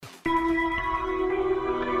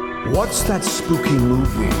What's that spooky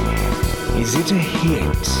movie? Is it a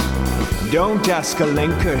hit? Don't ask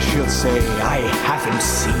Alenka, she'll say, I haven't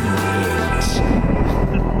seen it.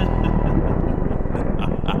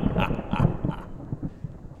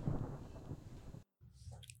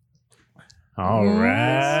 All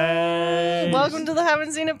right. Welcome to the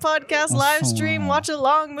Haven't Seen It podcast live stream. Watch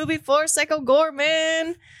along movie for Psycho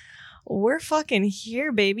Gorman. We're fucking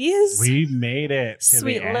here, babies. We made it. To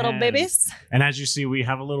Sweet the little end. babies. And as you see, we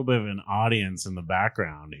have a little bit of an audience in the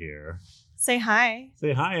background here. Say hi.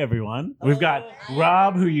 Say hi, everyone. We've got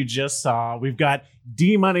Rob, who you just saw. We've got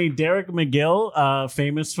D-Money, Derek McGill,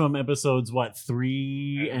 famous from episodes,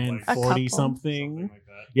 3 and A 40 couple. something.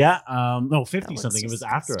 Yeah, no, 50 That something. It looks was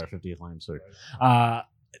after our 50th line, sorry.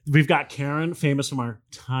 We've got Karen, famous from our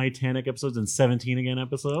Titanic episodes and 17 again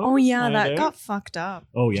episode. Oh, yeah, Hi that there. got fucked up.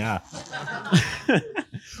 Oh, yeah.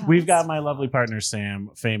 We've got my lovely partner, Sam,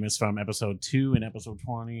 famous from episode 2 and episode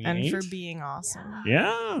 28. And for being awesome.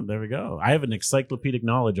 Yeah, there we go. I have an encyclopedic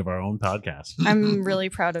knowledge of our own podcast. I'm really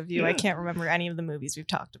proud of you. I Yeah. can't remember any of the movies we've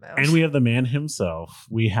talked about. And we have the man himself.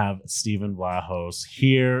 We have Stephen Vlahos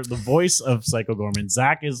here, the voice of Psycho Gorman.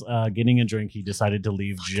 Zach is getting a drink. He decided to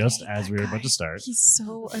leave just as we were about to start. He's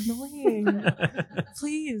so annoying.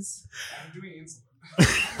 Please.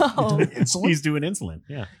 Oh, He's doing insulin.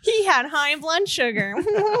 Yeah. he had high blood sugar.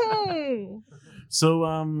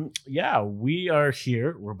 So, yeah, we are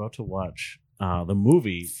here. We're about to watch the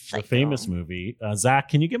movie, Psycho. the famous movie. Zach,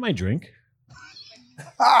 can you get my drink?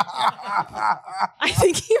 I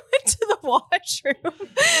think he went to the washroom.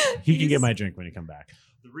 He can get my drink when you come back.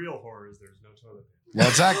 The real horror is there's no toilet paper. Yeah,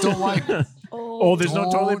 Zach don't like. Oh, there's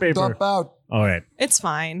no toilet Don't paper. dump out. All right, It's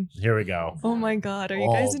fine. here we go. Oh my god, are you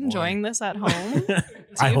Oh, guys boy. enjoying this at home? Do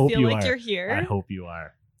I you hope feel you like are. you're here? I hope you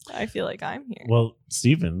are. I feel like I'm here. Well,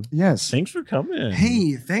 Stephen, Yes. thanks for coming.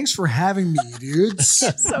 Hey, thanks for having me, dudes.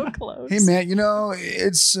 So close. Hey, man, you know,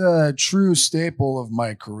 it's a true staple of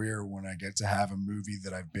my career when I get to have a movie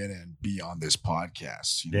that I've been in be on this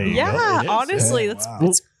podcast. You know? There you go. Yeah, It is. honestly, Yeah, that's wow.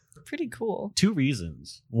 it's pretty cool. 2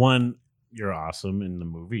 reasons. One, you're awesome, and the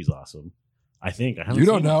movie's awesome. I think. I haven't You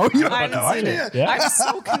don't seen know. it. You I'm I about to haven't seen watch it. Yeah. I'm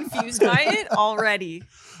so confused by it already.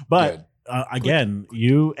 But again,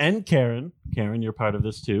 you and Karen, you're part of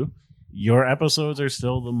this too. Your episodes are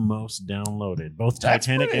still the most downloaded, both That's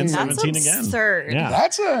Titanic and pretty- That's 17 again. absurd. Yeah.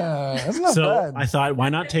 That's not So bad. I thought, why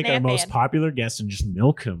not take our Not most bad. popular guest and just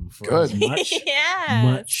milk him for Good. as much, Yeah.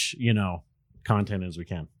 much, content as we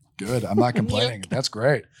can. Good. I'm not complaining. That's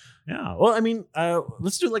great. Yeah. Well, I mean,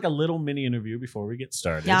 let's do like a little mini interview before we get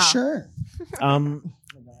started. Yeah. Sure.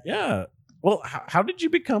 Yeah. Well, how did you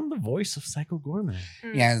become the voice of Psycho Gorman?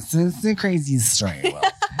 Yeah, it's a crazy story. Well,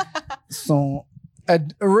 so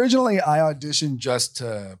originally I auditioned just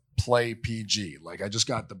to play PG. Like I just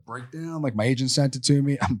got the breakdown. Like my agent sent it to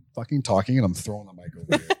me. I'm fucking talking and I'm throwing the mic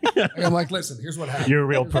over here. And I'm like, listen, here's what happened. You're a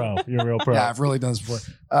real pro. You're a real pro. Yeah, I've really done this before.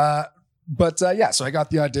 But so I got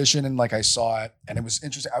the audition and like I saw it and it was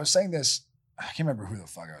interesting. I was saying this, I can't remember who the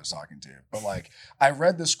fuck I was talking to, but like I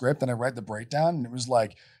read the script and I read the breakdown and it was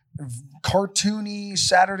like cartoony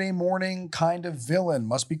Saturday morning kind of villain,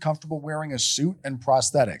 must be comfortable wearing a suit and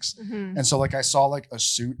prosthetics. Mhm. And so like I saw like a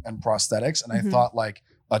suit and prosthetics and I Mhm. thought like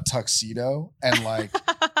a tuxedo and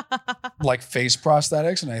like face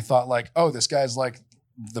prosthetics. And I thought like, oh, this guy's like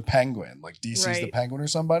the Penguin, like DC's the Right. Penguin or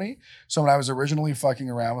somebody. So when I was originally fucking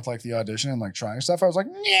around with like the audition and like trying stuff, I was like,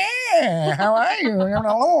 yeah, how are you?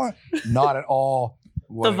 Not at all.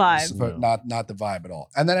 what The it was vibe. suppo- not the vibe at all.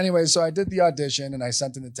 And then anyway, so I did the audition and I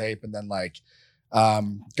sent in the tape and then like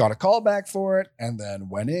got a call back for it and then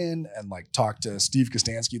went in and like talked to Steve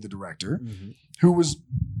Kostansky, the director, Mhm.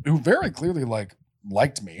 who very clearly like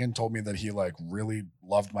liked me and told me that he like really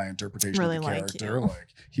loved my interpretation Really of the like character. you.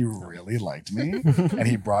 Like he really liked me. And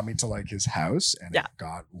he brought me to like his house and Yeah. it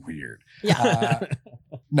got weird. Yeah.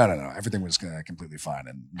 No. Everything was completely fine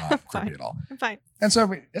and not Fine. creepy at all. I'm fine. And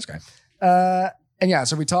so it's great. And yeah,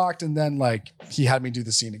 so we talked and then like he had me do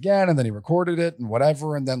the scene again and then he recorded it and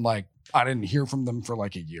whatever. And then like I didn't hear from them for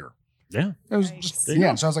like a year. Yeah. It was Nice. just There you the go.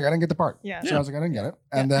 end. So I was like, I didn't get the part. Yeah. So I was like, I didn't get it.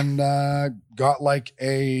 And then got like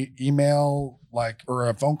a email or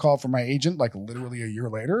a phone call from my agent like literally a year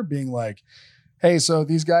later being like, hey, so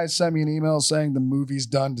these guys sent me an email saying the movie's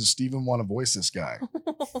done. Does Steven want to voice this guy?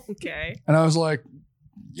 Okay. And I was like,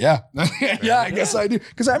 yeah, yeah, I guess I do.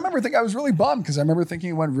 Because I remember thinking I was really bummed because I remember thinking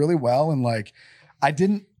it went really well. And like, I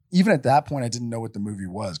didn't, even at that point, I didn't know what the movie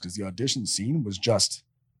was because the audition scene was just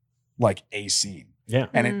like a scene. Yeah.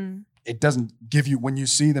 And it doesn't give you, when you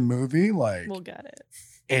see the movie, like We'll get it.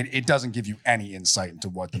 it doesn't give you any insight into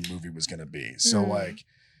what the movie was going to be. So Mm. like,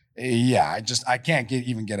 Yeah, I can't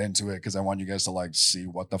even get into it because I want you guys to like see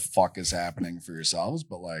what the fuck is happening for yourselves.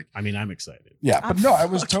 But like, I mean, I'm excited. yeah, but I'm no, I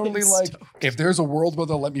was fucking totally like, stoked. if there's a world where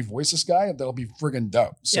they'll let me voice this guy, that'll be friggin'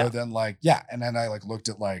 dope. So Yeah. then like, yeah, and then I like looked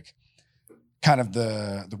at like kind of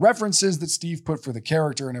the references that Steve put for the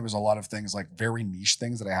character, and it was a lot of things like very niche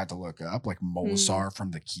things that I had to look up, like Molasar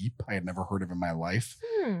from The Keep, I had never heard of in my life.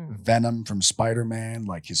 Venom from Spider-Man,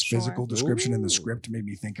 like his Sure. physical description in the Ooh. script made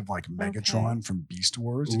me think of like Megatron Okay. from Beast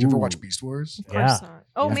Wars. Did you ever watch Ooh. Beast Wars? Of course Yeah. not.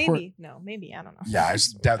 Oh, Yeah, of maybe. No, maybe. I don't know. Yeah, I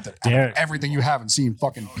just doubt that Dare- everything you haven't seen,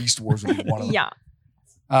 fucking Beast Wars would be one of them. Yeah.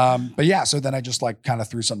 But yeah, so then I just like kind of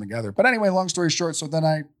threw something together. But anyway, long story short, so then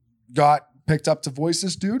I got picked up to voice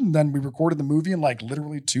this dude, and then we recorded the movie in like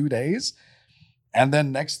literally 2 days. And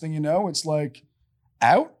then next thing you know, it's like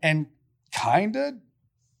out and kind of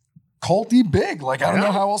culty big. Like, I don't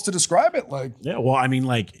know how else to describe it. Like, Yeah, well, I mean,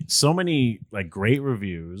 like so many like great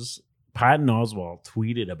reviews. Patton Oswalt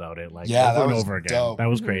tweeted about it like Yeah, over that and was over again. dope. That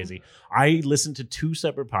was Mhm. crazy. I listened to 2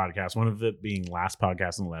 separate podcasts, one of it being Last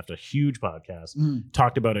Podcast on the Left, a huge podcast,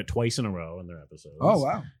 talked about it twice in a row in their episodes.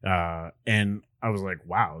 oh, wow. And I was like,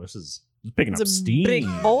 wow, this is picking It's up a steam. big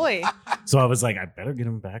boy. So I was like, I better get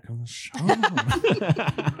him back on the show.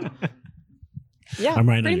 Yeah. I'm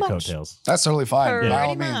riding on pretty your much. coattails. That's totally fine. Pretty By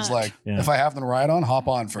all much. means, like, Yeah. if I have them to ride on, hop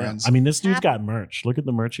on, friends. I mean, this dude's got merch. Look at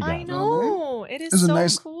the merch he got. I know. It is This is a so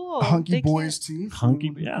nice cool. Hunky They Boys can't- tee.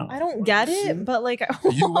 Hunky, yeah. I don't get it, but like I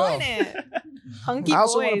You will. want it. Hunky I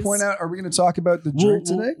also want to Boys. point out, are we going to talk about the drink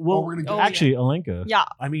today? Well, We're gonna Oh, get- actually, Alenka. Yeah.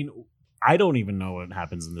 I mean, I don't even know what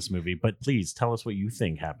happens in this movie, but please tell us what you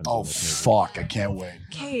think happens Oh, in this movie. fuck. I can't wait.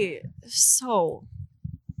 Okay, so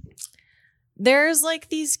there's like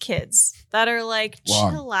these kids that are like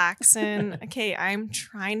Wrong. chillaxing. Okay, I'm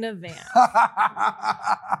trying to vamp.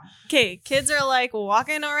 Okay, kids are like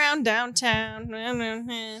walking around downtown and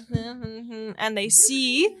they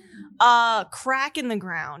see a crack in the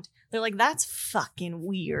ground. They're like, that's fucking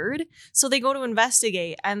weird. So they go to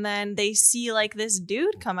investigate and then they see like this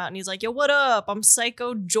dude come out and he's like, yo, what up? I'm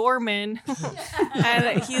Psycho Jorman.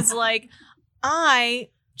 And he's like, I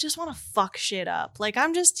just want to fuck shit up. Like,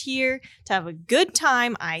 I'm just here to have a good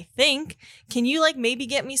time, I think. Can you like maybe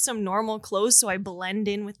get me some normal clothes so I blend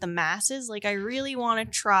in with the masses? Like, I really want to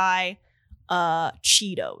try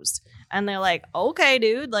Cheetos. And they're like, okay,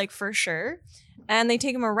 dude, like for sure. And they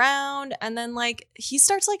take him around and then like he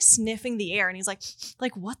starts like sniffing the air and he's like,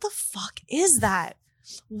 what the fuck is that?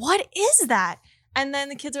 What is that? And then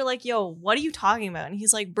the kids are like, yo, what are you talking about? And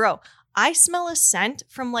he's like, bro, I smell a scent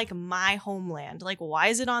from like my homeland. Like, why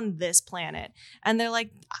is it on this planet? And they're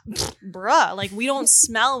like, bruh, like we don't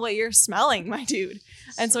smell what you're smelling, my dude.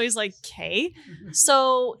 And so he's like, okay.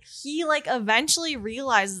 So he like eventually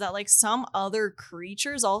realizes that like some other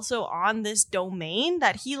creatures also on this domain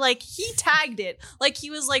that he tagged it. Like he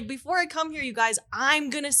was like, before I come here, you guys, I'm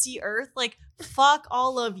gonna see Earth. Like, fuck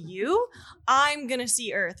all of you. I'm gonna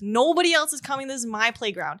see Earth. Nobody else is coming. This is my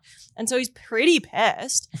playground. And so he's pretty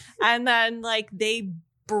pissed. And then like they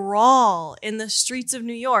brawl in the streets of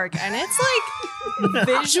New York. And it's like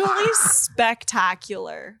visually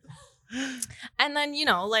spectacular. And then, you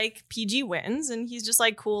know, like PG wins and he's just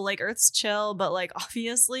like, cool, like Earth's chill, but like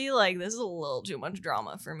obviously like this is a little too much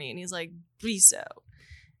drama for me. And he's like, please so.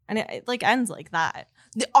 And it like ends like that.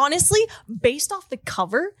 Honestly, based off the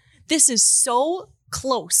cover, this is so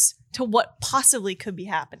close to what possibly could be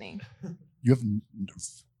happening. You have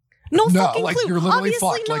No, No, fucking like, clue. you're literally Obviously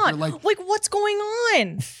fucked. Like, not. you're like- Like, what's going on? I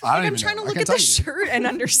don't I'm even trying know. to I look can at tell the you. shirt and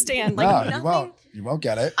understand. Like No, nothing you won't. You won't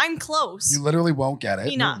get it. I'm close. You literally won't get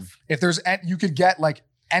it. Enough. If there's, you could get like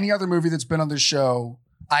any other movie that's been on this show,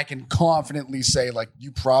 I can confidently say like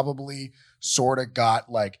you probably sort of got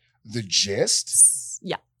like the gist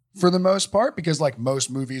Yeah. for the most part, because like most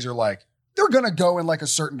movies are like, they're going to go in like a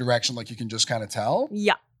certain direction. Like you can just kind of tell.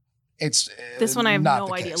 Yeah. It's This one I have not no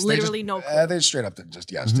the idea. case. Literally no clue. They straight up just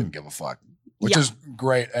Mhm. didn't give a fuck, which Yeah. is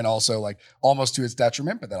great. And also like almost to its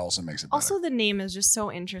detriment, but that also makes it better. Also, the name is just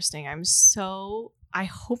so interesting. I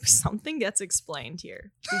hope something gets explained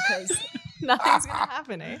here because nothing's gonna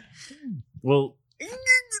happen, eh? Well,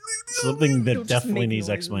 something that You'll just definitely make needs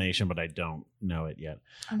noises. explanation, but I don't know it yet.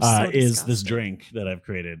 I'm so Is this disgusted. drink that I've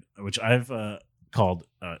created, which I've called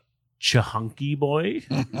Chahunky Boy.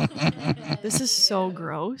 This is so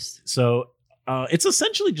gross. So it's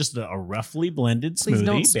essentially just a roughly blended Please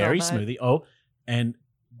don't smoothie, spell berry that. smoothie. Oh, and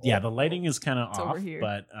yeah, the lighting is kind of It's off, over here.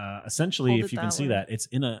 but essentially, Hold if it you can that see way. that, it's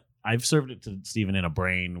in a. I've served it to Steven in a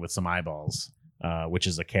brain with some eyeballs. which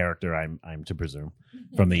is a character I'm to presume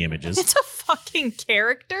from the images. It's a fucking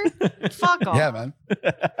character. Fuck off. Yeah, man.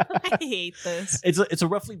 I hate this. It's a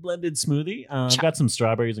roughly blended smoothie. I've got some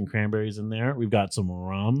strawberries and cranberries in there. We've got some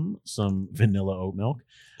rum, some vanilla oat milk.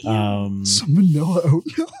 Some vanilla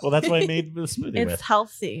oatmeal. Well, that's what I made the smoothie It's with.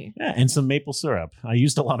 healthy. Yeah, and some maple syrup. I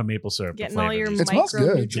used a lot of maple syrup. Getting to all flavor your these. It smells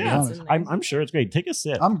good, to be micronutrients honest. in there. I'm sure it's great. Take a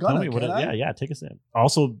sip. I'm gonna, Tell me what can I? Yeah, take a sip.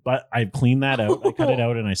 Also, but I cleaned that out. I cut it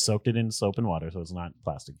out and I soaked it in soap and water, so it's not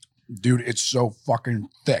plastic. Dude, it's so fucking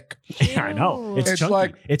thick. Yeah, I know. It's It's chunky.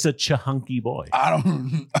 like- It's a chunky boy. I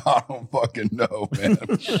don't fucking know, man.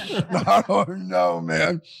 I don't know,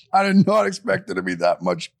 man. I did not expect there to be that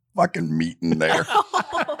much fucking meat in there.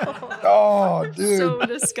 Oh, dude. So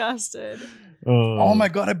disgusted. Oh my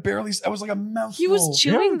god, I was like a mouthful. He was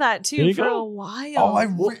chewing that There you too for go. a while. Oh,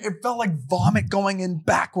 it felt like vomit going in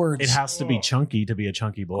backwards. It has to be chunky to be a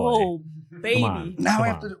chunky boy. Oh, baby. on. Now Come I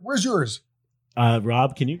have on. to. Where's yours?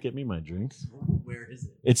 Rob, can you get me my drink? Where is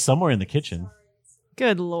it? It's somewhere in the kitchen.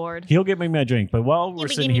 Good Lord. He'll get me my drink. But while we're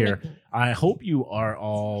sitting gimme, here, gimme. I hope you are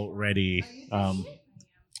all ready.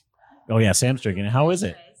 Oh yeah, Sam's drinking it. How is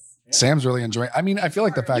it? Sam's really enjoying. I mean, I feel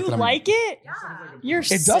like the fact You that I'm. like it? You're It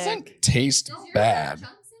sick. doesn't taste bad.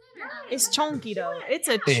 It's chunky though. It's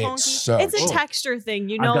a chunky. It's so it's a chunky. texture thing.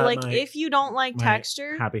 You I've know, got like my- if you don't like My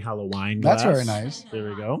texture, Happy Halloween. That's glass. very nice. There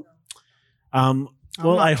we go. I'm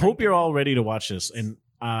Well, not I hope drinking you're it. all ready to watch this. And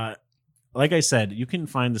like I said, you can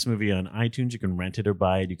find this movie on iTunes. You can rent it or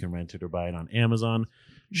buy it. You can rent it or buy it on Amazon.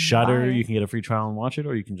 Shudder, Buy it. you can get a free trial and watch it,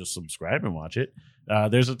 or you can just subscribe and watch it.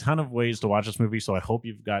 There's a ton of ways to watch this movie, so I hope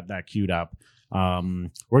you've got that queued up.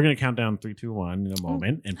 We're going to count down 3, 2, 1 in a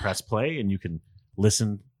moment and press play, and you can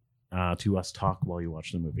listen to us talk while you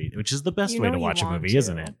watch the movie, which is the best You way know to you watch a want movie, to.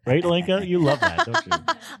 isn't it? Right, Lenka? You love that, don't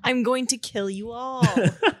you? I'm going to kill you all.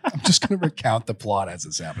 I'm just going to recount the plot as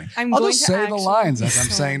it's happening. I'm I'll going just to say the actually lines as be I'm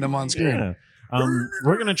so saying them on screen. Yeah.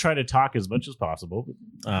 We're going to try to talk as much as possible.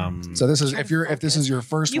 So this is if this is your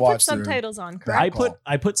first You put watch through. subtitles on, Back correct?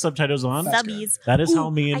 I put subtitles on. That's good. Subbies. That is Ooh, how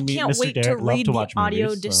me I and can't Mr. wait Derek to love read to the watch audio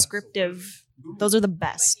movies. So. descriptive. Those are the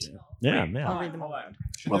best. Yeah, I'll yeah. read them all.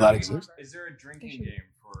 Well, that exists. Is there a drinking game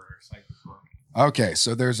for Psycho Gorman? Okay,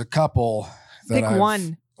 so there's a couple that Pick I've-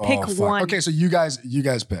 one. Oh, Pick fuck. one. Okay, so you guys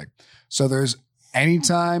pick. So there's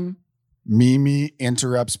anytime Mimi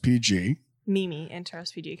interrupts PG, Mimi,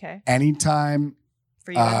 interest PGK. anytime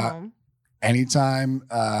For you at home. anytime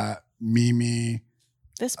Mimi,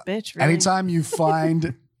 This bitch really. anytime you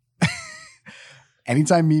find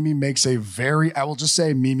anytime Mimi makes a very, I will just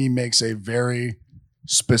say Mimi makes a very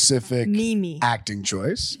specific Mimi. acting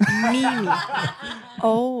choice. Mimi.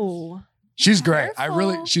 Oh. She's great. I Careful.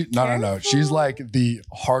 really no. She's Careful. like the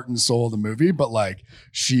heart and soul of the movie, but like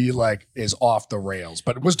she like is off the rails.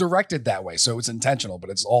 But it was directed that way, so it's intentional, but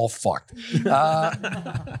it's all fucked.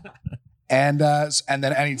 And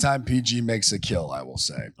then anytime PG makes a kill, I will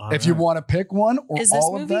say. All if you right. want to pick one or Is this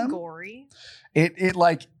all of movie them, gory? it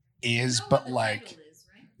like is, but like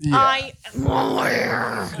yeah.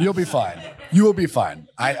 You'll be fine. You will be fine.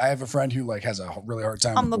 I have a friend who like has a really hard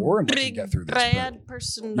time I'm with a gore and can big get through this. bad but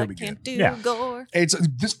person you'll that be can't do Yeah. gore. It's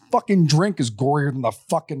this fucking drink is gorier than the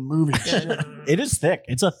fucking movie. It is thick.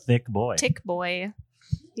 It's a thick boy. Tick boy.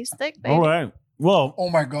 He's thick, baby. All right. Well, Oh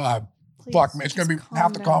my god. Please, Fuck me. It's gonna be just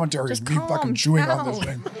half the calm down. commentary is Just me fucking calm chewing on this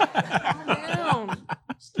down. thing. Calm down.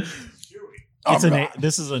 it's I'm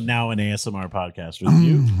this is now an ASMR podcast with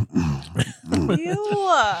you. Ew.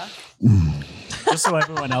 Just so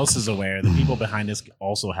everyone else is aware, the people behind us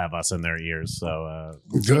also have us in their ears. So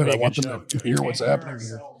it's Good. gonna I be a want good them to hear what's happening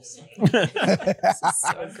here. So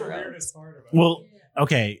gross. Well,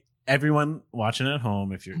 okay, everyone watching at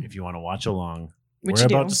home, if you want to watch along, What we're you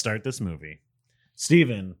about do? to start this movie.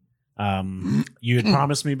 Steven, you had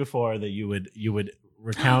promised me before that you would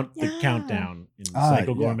recount the Yeah. countdown in Ah,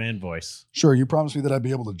 Psycho yeah. Gorman voice. Sure, you promised me that I'd be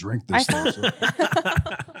able to drink I this thing.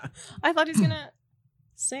 thought, I thought he was gonna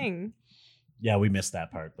sing. Yeah, we missed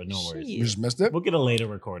that part, but no worries. You just missed it? We'll get a later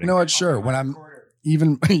recording. You know what? Sure. When I'm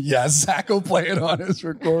even, yeah, Zach will play it on his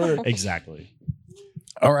recorder. Exactly.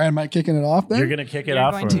 All right, am I kicking it off then? You're gonna kick it You're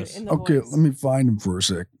off going for to us. in the Okay, voice. let me find him for a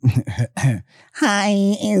sec. Hi,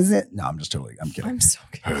 is it? No, I'm kidding. I'm so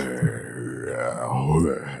good.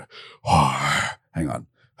 Hang on.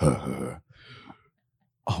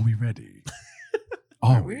 Are we ready?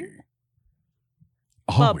 Are we?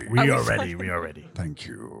 Are Bub, we? We Are are we ready. fucking- We are ready. Thank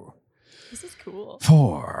you. This is cool.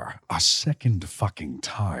 For a second fucking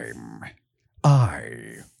time,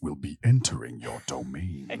 I will be entering your I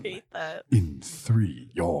domain. hate that. In 3,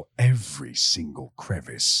 your every single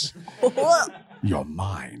crevice, your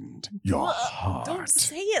mind, your heart, Don't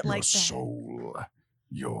say it your like that. soul,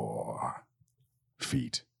 your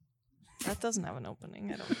feet. That doesn't have an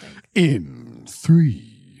opening, I don't think. In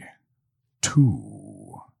 3,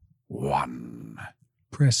 2, 1.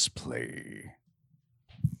 Press play.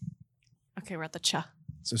 Okay, we're at the cha.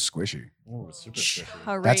 So squishy. Oh, it's super squishy. That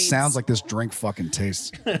Charades. sounds like this drink fucking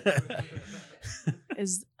tastes.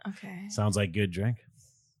 Is okay. Sounds like good drink.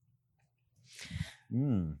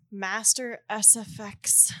 Master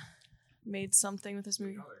SFX made something with this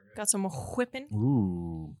movie. Got some whipping.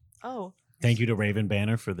 Ooh. Oh, Thank you to Raven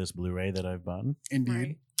Banner for this Blu-ray that I've bought. Indeed.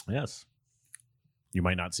 right. Yes. You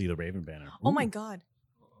might not see the Raven Banner. Oh my Ooh. god.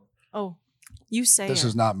 Oh, you say This it.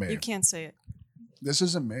 is not me. You can't say it. This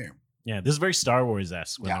isn't me. Yeah, this is very Star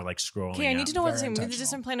Wars-esque when Yeah. they're like scrolling. Okay, I need to know what's Very name. The intentional.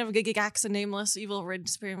 distant plan of a Gigax, a nameless, evil,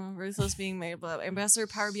 ruthless being made. Blah. Ambassador,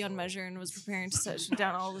 power beyond measure, and was preparing to set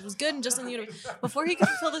down all that was good and just in the universe. Before he could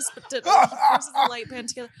fulfill this, he forces the light band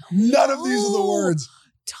together. None of these are the Oh. words.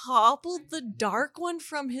 Toppled the Dark One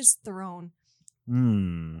from his throne.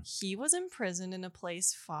 Hmm. He was imprisoned in a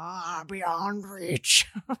place far beyond reach.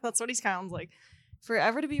 That's what he sounds like.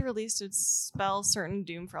 Forever to be released would spell certain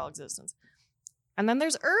doom for all existence. And then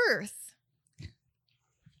there's Earth.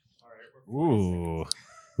 Ooh.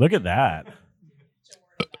 Look at that.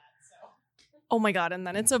 Oh my god, and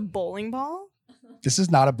then it's a bowling ball? This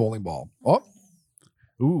is not a bowling ball. Oh,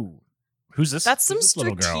 Ooh. Who's this? That's some who's this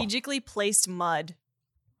little girl? strategically placed mud.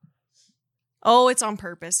 Oh, it's on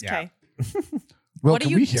purpose. Yeah. Okay. Will, What are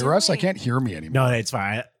can you we hear us? I doing? can't hear me anymore. No, it's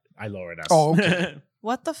fine. I lowered us. Oh, okay.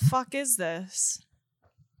 What the fuck is this?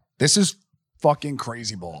 This is fucking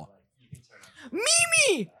crazy ball.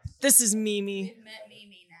 Mimi! This is Mimi.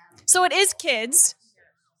 So it is kids.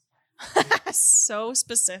 So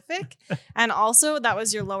specific. And also, that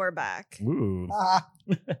was your lower back. Ooh. Ah.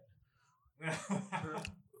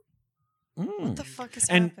 What the fuck is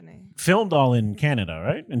And- happening? Filmed all in Canada,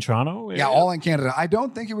 right? In Toronto? Yeah, all in Canada. I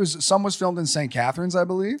don't think it was. Some was filmed in St. Catharines, I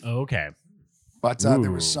believe, Oh, okay. but there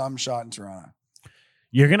Ooh. was some shot in Toronto.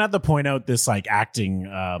 You're gonna have to point out this like acting. You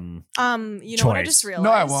know what I Choice. just realized?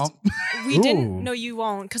 No, I won't. We Ooh. didn't. No, you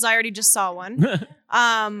won't, because I already just saw one.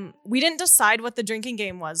 We didn't decide what the drinking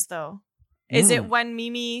game was, though. Is it when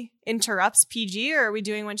Mimi interrupts PG, or are we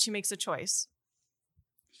doing when she makes a choice?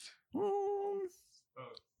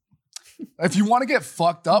 If you want to get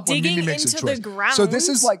fucked up, when Digging Mimi makes into a choice. the ground. So this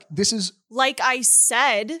is. Like I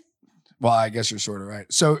said. Well, I guess you're sort of right.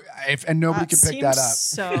 So and nobody can pick that up.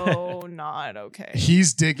 So not okay.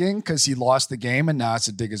 He's digging because he lost the game, and now it's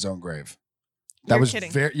to dig his own grave. That You're was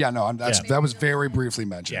kidding. very Yeah. that was very briefly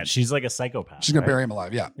mentioned. Yeah, she's like a psychopath. She's gonna right? bury him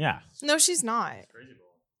alive. Yeah, Yeah. No, she's not.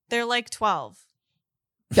 They're like 12.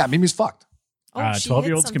 yeah. Mimi's fucked. Oh, she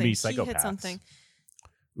 12-year-olds hit can be something. He hit psychopaths. something.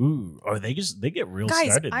 Ooh, or they get real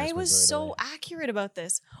Guys, started. I this was right so away. accurate about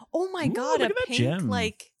this. Oh my Ooh, god, look a at that pink gem.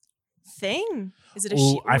 like thing. Is it a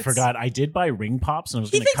Oh, sheet? I forgot. I did buy ring pops, and I was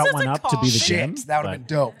He going to thinks cut that's one a up to be the coffin. gem. Shit, that would have but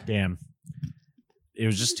been dope. Damn, it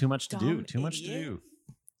was just too much to do. Dumb Too much to idiot. do.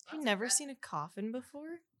 You've never seen a coffin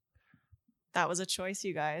before? That was a choice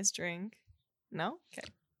you guys drink. No? Okay.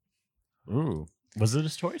 Ooh, was it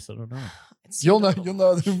his choice? I don't know. It's You'll know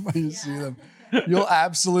beautiful. them when you see them. You'll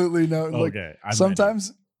absolutely know. Like Okay, I'm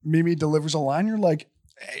sometimes Mimi delivers a line, you're like,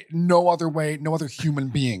 "Hey, no other way, no other human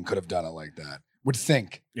being could have done it like that. Would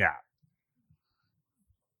think. ready. Yeah.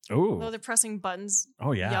 Oh, Ooh. they're pressing buttons.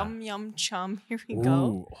 Oh yeah. Yum, yum, chum. Here we go.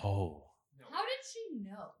 Ooh. Oh. How did she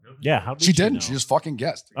know? Yeah. How did She didn't. know? She just fucking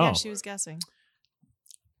guessed. Oh Yeah, she was guessing.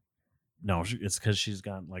 no, it's because she's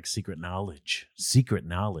got like secret knowledge. Secret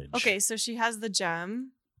knowledge. Okay, so she has the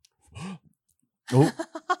gem. Oh.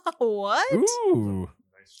 What? Ooh.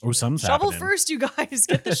 Oh, something's Shovel happening. first, you guys.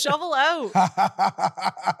 Get the shovel out.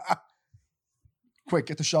 Quick,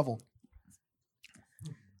 get the shovel.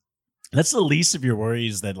 That's the least of your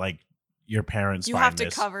worries that like your parents. You find have to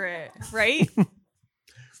this. cover it, right?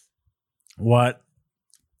 What?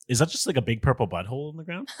 Is that just like a big purple butthole in the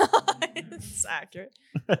ground? It's accurate.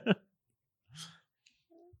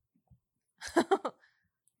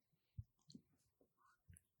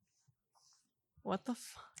 What the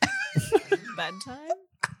fuck? Bedtime?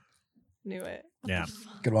 Knew it. What the Yeah.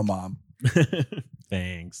 fuck? Get my mom.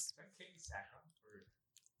 Thanks.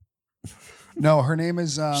 No, her name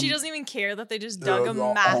is. She doesn't even care that they just dug a oh,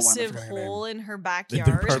 I'm massive forgetting her hole in her The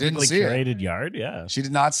backyard. perfectly see it. curated yard. Yeah. She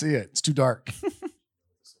did not see it. It's too dark.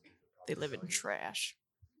 They live in trash.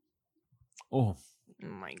 Oh, Oh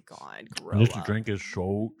my god, grow this up. drink is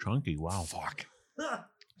so chunky. Wow. Fuck.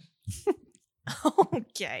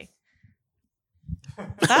 Okay.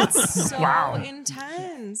 That's so Wow.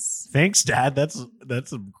 intense. Thanks, Dad. That's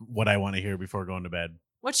what I want to hear before going to bed.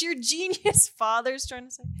 What's your genius father's trying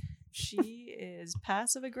to say? She is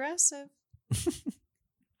passive aggressive.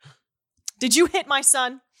 Did you hit my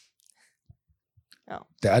son?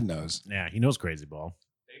 Dad knows. Yeah, he knows Crazy Ball.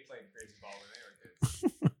 They played crazy ball when they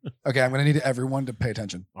were kids. Okay, I'm gonna need everyone to pay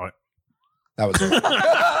attention. All right. That was it.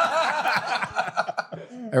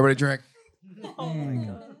 Everybody drink. Oh my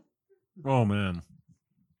god. Oh man.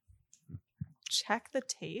 Check the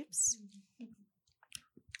tapes.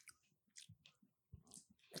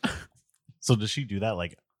 So does she do that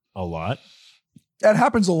like a lot? That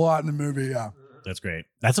happens a lot in the movie, yeah. That's great.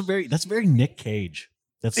 That's very Nick Cage.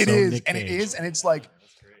 That's It so is, Nick and Cage. it is, and it's like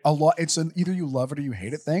a lot. It's an either you love it or you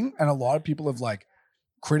hate it thing, and a lot of people have like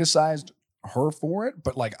criticized her for it,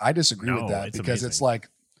 but like I disagree No, with that it's because it's amazing. like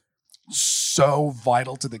so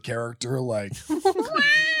vital to the character. Like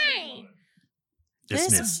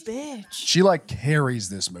Dismiss. This bitch. she like carries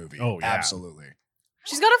this movie. Oh, yeah. Absolutely.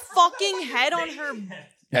 She's got a fucking head on her.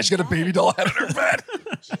 Yeah, she's got a baby doll head on her bed.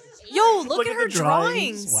 Yo, look at her the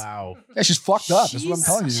drawings. Wow. Yeah, she's fucked up. That's what I'm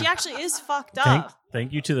telling you. She actually is fucked Thank, up.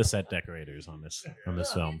 thank you to the set decorators on this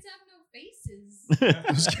film. Kids have no faces.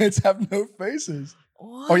 Those kids have no faces.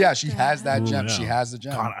 What Oh yeah, she the has that Ooh, gem. yeah. She has the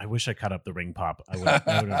gem. God, I wish I cut up the ring pop. I would have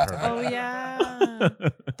heard Oh it. yeah,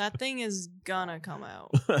 that thing is gonna come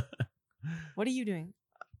out. What are you doing?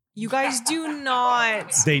 You guys do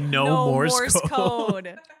not. They know Morse code.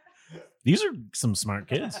 code. These are some smart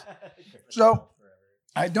kids. So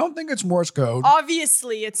I don't think it's Morse code.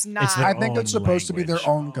 Obviously, it's not. It's their I think own it's supposed to be their language.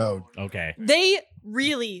 own code. Okay. They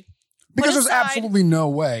really Because there's aside absolutely no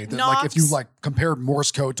way that like if you Knox- like compared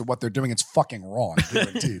Morse code to what they're doing, it's fucking wrong.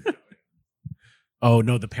 Guaranteed. Oh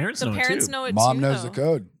no, the parents the know parents it too. know it Mom too. knows the though.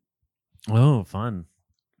 code. Oh, fun.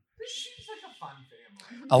 This seems like a fun family.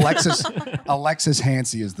 Alexis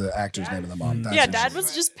Hansey is the actor's name of the mom. That's Yeah, who Dad she was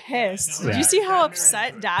is. just pissed. Did Yeah. you see how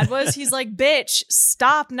upset Dad was? He's like, "Bitch,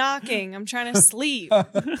 stop knocking. I'm trying to sleep."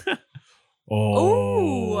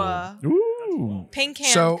 Oh. Ooh. Pink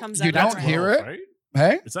hand So, comes you out. don't after hear him. it? Right?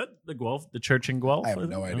 Hey, Is that the Guelph, the church in Guelph? I have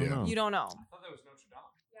no idea. don't know. You don't know. I thought that was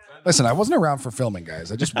Notre Dame. listen, I wasn't around for filming,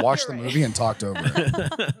 guys. I just watched the Right. movie and talked over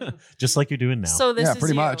it. Just like you're doing now. So this Yeah, is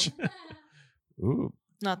pretty you. much. Ooh.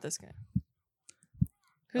 Not this guy.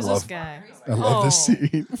 Who's I this love- guy? I love this Oh.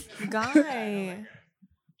 scene. Guy.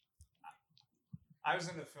 I was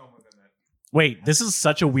in the film with him. Wait, this is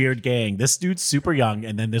such a weird gang. This dude's super young,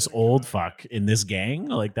 and then this old fuck in this gang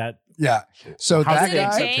like that. Yeah. So How Is that it a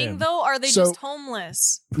guy- guy. gang though? Or are they So- just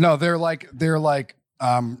homeless? No, they're like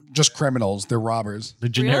just criminals. They're robbers. The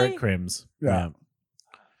generic Really? crims. Yeah.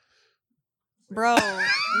 Bro,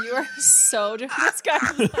 you are so different. This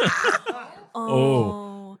guy.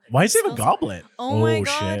 Oh. Why does he have a Smells- goblet? Oh my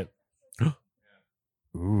God. shit.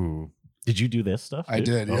 Ooh. Did you do this stuff? I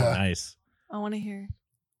dude? did, Oh, yeah. nice. I want to hear.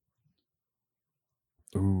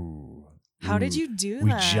 Ooh. How did Ooh. you do We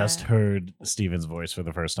that? just heard Steven's voice for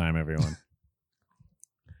the first time, everyone.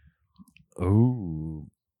 Ooh.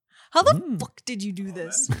 How the Mm. fuck did you do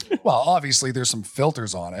this? Well, obviously there's some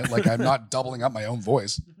filters on it. Like I'm not doubling up my own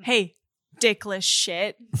voice. Hey, dickless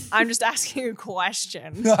shit. I'm just asking a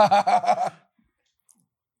question.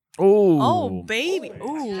 Oh, baby.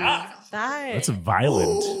 Ooh, that. That's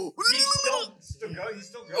violent. Still going. He's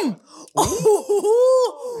still going.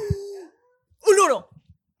 Oh, no, no.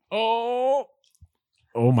 Oh.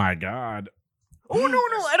 Oh my god. Oh, no,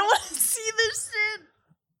 no. I don't want to see this shit.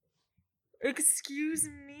 Excuse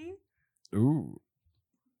me. Ooh.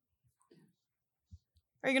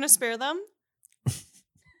 Are you going to spare them?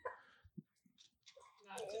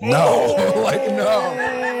 No. Like no.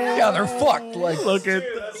 Yeah, they're fucked. Like Look at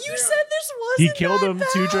You said this wasn't he killed that him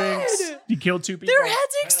 2 bad. drinks. He killed 2 people. Their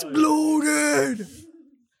heads exploded.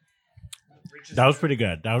 That was pretty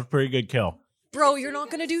good. That was a pretty good kill. Bro, you're not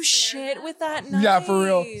going to do shit with that knife. Yeah, for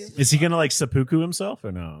real. Is he gonna like seppuku himself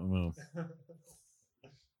or no? No.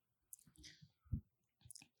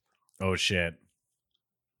 Oh shit.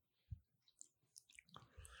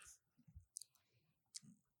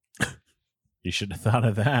 You should have thought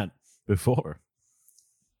of that before.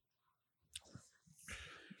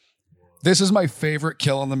 this is my favorite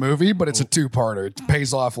kill in the movie, but it's a two-parter. It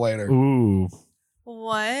pays off later. Ooh.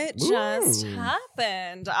 What just Ooh.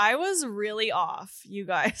 happened? I was really off, you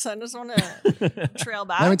guys. I just want to trail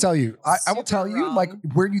back. Let me tell you, I will Super tell you, wrong. like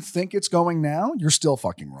where you think it's going now, you're still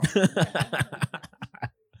fucking wrong.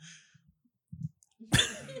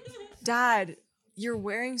 Dad, you're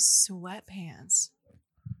wearing sweatpants.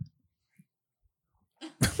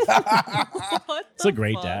 What It's a the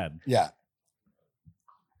great fuck? dad. Yeah.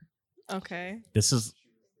 Okay. This is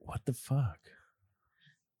what the fuck?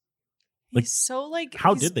 Like, He's so like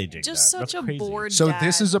how he's did they dig just that? such That's a crazy. bored So dad.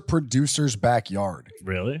 this is a producer's backyard.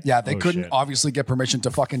 Really? Yeah, they Oh, couldn't shit. obviously get permission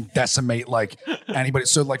to fucking decimate like anybody.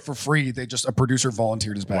 So like for free, a producer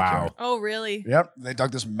volunteered his backyard. Oh really? Yep, they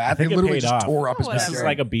dug this I mat. They think it literally paid just off. tore up his Oh, This whatever. is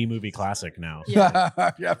like a B movie classic now.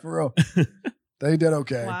 backyard. Yeah, for real. They did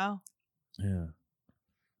okay. Wow. Yeah.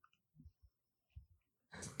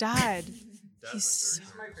 Dad. He's so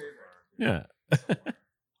He's my favorite. Yeah.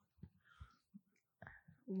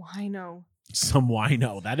 wino. Some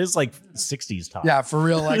wino. That is like 60s talk. Yeah, for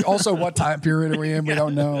real. Like, also, what time period are we in? We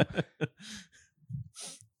don't know.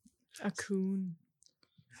 A coon.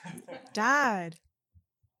 Dad.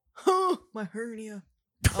 My hernia.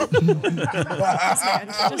 Oh. You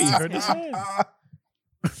heard the sound.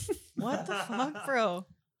 What the fuck, bro?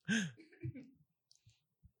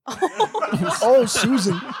 Oh,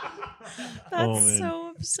 Susan. That's Oh, man. so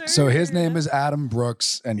absurd. So his name is Adam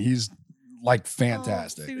Brooks, and he's like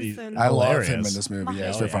fantastic. Oh, Thuthan. I love him Hilarious. in this movie. Yeah,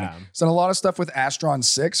 it's Hell very funny. yeah. He's done a lot of stuff with Astron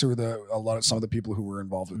 6, who are some of the people who were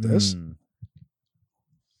involved with this. Mm.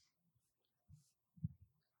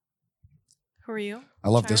 Who are you? I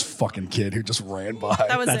love this Child? fucking kid who just ran by.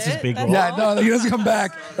 That was That's it? his big That's role. yeah, all? no, he doesn't come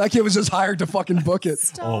back. That kid was just hired to fucking book it.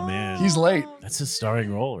 Oh, man. He's late. That's his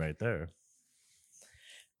starring role right there.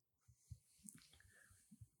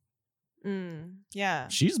 Yeah.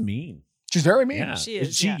 She's mean. She's very mean. Yeah. She Is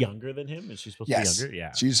is, she yeah. younger than him? Is she supposed Yes. to be younger?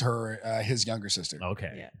 Yeah. She's his younger sister.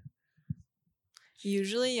 Okay. Yeah.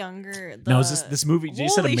 Usually younger. Now is this movie? You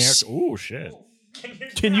said Holy America. Oh shit!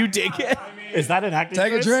 Can you dig it? Is that an acting?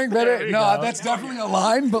 Take a choice? drink, There better. you No, go. that's definitely a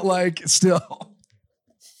line, but like still.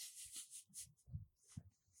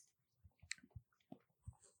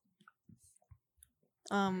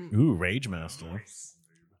 Ooh, Rage Master.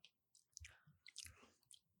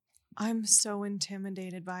 I'm so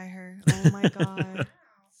intimidated by her. Oh my god.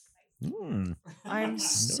 Mm. I'm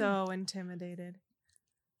so intimidated.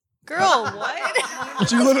 Girl, what?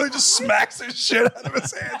 She literally just smacks the shit out of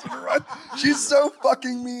his hands and runs. She's so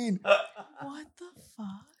fucking mean. What the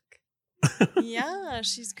fuck? Yeah,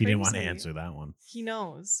 she's He crazy. didn't want to answer that one. He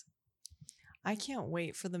knows. I can't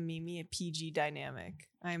wait for the Mimi and PG dynamic.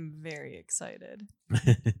 I'm very excited.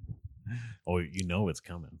 Oh, you know it's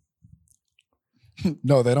coming.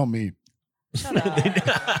 No, they don't meet. Shut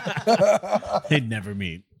up. They'd never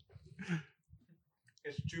meet.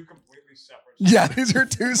 It's two completely separate. Yeah, these are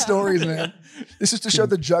two stories, man. This is to show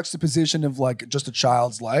the juxtaposition of like just a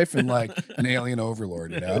child's life and like an alien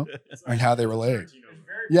overlord, you know, and how they relate. It's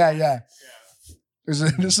very Yeah. yeah.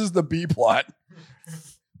 This is the B plot.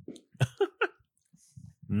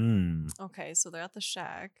 Okay, so they're at the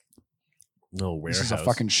shack. Little warehouse. This is a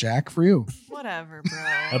fucking shack for you. Whatever, bro.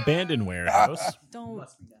 abandoned warehouse. Don't.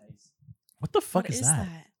 What the fuck What is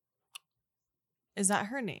that? Is that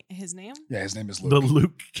her name? His name? Yeah, his name is The Luke.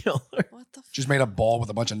 Luke Killer. What the? She's made a ball with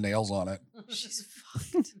a bunch of nails on it. She's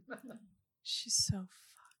fucked. She's so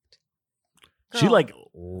fucked. She Girl, like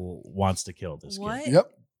wants to kill this what? kid.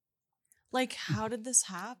 Yep. Like, how did this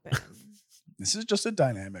happen? This is just a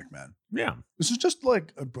dynamic, man. Yeah. This is just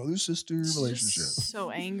like a brother-sister She's just relationship.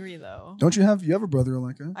 so angry though. Don't you have a brother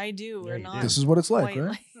like that? I do. Yeah, We're you not. do. This is what it's like,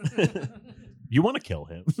 quite right? You want to kill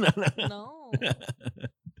him. No.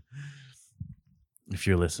 If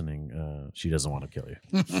you're listening, she doesn't want to kill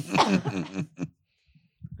you.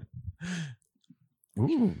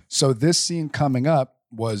 Ooh. So this scene coming up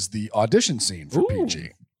was the audition scene for Ooh.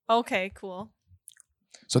 PG. Okay. Cool.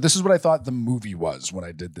 So this is what I thought the movie was when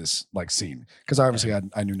I did this like scene, because obviously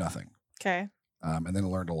I knew nothing, Okay. and then I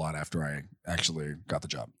learned a lot after I actually got the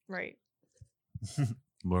job. Right.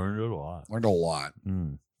 Learned a lot. Learned a lot.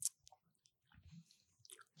 Mm.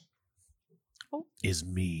 Oh. Is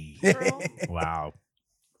me. Girl, Wow.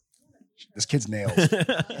 This kid's nails.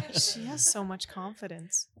 she has so much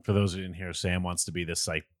confidence. For those who didn't hear, Sam wants to be this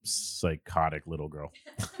psychotic little girl.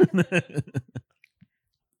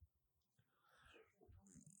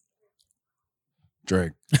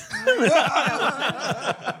 Drake. I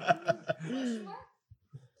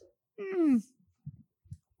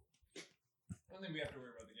don't think we have to worry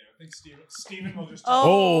about the game. I think Steven will just.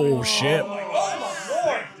 Oh, shit. Oh my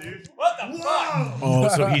lord, dude! What the fuck? Oh,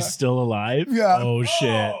 so he's still alive? Yeah. Oh, shit.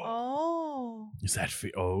 Oh. Is that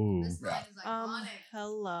oh. This line is iconic.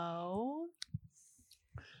 Hello.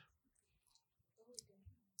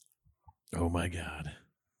 Oh my god.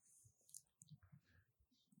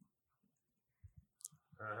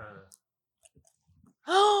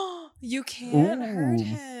 Oh, you can't hurt Ooh.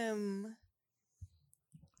 him.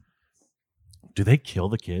 Do they kill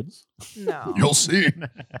the kids? No. You'll see.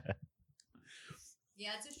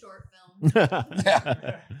 Yeah, it's a short film.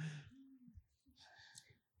 Yeah.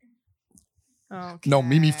 Okay. No,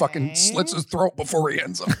 Mimi fucking slits his throat before he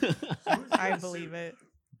ends him. I believe it.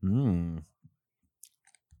 Mm.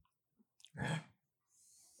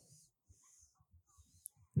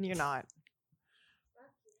 You're not.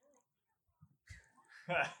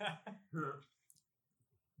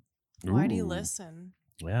 Why do you Ooh. listen?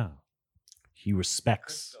 Yeah. He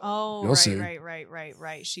respects. Oh, You'll see.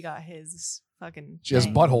 right. She got his fucking. She has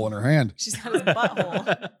thing. butthole in her hand. She's got his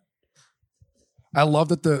butthole. I love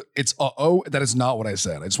that it's uh-oh. That is not what I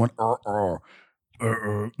said. I just went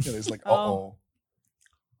It's like Oh. uh-oh.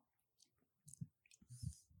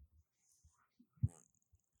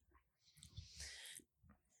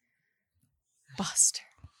 Buster.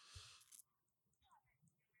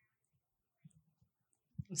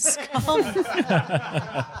 Scum.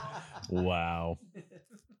 Wow.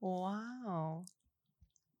 Wow.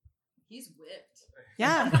 He's whipped.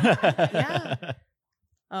 Yeah. Yeah.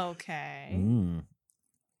 Okay. Mm.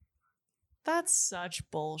 That's such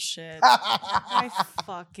bullshit. I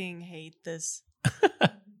fucking hate this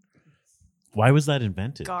Why was that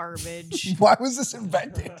invented? garbage. Why was this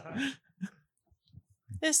invented?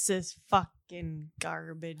 This is fucking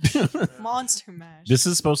garbage. Monster Mash. This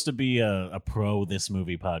is supposed to be a pro this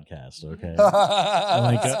movie podcast, okay?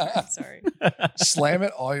 Sorry. Slam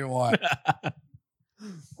it all you want.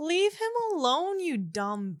 Leave him alone, you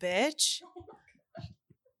dumb bitch.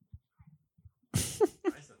 Nice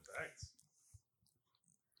effects.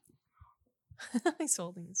 He's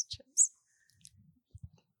holding his chest.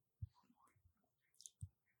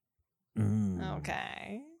 Mm.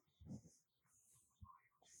 Okay.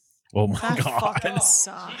 Oh my That god. fucking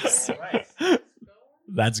sucks.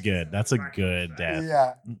 That's good. That's a good death.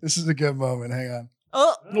 Yeah, this is a good moment. Hang on.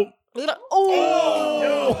 Oh.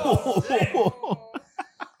 Oh.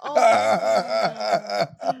 Oh.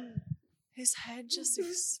 His head just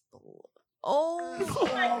exploded. Oh.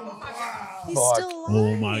 He's Fuck. still alive.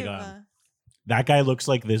 Oh my God. That guy looks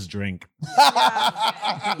like this drink.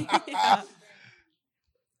 Yeah.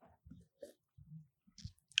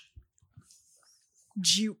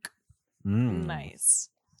 Juke. Mm. Nice.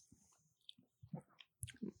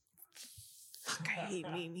 Fuck, I hate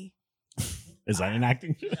Mimi. Is that an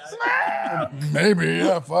acting? Maybe,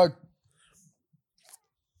 yeah, fuck.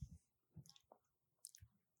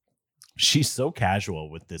 She's so casual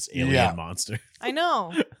with this alien Yeah. monster. I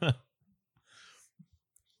know.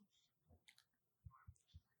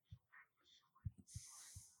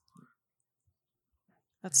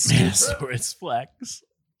 That's stupid. Yes, or it's flex.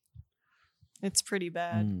 It's pretty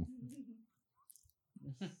bad. Mm.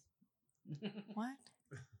 What?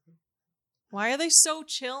 Why are they so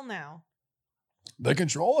chill now? They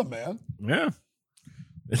control him, man. Yeah.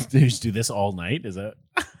 They just do this all night? Is that?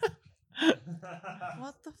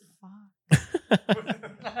 What the fuck?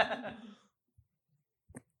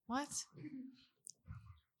 What?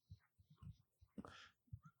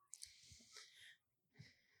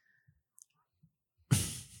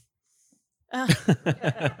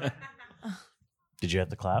 Did you have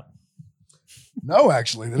to clap? No,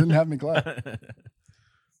 actually, they didn't have me clap.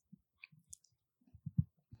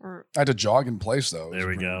 Or, I had to jog in place though. It was There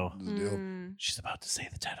we pretty- go. it was a deal. She's about to say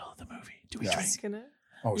the title of the movie. Do we Yeah. drink? Just gonna.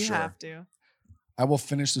 Oh, You sure. have to. I will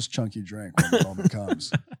finish this chunky drink when the moment comes.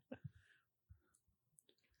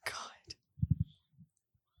 God.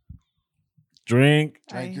 Drink.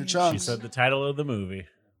 Drink your hate chunks. She said the title of the movie.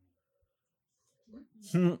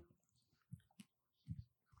 Hmm.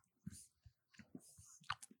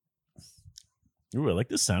 Ooh, I like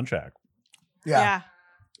this soundtrack. Yeah.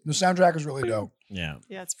 The soundtrack is really dope. Yeah.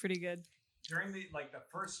 Yeah, it's pretty good. During the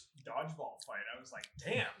first dodgeball fight, I was like,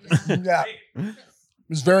 "Damn, this is Yeah. great." It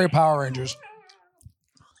was very Power Rangers.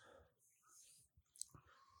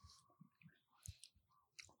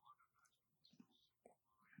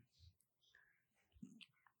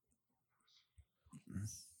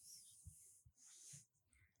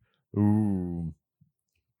 Ooh.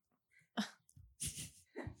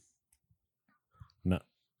 No.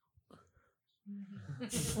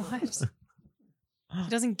 What? He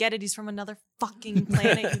doesn't get it. He's from another fucking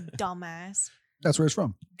planet, you dumbass. That's where it's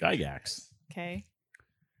from. Gygax. Okay.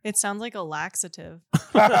 It sounds like a laxative.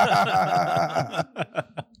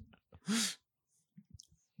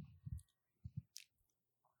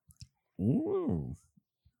 Ooh.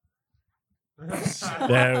 There, drink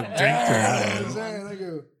to that one. Thank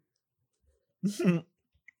you.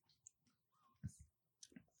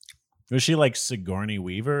 Was she like Sigourney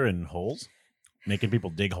Weaver in Holes? Making people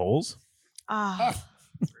dig holes? Ah.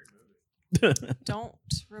 Don't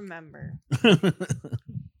remember.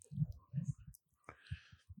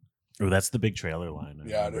 Oh, that's the big trailer line. I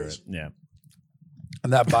Yeah, it remember is. Yeah.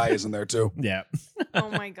 And that bye is in there too. Yeah. Oh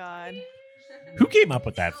my god. Who came up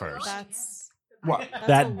with that first? That's What?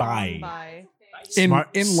 That a long bye. In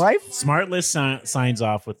life? Smartless signs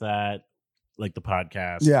off with that, like the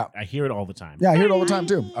podcast. Yeah. I hear it all the time. Yeah, I hear it all the time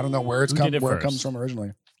too. I don't know where Who did it where it first? comes from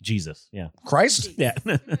originally. Jesus. Yeah. Christ? Yeah.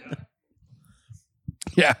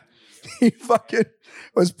 Yeah. He fucking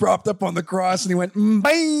was propped up on the cross and he went,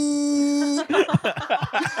 bang.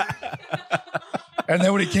 And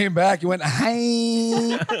then when he came back, he went,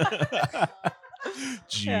 hi.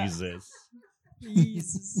 Jesus.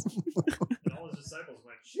 Jesus. And all his disciples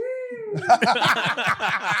went,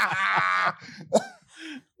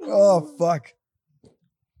 Oh, fuck.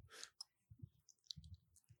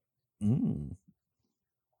 Mm.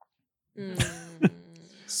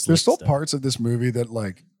 There's still Stuff. parts of this movie that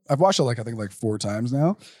like I've watched it like I think like 4 times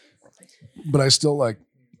now, but I still like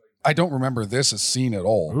I don't remember this as scene at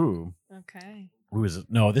all. Ooh. Okay. Who is it?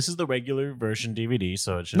 No, this is the regular version DVD,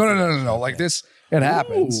 so it should No. Like this, it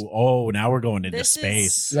happens. Ooh. Oh, now we're going into This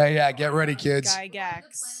space. Yeah. Get ready, kids. Guy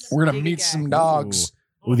Gax. We're gonna Giga meet Gax. some dogs.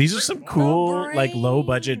 Ooh, these are some cool, brain. like low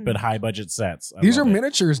budget but high budget sets. I These are love it.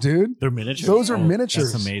 miniatures, dude. They're miniatures. Those are Oh,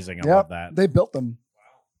 miniatures. That's amazing. I Yep, love that. They built them.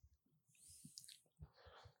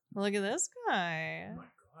 Look at this guy.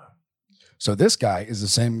 So this guy is the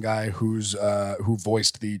same guy who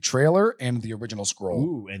voiced the trailer and the original scroll.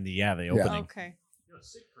 Ooh, and the opening. Okay.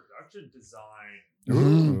 sick production design.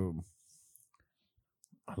 Ooh.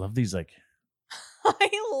 I love these like I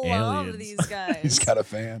love Aliens. these guys. He's got a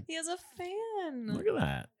fan. He has a fan. look at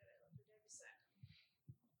that.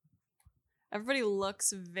 Everybody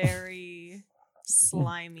looks very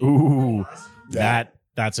slimy. Ooh.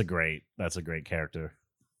 That's a great character.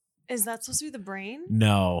 Is that supposed to be the brain?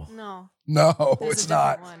 No. No. No, There's it's a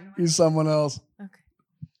not. different one. He's someone else. Okay.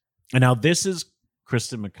 And now this is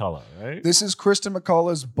Kristen McCullough, right? This is Kristen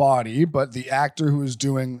McCullough's body, but the actor who is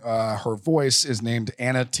doing her voice is named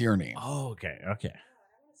Anna Tierney. Oh, okay.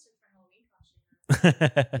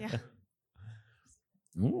 Yeah.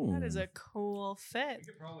 Ooh. That is a cool fit. You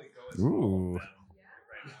could probably go as Ooh.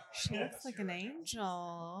 She looks like an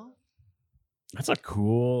angel. That's a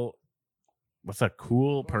cool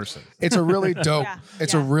person. It's a really dope. Yeah,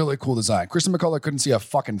 It's a yeah. really cool design. Kristen McCullough couldn't see a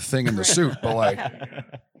fucking thing in the suit, but like,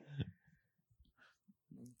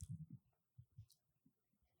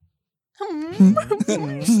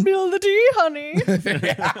 Spill the tea, honey.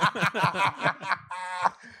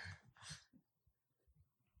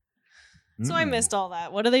 So I missed all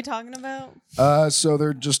that. What are they talking about? so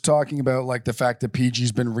they're just talking about like the fact that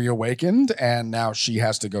PG's been reawakened and now she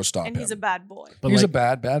has to go stop And him. he's a bad boy. But He's like,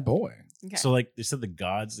 a bad boy. Okay. So like they said the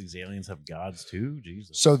gods, these aliens have gods too?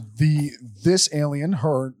 Jesus. So this alien,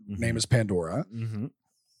 her Mhm. name is Pandora. Mm-hmm.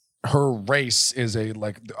 Her race is a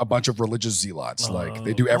bunch of religious zealots. Like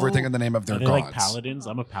they do Oh. everything in the name of their Are they gods. like paladins?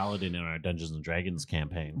 I'm a paladin in our Dungeons and Dragons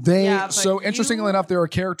campaign. They Yeah, but so you- interestingly enough, there are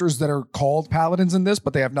characters that are called paladins in this,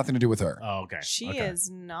 but they have nothing to do with her. Oh, okay. She Okay.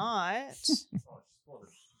 is not.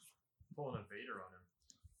 pulling a Vader on him.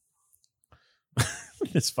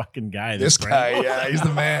 This fucking guy. This brain- guy, yeah, he's the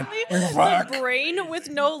man. Fuck. The brain with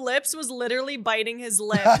no lips was literally biting his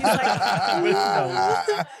lip. He's like, With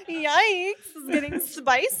no yikes, it's getting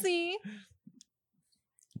spicy.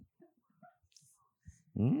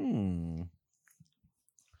 Mm.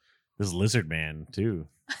 This lizard man too.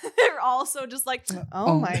 They're also just like,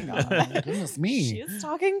 oh my god. Goodness She me. is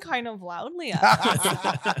talking kind of loudly at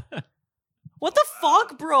us. What the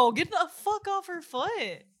fuck, bro? Get the fuck off her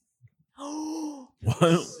foot. What?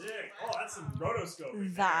 Sick. Oh, that's some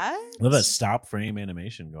rotoscoping. That? Love that stop frame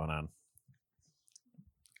animation going on.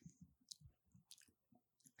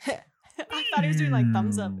 I thought he was doing like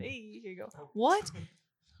thumbs up. Hey, here you go. What?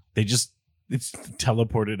 It's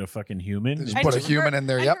teleported a fucking human. They just And put a her- human in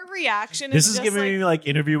there. And Yep. her reaction This is is just giving like, me like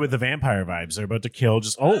Interview with the Vampire vibes. They're about to kill.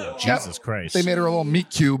 Just Jesus Christ! They made her a little meat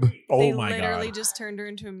cube. Oh they my literally god! just turned her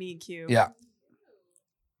into a meat cube. Yeah.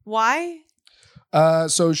 Why?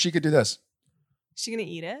 So she could do this. She gonna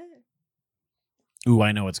eat it? Ooh,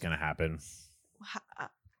 I know what's gonna happen.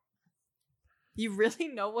 You really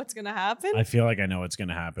know what's gonna happen? I feel like I know what's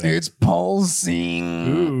gonna happen. It's pulsing.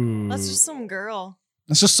 Ooh, That's just some girl.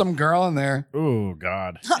 It's just some girl in there. Ooh,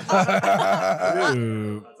 God.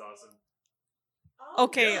 Ooh. That's awesome.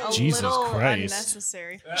 Okay, a Jesus little Christ.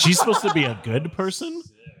 unnecessary. She's supposed to be a good person.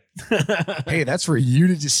 Hey, that's for you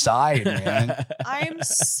to decide, man. I'm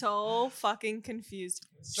so fucking confused.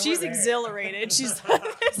 So She's are they. exhilarated. She's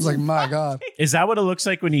It's like, my God. Is that what it looks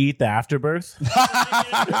like when you eat the afterbirth?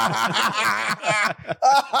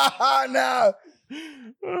 No.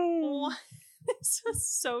 What? This is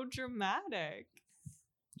so dramatic.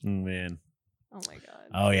 Oh, man. Oh my god.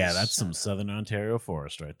 Oh yeah, that's some Southern Ontario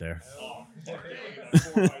forest right there. Oh, 4K,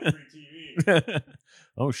 4x3 TV.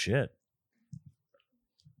 Oh shit.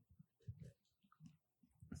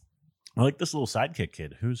 I like this little sidekick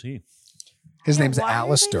kid. Who's he? His Yeah, name's why are they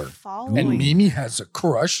Alistair. following And him? Mimi has a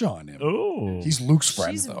crush on him. Oh. He's Luke's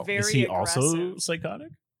friend, She's though. very Is he aggressive. also psychotic?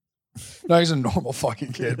 No, he's a normal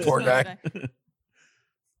fucking kid. Poor guy.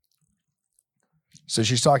 So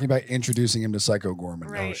she's talking about introducing him to Psycho Gorman.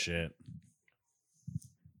 Right. Oh shit.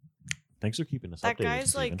 Thanks for keeping us That updated.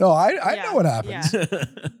 guy's like- No, I Yeah, know what happens.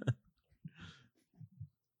 Steven.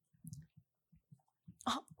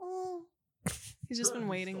 Oh, he's just been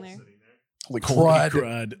waiting there. Holy Holy crud.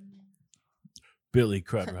 crud. Billy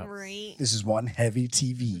Crud. Right. This is one heavy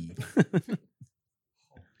TV.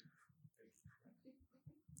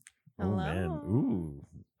 Oh man. Hello. Ooh.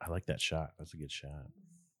 I like that shot. That's a good shot.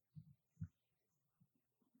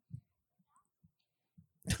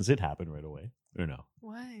 Does it happen right away? Or no?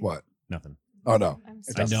 Why? What? Nothing. Oh, no. I'm It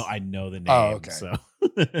so doesn't. I know the name. Oh, okay. So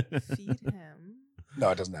feed him. No,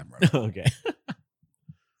 it doesn't happen right. okay.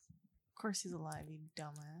 Of course he's alive, you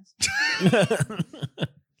dumbass.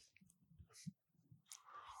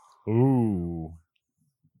 Ooh.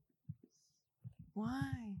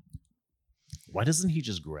 Why? Why doesn't he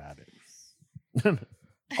just grab it?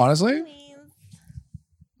 Honestly, Please.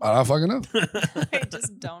 I don't fucking know. I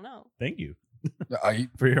just don't know. Thank you I,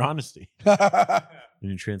 for your honesty and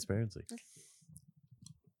your transparency.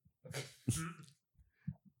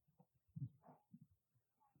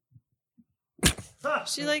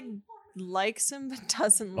 She like likes him but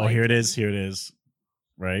doesn't Oh, like here it him. is. Here it is.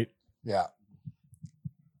 Right? yeah.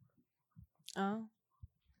 Oh.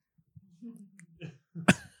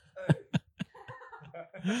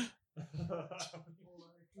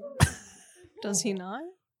 Does he not?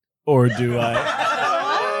 Or do I?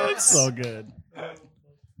 What? It's so good.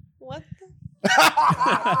 What the?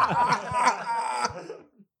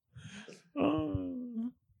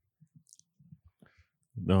 Oh.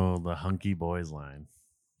 No, the hunky boys line.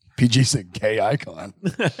 PG's a gay icon.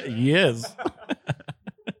 He is.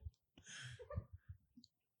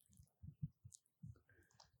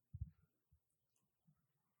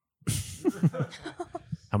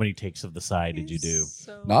 How many takes of the side did you do?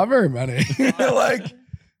 So Not very many. Like,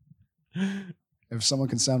 if someone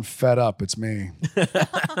can sound fed up, it's me.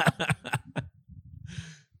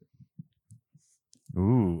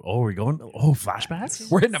 Ooh. Oh, we're going. Oh, flashbacks?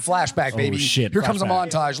 We're hitting a flashback, Oh, baby. shit, Here comes a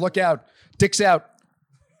flashback. montage. Look out. Dick's out.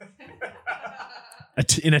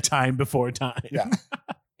 In a time before time. Yeah.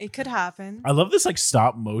 it could happen. I love this like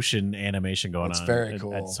stop motion animation going It's on. very at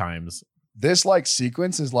cool. times. This like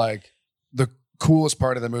sequence is like the coolest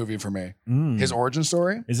part of the movie for me. Mm. His origin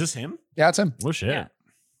story. Is this him? Yeah, it's him. Oh shit. Yeah.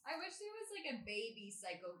 I wish there was like a baby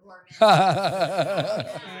Psycho Gorman.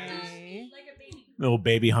 Okay. Like a baby. Little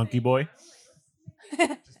baby hunky boy.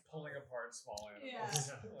 Just pulling apart small animals.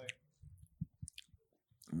 Yeah. Like,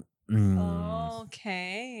 Mm.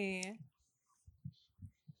 Okay.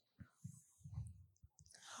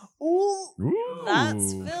 Ooh, Ooh.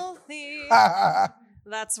 that's filthy.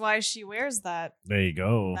 That's why she wears that. There you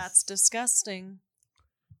go. That's disgusting.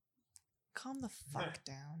 Calm the fuck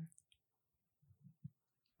down.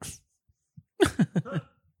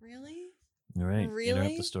 Really? All right. Really?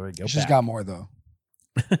 Interrupt the story. Go She's back. got more though.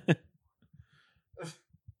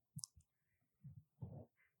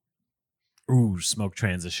 Ooh, smoke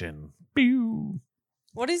transition. Pew.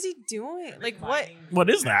 What is he doing? Like what? What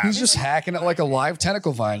is that? He's just hacking it like a live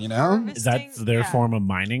tentacle vine, you know? Is that Harvesting- their yeah. form of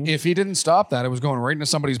mining? If he didn't stop that, it was going right into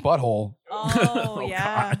somebody's butthole. Oh, Oh,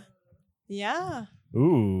 yeah. God. Yeah.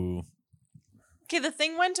 Ooh. Okay, the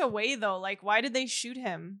thing went away though. Like, why did they shoot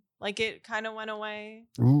him? Like, it kind of went away.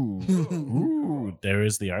 Ooh. Ooh. There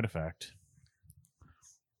is the artifact.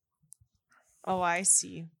 Oh, I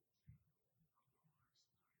see.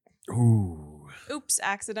 Ooh. Oops,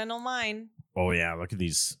 accidental mine. Oh yeah, look at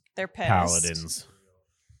these They're pissed. paladins.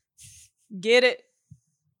 Get it.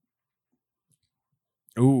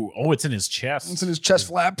 Ooh. Oh, it's in his chest. It's in his chest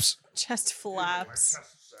flaps. Chest flaps.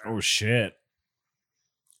 Oh shit.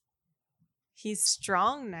 He's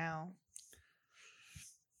strong now.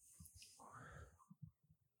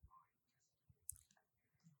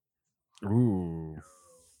 Ooh.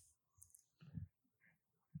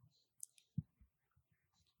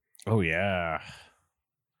 Oh yeah.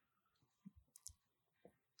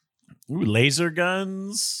 Ooh, laser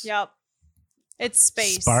guns. Yep. It's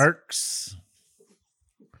space. Sparks.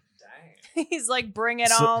 dang. He's like, bring it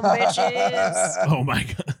So- on, bitches. Oh my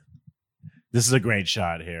god. This is a great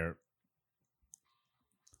shot here.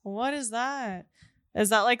 What is that? Is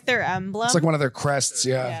that like their emblem? It's like one of their crests,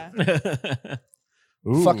 yeah.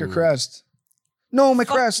 Ooh. Fuck your crest. No, my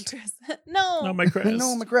Fuck crest. you, Chris. No. No, my crest.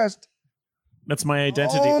 No, my crest. That's my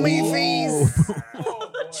identity. OnlyFans. Oh,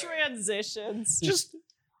 boy. Transitions. Just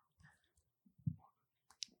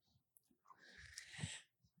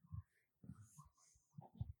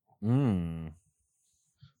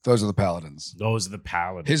Those are the paladins. those are the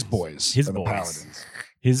paladins. His boys. His are the boys. paladins.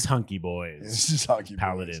 His hunky boys. This is hockey boys.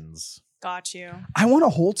 Paladins. Got you. I want a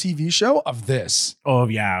whole TV show of this. Oh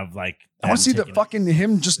yeah, of like I want to see the taking- fucking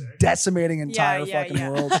him just decimating entire fucking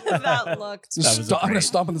world. That looked. Just That was I'm gonna great.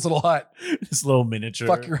 stomp in this little hut. this little miniature.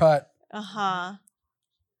 Fuck your hut. Uh-huh.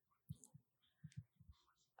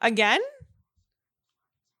 Again?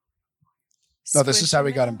 No, this is Squish how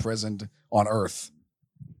he got in? imprisoned on Earth.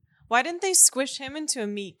 Why didn't they squish him into a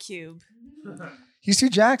meat cube? He's too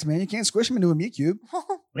jacked, man. You can't squish him into a meat cube.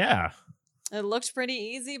 Yeah. It looked pretty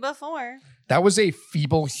easy before. That was a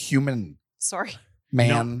feeble human Sorry,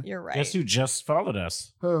 man. you're right. Guess who just followed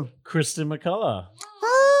us? Who? Kristen McCullough.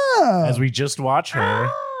 Ah, As we just watch her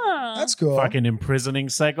Ah. that's cool. fucking imprisoning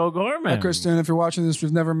Psycho Gorman. Hi, Kristen. If you're watching this,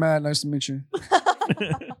 we've never met. Nice to meet you.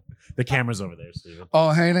 The camera's over there, Steve.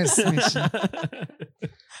 Oh, hey, nice to meet you.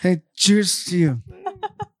 Hey, cheers to you.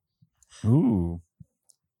 Ooh.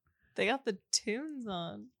 They got the tunes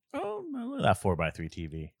on. Oh, no, look at that 4x3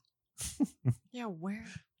 TV. Yeah, where?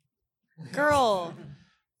 Girl.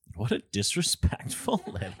 What a disrespectful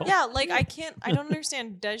little. Yeah, like I don't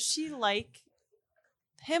understand. Does she like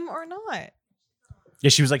him or not? Yeah,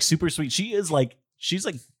 she was like super sweet. She's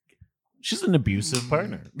an abusive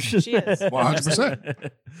partner. She is. 100%. I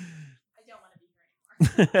don't want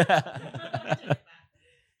to be her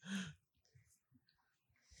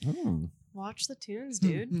anymore. Watch the tunes,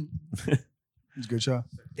 dude. It's a good show.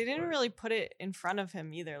 They didn't really put it in front of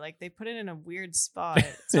him either. Like they put it in a weird spot.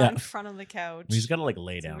 It's Yeah. not in front of the couch. He's got to like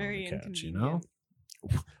lay It's down on very the couch, you know?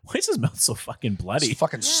 inconvenient. Why is his mouth so fucking bloody? It's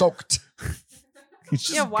fucking soaked. He's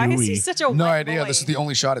just Yeah, why is he gooey. such a No wet idea. boy? This is the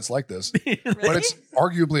only shot it's like this. Really? But it's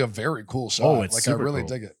arguably a very cool shot. Oh, it's like I super really cool.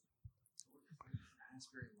 dig it.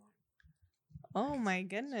 Oh my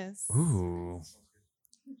goodness. Ooh.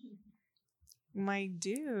 My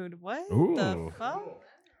dude, what the Ooh. fuck?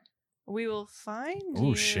 We will find Ooh,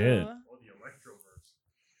 you. shit.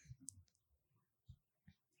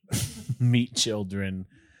 Meet children.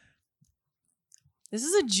 This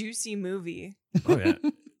is a juicy movie. Oh yeah.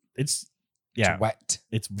 It's yeah. It's wet.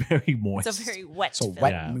 It's very moist. It's a very wet It's a film.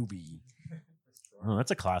 wet Yeah. movie. Oh,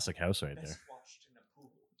 that's a classic house right there.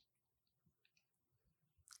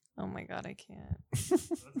 Oh my god, I can't.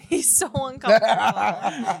 He's so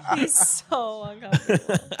uncomfortable. He's so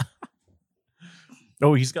uncomfortable.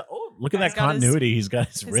 Oh, he's got. Oh, look at He's that got his- continuity. He's got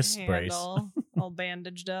his His wrist hand brace. all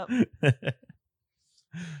bandaged up.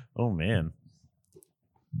 Oh man.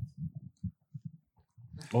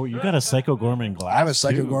 Oh, you got a Psycho Gorman glass. I have a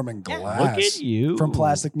Psycho too. Gorman Yeah. glass Look at you from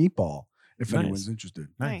Plastic Meatball. If Nice. anyone's interested,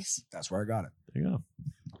 Nice. that's where I got it. There you go.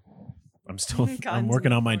 I'm still. I'm Guns working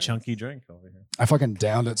and on my forks. chunky drink over here. I fucking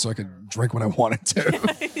downed it so I could drink when I wanted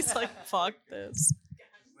to. He's like, fuck this.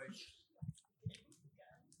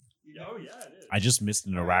 Oh, yeah, it is. I just missed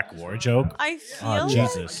an Iraq War joke. I feel Oh, like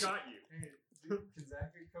Jesus. I got you. Hey, can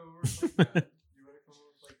Zach come over and play God? You want to come over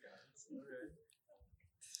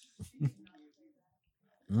and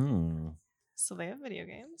play God? All right. Mm. so they have video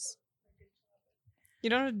games. You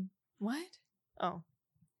don't have, what? Oh.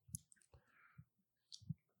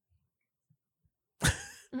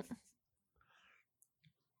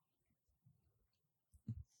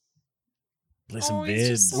 Listen, Oh, he's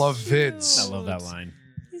just vids. so Love vids. I love that cute. line.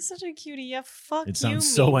 He's such a cutie. Yeah, fuck It sounds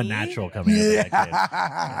you, so Mimi. unnatural coming out of that kid.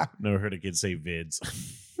 Yeah. Never heard a kid say vids.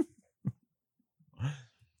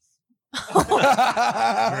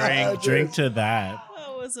 drink to that.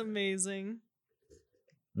 That was amazing.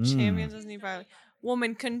 Mm. Champion doesn't need privately.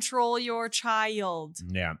 Woman, control your child.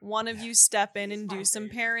 Yeah, One of you step in and do some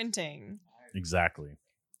parenting. exactly.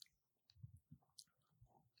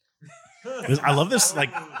 I love this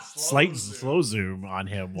like slight slow zoom on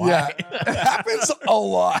him. Why? Yeah, it happens a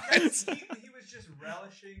lot. He was just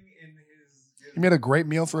relishing in his. He made a great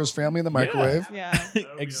meal for his family in the microwave. Yeah, he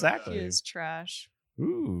Exactly. is trash.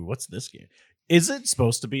 Ooh, what's this game? Is it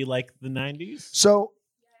supposed to be like the 90s? So,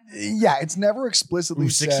 yeah, it's never explicitly Ooh,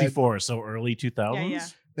 said. 64, so early 2000s? Yeah, yeah.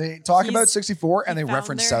 They talk He's- about 64 and he they found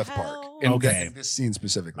reference their South Park hell. in, Okay. in this scene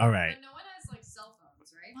specifically. All right. But no one has like cell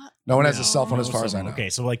phones, right? No one has No. a cell phone as far as I know. Okay,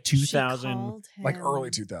 so like She 2000, called Like him. early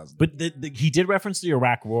 2000. but he did reference the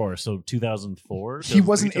Iraq War, so 2004. He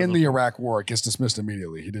wasn't in the Iraq War. It gets dismissed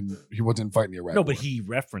immediately. He wasn't fighting the Iraq No, War. but he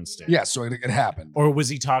referenced it. Yeah, so it happened. Or was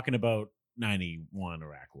he talking about 91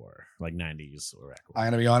 Iraq War, like 90s Iraq War. I'm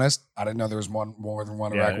gonna be honest. I didn't know there was more than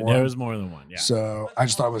one Yeah, Iraq War. there was more than one. Yeah. So I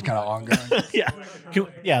just thought it was kind of ongoing.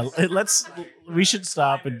 yeah. We should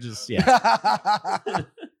stop and just, yeah.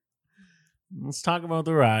 Let's talk about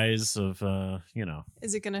the rise of,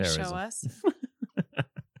 Is it going to show terrorism. us? The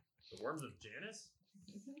Worms of Janus?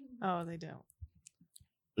 Oh, they don't.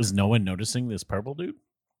 Is no one noticing this purple dude?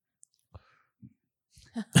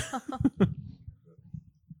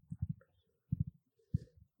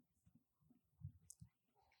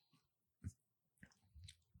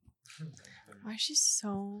 Why is she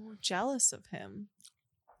so jealous of him?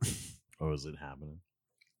 Or is it happening?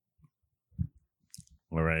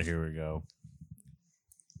 All right, here we go.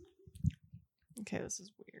 Okay, this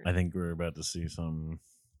is weird. I think we're about to see some.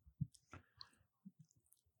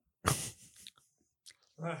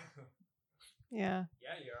 Yeah, Yeah,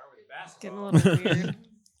 you are with your getting basketball. a little weird.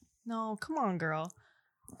 No, come on, girl.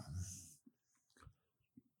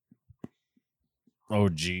 Oh,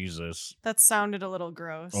 Jesus. That sounded a little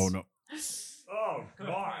gross. Oh, no. Oh,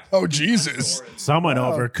 God. Oh, Jesus. Someone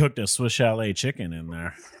Oh. overcooked a Swiss chalet chicken in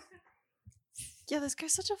there. Yeah, this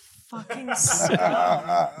guy's such a fucking I snob.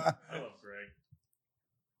 love Greg.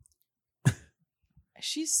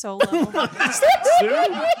 She's so low. What is that, Sue?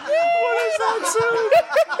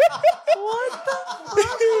 What the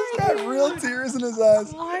fuck? He's got real tears in his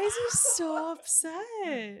eyes. Why is he so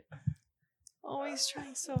upset? Oh, he's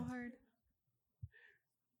trying so hard.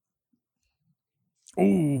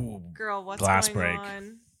 Ooh. Girl, what's Glass going break.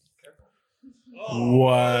 on?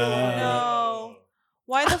 What? No.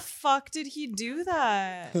 Why the fuck did he do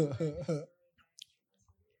that?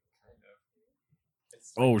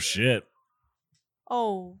 Oh, shit.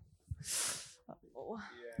 Oh. Oh,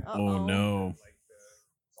 Uh-oh. no.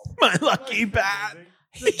 My lucky bat.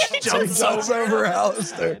 He jumps Jumps over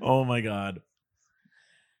Alistair. Oh, my God.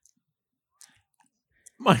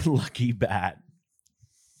 My lucky bat.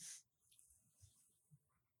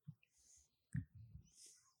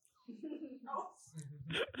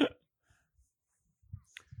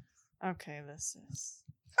 Okay, this is.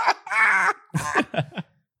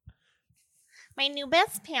 My new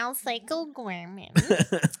best pal, Psycho Gorman.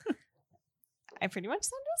 I pretty much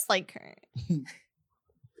sound just like her.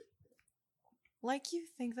 Like you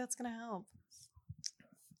think that's gonna help.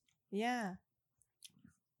 Yeah.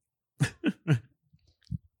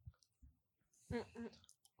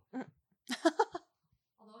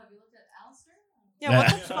 Although, have you looked at Alistair? Yeah, what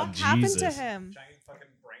the fuck happened to Jesus. him? Giant fucking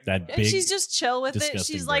brain. That And big. she's just chill with it.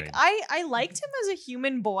 disgusting She's like, brain. I liked him as a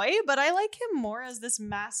human boy, but I like him more as this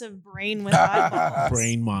massive brain with eyeballs.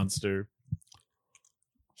 brain monster.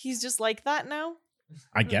 He's just like that now.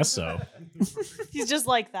 I guess so. He's just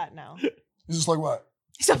like that now. He's just like, what?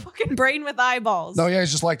 He's a fucking brain with eyeballs. No, yeah,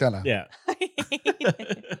 he's just like that now. Yeah.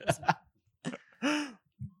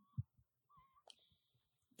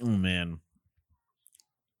 Oh, man.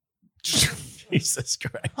 Jesus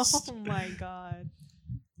Christ. Oh my god.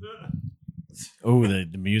 Oh, the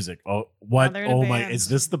music. Oh, what? they're in a Oh, my. band. Is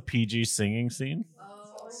this the PG singing scene?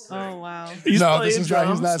 Oh wow. He's No, playing this is not. He's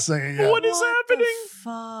drums? not singing yet. What is happening?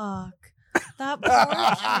 Fuck. That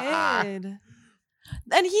poor kid.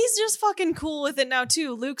 And he's just fucking cool with it now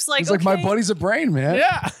too. Luke's like, He's like, my okay, buddy's a brain, man.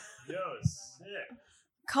 Yeah. Yo, sick.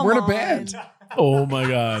 come We're in a on. band. Oh, my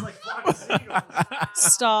God. Like fucking singing.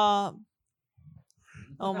 Stop.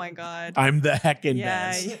 Oh my god. I'm the heckin'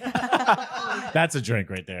 Yeah, best. yeah. That's a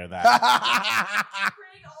drink right there. That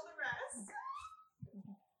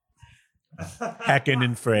heckin'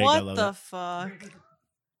 and frig. I What love the it. fuck?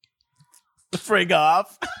 Frig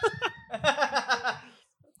off.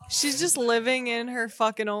 She's just living in her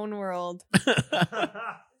fucking own world.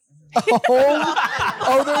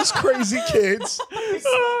 Oh, those crazy kids.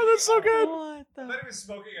 Oh, that's so good. What I the? thought he was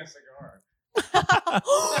smoking a cigar. What?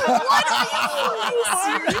 Are you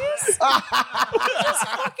fucking serious? Just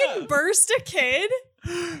fucking burst a kid?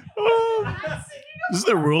 This is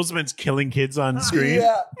the rulesman's killing kids on screen.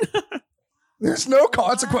 Yeah. There's no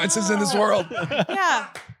consequences in this world. Yeah.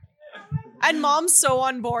 And mom's so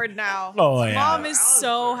on board now. Oh, yeah. Mom is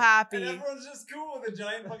so And happy. everyone's just cool with a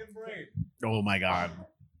giant fucking brain. Oh, my God.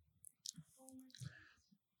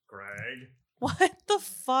 Greg. What the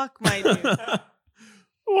fuck, my dude?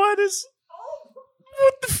 What is.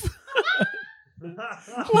 What the.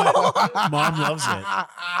 Mom loves it.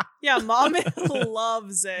 Yeah, mom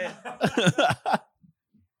loves it.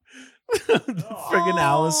 Friggin'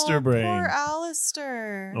 Alistair brain. Poor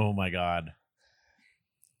Alistair. Oh, my God.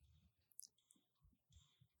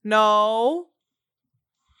 No.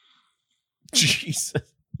 Jesus.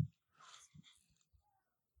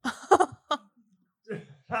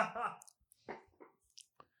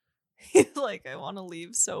 He's like I want to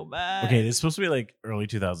leave so bad. Okay, it's supposed to be like early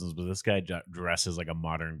 2000s, but this guy dresses like a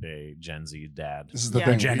modern day Gen Z dad. This is the Yeah.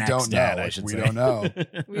 thing. Gen We X don't dad, know. I Like, should we say. don't know.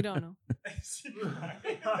 We don't know.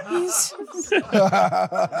 He's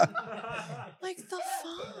Like the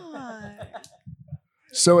fuck.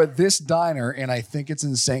 So at this diner, and I think it's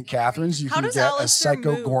in St. Catharines, you How can does get a Alistair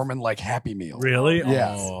Psycho move? Gorman like Happy Meal. Really?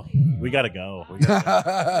 Yeah. Oh, we gotta go. We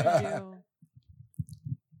gotta I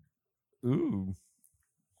do. Ooh.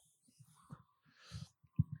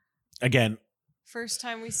 Again, First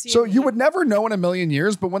time we see. So him, you would never know in a million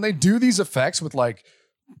years, but when they do these effects with like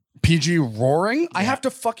PG roaring, I have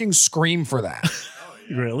to fucking scream for that.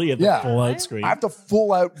 really? At Yeah. the full out screen? I have to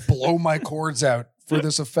full out blow my cords out for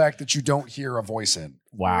this effect that you don't hear a voice in.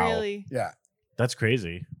 Wow. Really Yeah. That's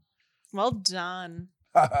crazy. well done.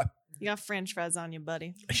 You got French fries on you,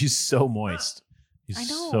 buddy. He's so moist. He's I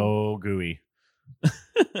know. so gooey.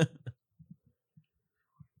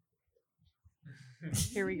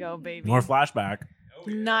 Here we go, baby. More flashback. Oh,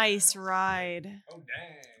 yeah. Nice ride, Oh,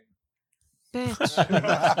 dang.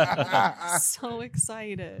 bitch. So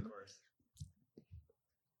excited. Of course.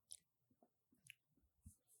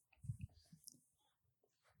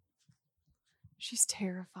 She's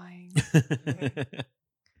terrifying.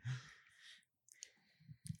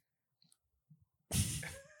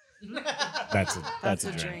 That's a That's a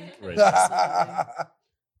a drink. drink. Right.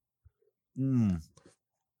 Mm.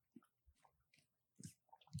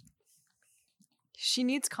 She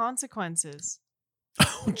needs consequences.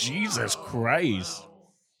 Oh, Jesus Christ.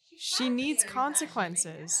 She needs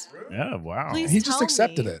consequences. Yeah, wow. Please He just tell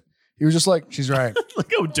accepted me. it. He was just like, she's right.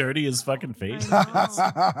 Look how dirty his fucking face is.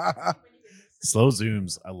 I Slow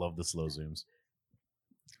zooms. I love the slow zooms.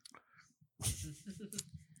 So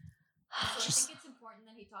I think it's important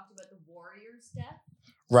that he talked about the warrior's death.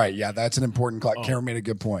 Right. Yeah, that's an important clock. Oh. Karen made a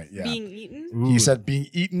good point. Yeah. Being eaten. Ooh. He said being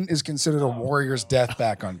eaten is considered a warrior's death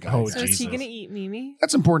back on guys. Oh, So is he Jesus. gonna eat Mimi?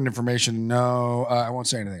 That's important information. No, I won't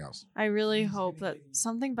say anything else. I really hope that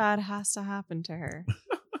something bad has to happen to her.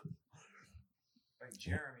 Like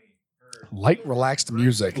Jeremy. Or Light, relaxed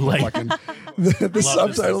music. Light. Fucking, the this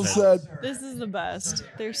subtitle said, This is the best.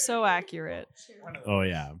 They're so accurate. Oh,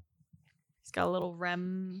 yeah. He's got a little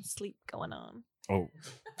REM sleep going on. Oh.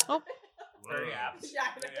 Oh, Very apt.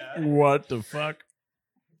 Yeah. What the fuck?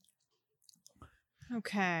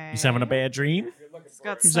 okay. He's having a bad dream? He's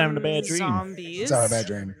got He's some having a bad dream. zombies. it's not a bad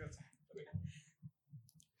dream.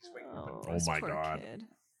 Oh, Oh this my poor God. kid.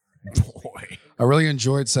 Boy. I really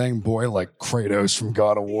enjoyed saying boy like Kratos from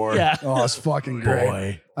God of War. Yeah. Oh, it's fucking great.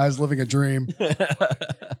 Boy. I was living a dream.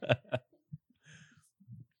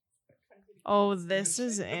 Oh, this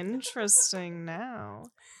is interesting now.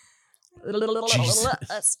 Jesus.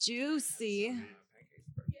 That's juicy.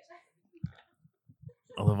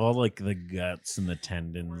 I love all like the guts and the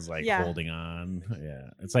tendons like Yeah. holding on. Yeah.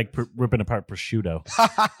 It's like ripping apart prosciutto.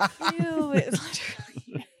 Ew, it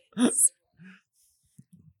literally is.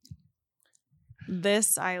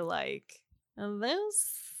 This I like. And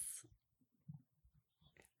this,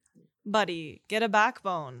 buddy, get a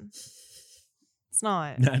backbone. It's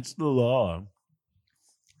not. That's the law.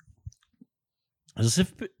 Does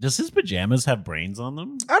his pajamas have brains on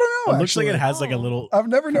them? I don't know. It looks like actually. it has like a little. I've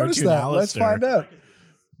never noticed cartoon that. Let's Alistair. find out.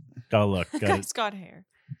 Gotta look. The Gotta, guy's got hair.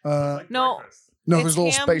 No, No, there's It's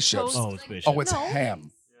little ham spaceships. toast. oh, it's spaceship. Oh, it's No.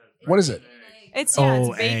 ham. What is it? it's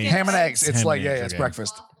Oh, it's bacon, eggs. Ham and eggs. It's Ham like, and yeah, eggs, yeah, it's okay.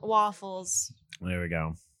 breakfast. waffles. There we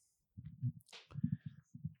go.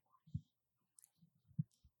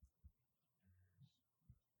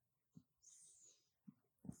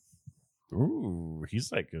 Ooh,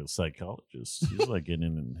 he's like a psychologist. He's like getting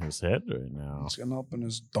in his head right now. It's getting up in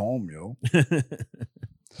his dome, yo.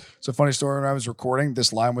 It's a funny story. When I was recording,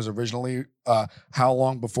 this line was originally, how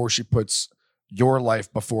long before she puts your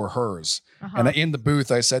life before hers? Uh-huh. And in the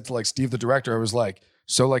booth, I said to like Steve, the director, I was like,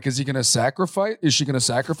 so like, is she going to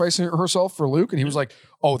sacrifice herself for Luke? And he was like,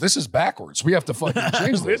 oh, this is backwards. We have to fucking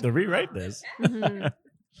change We have this. to rewrite this. Mhm.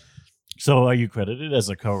 So, are you credited as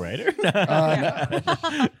a co-writer?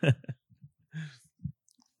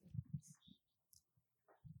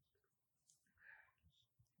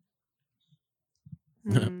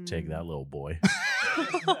 No. Take that, little boy.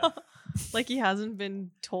 Like he hasn't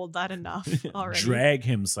been told that enough already. Drag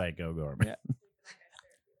him, Psycho Gorman.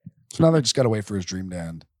 So now they just got to wait for his dream to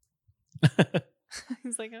end.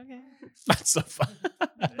 He's like, okay. That's so fun.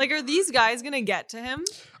 Like, are these guys gonna get to him?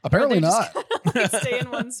 Apparently Or they're not. just gonna, like, stay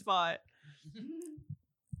in one spot.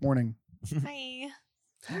 Morning. Hi.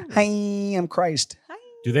 Hi, I'm Christ. Hi.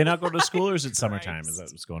 Do they not go to school, or is it summertime? Is that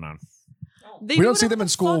what's going on? They We do don't see whatever them in the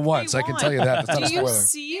school fuck once. they I can want. tell you that. That's not a Do you spoiler.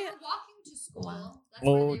 see? They were walking to school. That's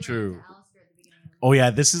Oh, where they ran true. into Alistair at the beginning of Oh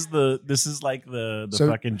yeah, this is like the So-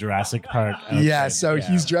 fucking Jurassic Park. Yeah, outfit. so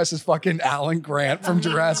he's dressed as fucking Alan Grant from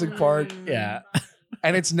Jurassic Park. yeah.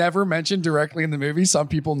 And it's never mentioned directly in the movie. Some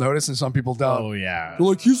people notice and some people don't. Oh yeah. They're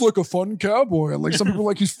like, he's like a fun cowboy. And like some people are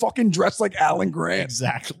like, he's fucking dressed like Alan Grant.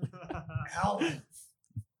 Exactly. Alan.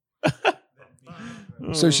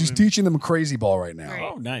 So she's teaching them crazy ball right now. Great.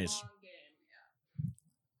 Oh, nice.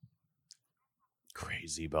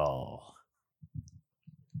 Crazy ball.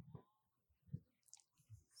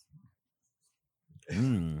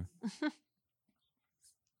 Mm,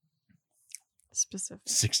 Specific.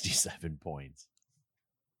 67 points.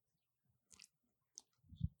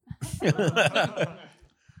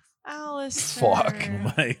 Alistair. Fuck.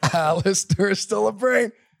 Oh my. Alistair is still a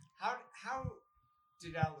brain. How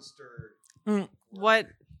did Alistair What?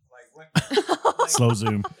 like what? Slow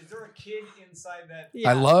zoom. Is there a kid inside that? Yeah.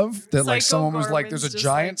 I love that like Psycho someone was like, Gorman's there's a just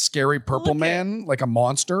giant like, scary purple "Look at-" man, like a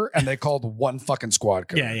monster, and they called one fucking squad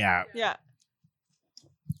car. Yeah, yeah. Yeah.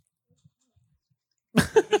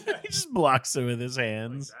 He just blocks it with his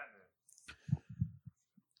hands.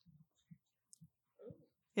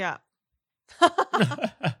 Yeah.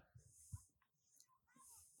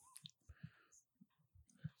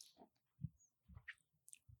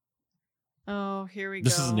 Oh, here we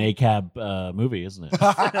This go. is an ACAB movie, isn't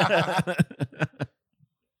it?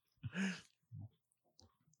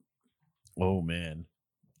 Oh man.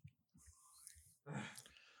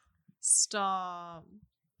 Stop.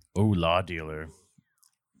 Oh, law dealer.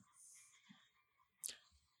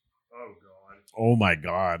 Oh god. Oh my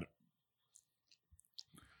god.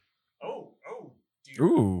 Oh. Do you-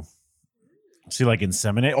 Ooh. See, like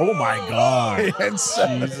inseminate. Oh my god.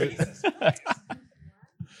 Inseminate.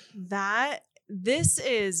 This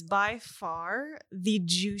is by far the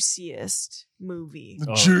juiciest movie.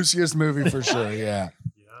 The Oh. juiciest movie for sure. Yeah.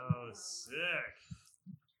 Yo, sick.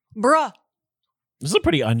 Bruh. This is a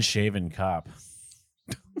pretty unshaven cop.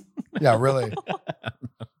 Yeah, really.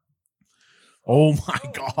 Oh my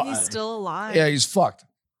god. He's still alive. Yeah, he's fucked.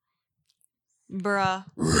 Bruh.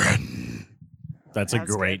 Run. That's a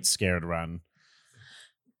That's great good. scared run.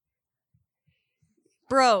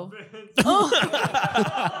 Bro.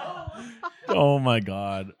 Oh. Oh my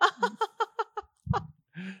god.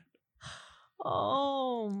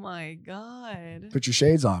 Oh my god. Put your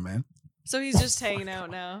shades on, man. So he's just hanging out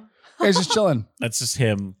now. Hey, he's just chilling. That's just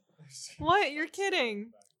him. What? You're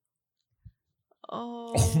kidding.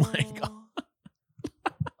 Oh, Oh my god.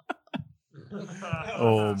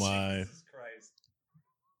 Oh my. Jesus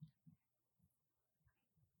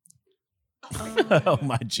Christ. Oh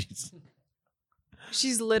my jeez.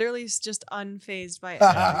 She's literally just unfazed by it.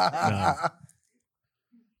 No.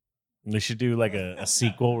 They should do like a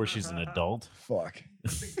sequel where she's an adult. Fuck.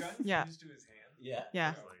 Is the gun Yeah. fused to his hand? Yeah.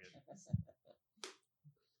 Yeah.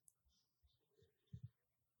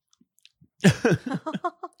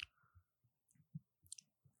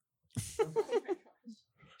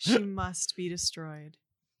 She must be destroyed.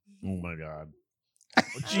 Oh my god.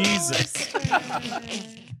 Jesus.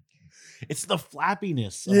 It's the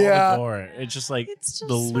flappiness of Yeah. all the gore. It's just like It's just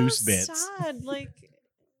the so loose bits. sad. Like,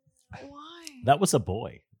 why? That was a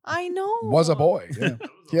boy. I know. Was a boy. Yeah.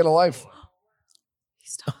 He had a life.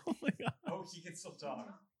 He's talking. Oh my god. Oh, he can still talk.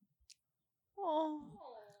 Oh.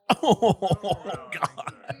 Oh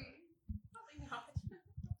god.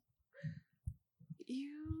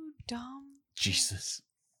 You dumb. Jesus.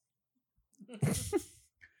 He's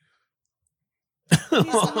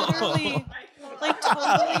literally like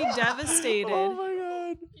totally devastated. Oh my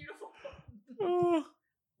god. Oh.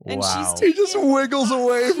 And wow. she's He just wiggles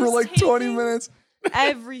away for She's like 20 taking- minutes.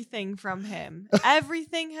 Everything from him.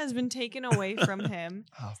 Everything has been taken away from him.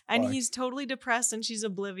 Oh, And fuck. he's totally depressed and she's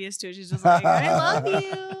oblivious to it. She's just like, I love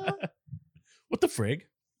you. What the frig?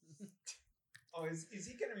 Oh, is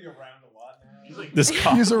he gonna be around a lot now? He's like, This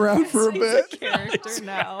cop. He's around for a He's bit. a character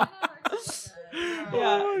now. oh,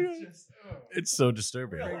 Yeah. it's just, oh. It's so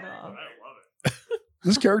disturbing. I Bring love it it.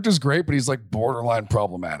 This character's great, but he's like borderline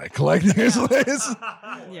problematic. Like, there's this.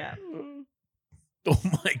 Yeah. Oh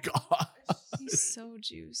my god. He's so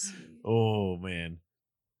juicy. Oh man.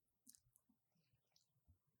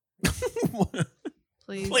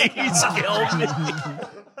 Please. Please kill me.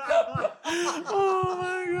 Oh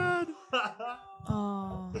my god.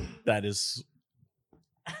 Oh. That is.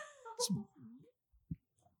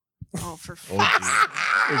 Oh, for Oh, fuck. geez.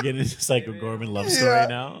 We're getting into Psycho Gorman love story Yeah.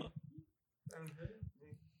 now.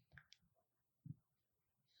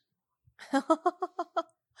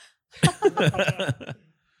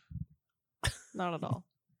 Not at all.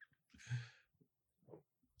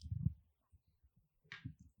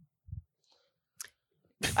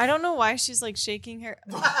 I don't know why she's like shaking her.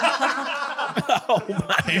 Oh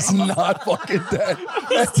my He's not fucking dead.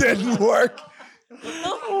 That didn't work.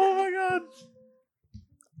 Oh my god.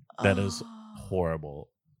 That is Oh. horrible.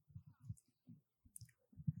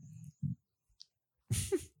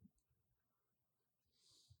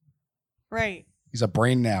 Right. He's a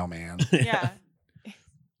brain now, man. Yeah.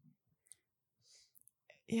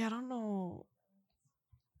 Yeah, I don't know.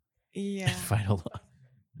 Yeah. Final.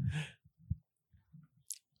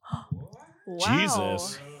 Wow.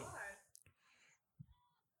 Jesus.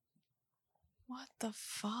 What the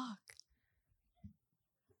fuck?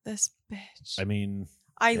 This bitch. I mean,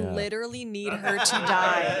 I yeah. literally need her to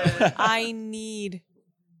die. I need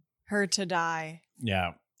her to die.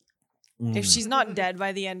 yeah. If Mm. she's not dead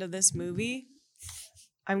by the end of this movie,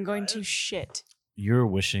 I'm going to shit. You're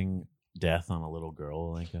wishing death on a little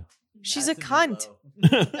girl, Alenka. She's a cunt.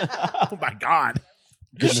 Oh my god.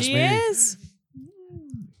 Goodness She me. is.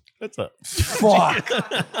 That's a Fuck.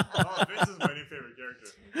 Oh, Vince is my new favorite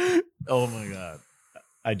character. Oh my god.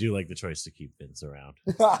 I do like the choice to keep Vince around.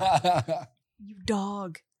 You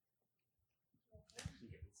dog.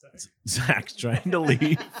 Zach's trying to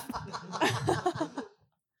leave.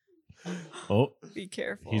 Oh, Be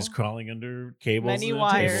careful. he's crawling under cables. Many and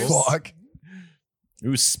wires. tables. Fuck.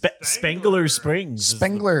 Ooh, Spangler Springs. is the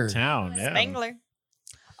Spangler. town. Yeah. Spangler.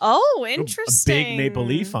 Oh, A interesting. big maple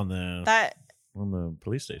leaf on the That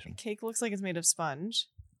police station. cake looks like it's made of sponge.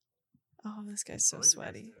 Oh, this guy's so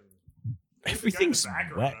sweaty. Everything's wet.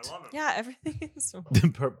 I love him. Yeah, everything is.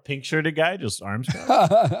 The pink shirted guy, just arms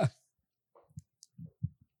crossed.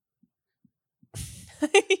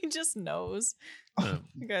 He just knows. Um,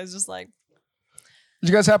 The guy's just like. Did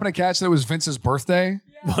you guys happen to catch that it was Vince's birthday?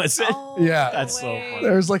 Was it? Oh, Yeah. no That's so way. funny.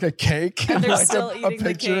 There's like a cake and They're like still a eating the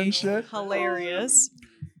picture and cake. shit. Hilarious.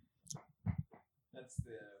 That's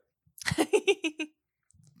the.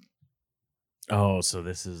 Oh, so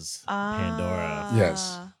this is Pandora.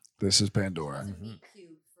 Yes. This is Pandora. Mhm.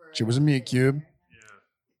 She was a meat cube, Yeah.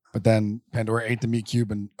 but then Pandora ate the meat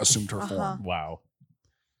cube and assumed her Uh-huh. form. Wow.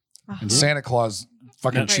 And Santa Claus,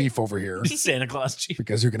 fucking Right. chief over here, Santa Claus chief.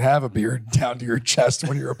 because you can have a beard down to your chest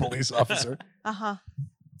when you're a police officer. Uh huh.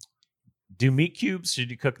 Do meat cubes, should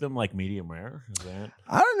you cook them like medium rare? Is that?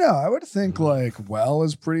 I don't know. I would think like well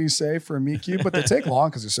is pretty safe for a meat cube, but they take long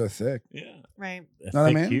because they're so thick. Yeah. Right. A Know what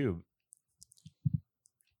I thick mean? cube.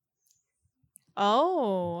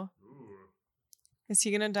 Oh, Ooh. is he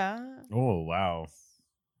gonna die? Oh, wow.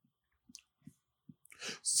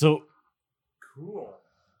 So, Cool.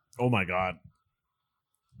 oh my God.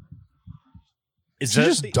 Is She that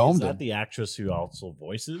just the, domed is that him. the actress who also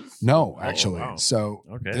voices? No, Oh, actually. wow. So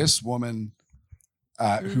Okay. this woman,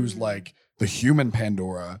 who's Mm. like the human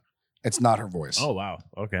Pandora, it's not her voice. Oh, wow.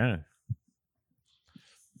 Okay.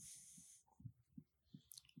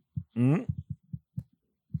 Mm?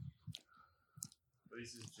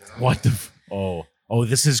 What the? Oh,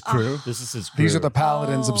 this is crew. This is his crew. These are the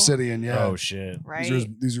Paladins Oh. Obsidian. Yeah. Oh shit. Right.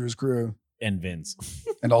 These are his crew. And Vince.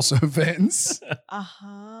 And also Vince. Uh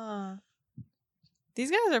huh. These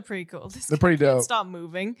guys are pretty cool. This They're guy pretty can't dope. Stop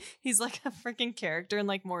moving. He's like a freaking character in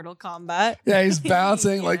like Mortal Kombat. Yeah, he's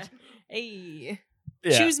bouncing like Hey,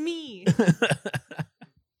 Yeah. choose me.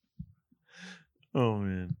 Oh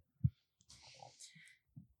man.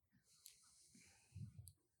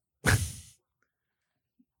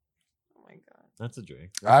 Oh my god. That's a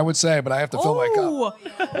drink. I would say, but I have to fill my cup.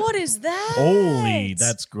 Oh, what is that? Holy,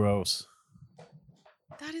 that's gross.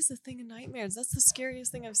 that is the thing of nightmares. That's the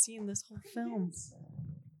scariest thing I've seen this whole film.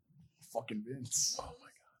 Fucking Vince.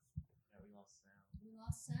 We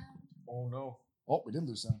lost sound. Oh no. Oh, we did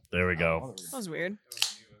lose sound. There we Oh, go. there we That was weird.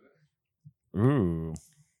 Ooh.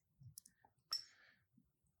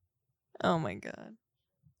 Oh my god.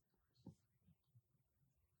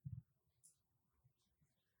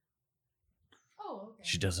 Oh, okay.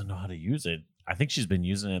 She doesn't know how to use it. I think she's been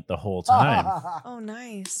using it the whole time. Oh,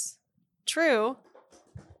 nice. True.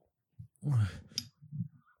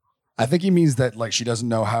 I think he means that like she doesn't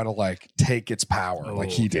know how to like take its power like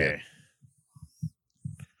he did.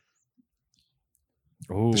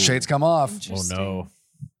 Oh, The shades come off. Oh Interesting. no.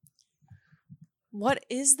 What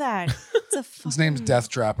is that? It's a His name's fucking- Death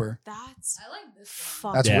Trapper. That's I like this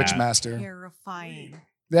one. fucking That's Yeah. Witchmaster. terrifying.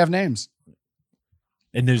 They have names.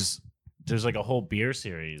 And there's like a whole beer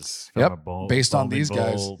series from Yep, a based on Bowman these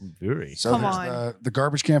guys. Bowl brewery. So Come there's on. the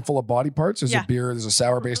garbage can full of body parts. There's Yeah. a beer. There's a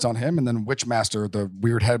sour based on him, and then Witchmaster, the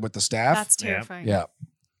weird head with the staff. That's terrifying. yeah,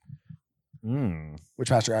 Mm.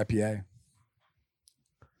 Witchmaster IPA.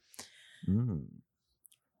 Mm.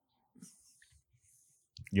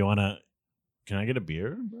 You wanna? Can I get a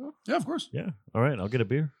beer, bro? Yeah, of course. Yeah. All right, I'll get a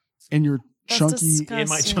beer. In your That's chunky. disgusting. In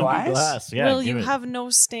my chunky Glass? glass. Yeah, Will, give you it. have no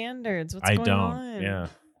standards. What's I going don't. on? Yeah.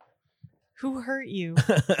 Who hurt you?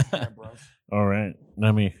 All right.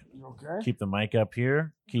 Let me You okay? keep the mic up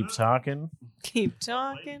here. Keep talking. Keep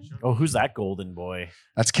talking. Oh, who's that golden boy?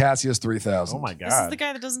 That's Cassius 3000. Oh my god. This is the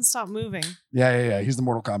guy that doesn't stop moving. Yeah. He's the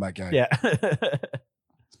Mortal Kombat guy. Yeah.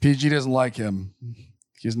 PG doesn't like him.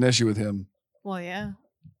 He has an issue with him. Well, yeah.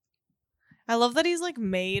 I love that he's like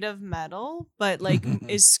made of metal, but like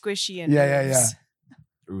is squishy and Yeah. moves.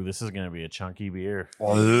 Ooh, this is gonna be a chunky beer.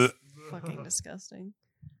 Fucking disgusting.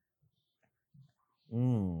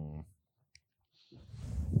 Mm.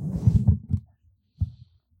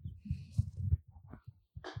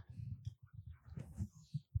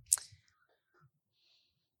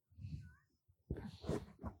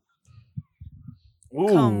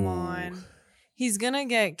 Come Ooh. on. He's gonna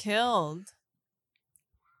get killed.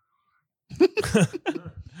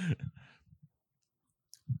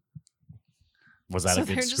 Was that So a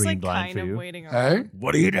good they're just screen like blind kind for of you? waiting Hey? around.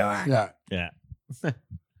 What are you doing? Yeah. Yeah.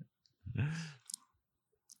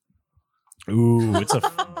 Ooh, it's a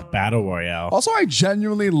battle royale. Also, I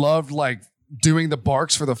genuinely loved like doing the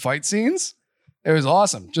barks for the fight scenes. It was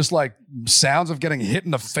awesome. Just like sounds of getting hit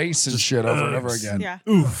in the face and shit over and over again. Yeah.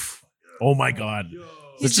 Oof. Oh my god.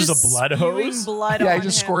 He's This is a blood spewing hose? blood Yeah, he on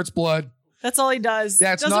just him. squirts blood. That's all he does.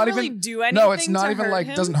 Yeah, it's doesn't not really even- do anything. No, it's not to even hurt like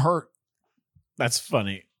him. doesn't hurt. That's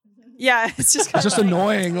funny. Yeah, it's just It's just like,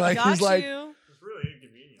 annoying. Like got he's like, you. It's really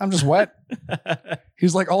inconvenient. I'm just wet.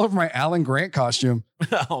 He's like all over my Alan Grant costume.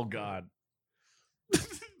 Oh god.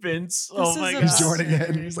 Vince. This Oh is my a- god. He's joining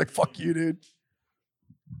in. He's like, fuck you, dude.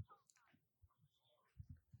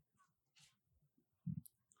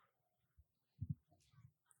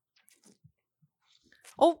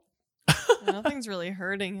 Oh, nothing's really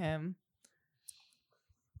hurting him.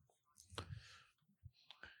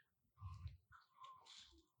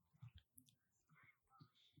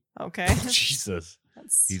 Okay. Jesus.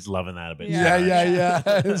 That's, He's loving that a bit. Yeah. Yeah.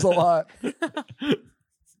 It's a lot.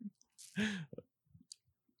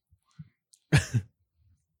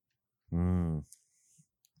 Mm.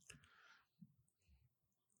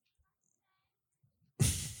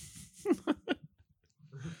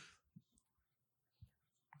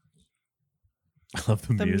 I love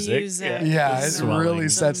the, the music. music. Yeah, is it really amazing.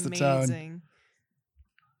 sets the tone. Amazing.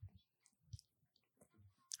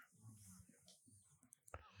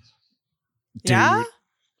 Yeah?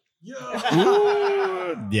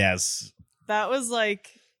 Ooh, yes. That was like,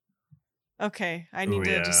 okay, I need Ooh,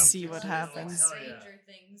 to yeah. just see what happens. Stranger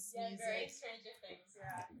Things Yeah, music. very Stranger Things.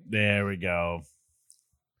 Yeah. There we go.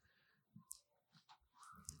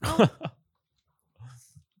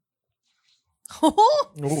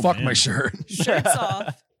 Oh, Fuck man. my shirt. Shirts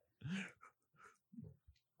off.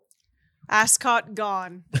 Ascot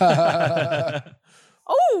gone.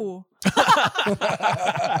 Oh,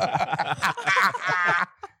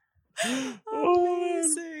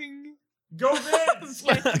 amazing. Go Vince!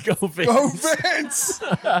 Go Vince. Go Vince!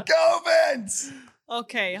 Go Vince!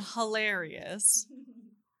 Okay, hilarious.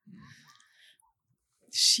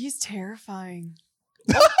 She's terrifying.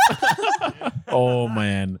 Oh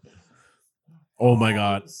man. Oh my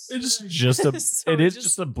god. It's just a So it is just-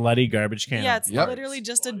 just a bloody garbage can. Yeah, it's Yep. literally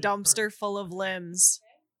just a dumpster full of limbs.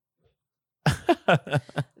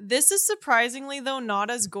 This is surprisingly, though, not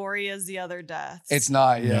as gory as the other deaths. It's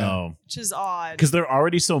not, yeah. No. which is odd. Because they're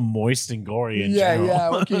already so moist and gory in Yeah, general. yeah,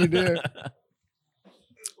 what can you do?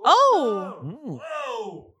 Oh, Mm.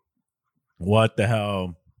 Whoa! What the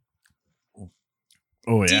hell?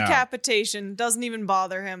 Oh yeah. decapitation doesn't even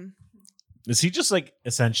bother him. Is he just like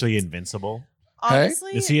essentially invincible? Hey?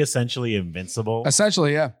 Honestly, Is he essentially invincible?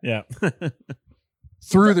 Essentially, yeah. Yeah.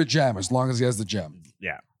 Through the gem, as long as he has the gem.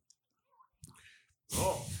 Yeah.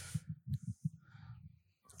 Oh.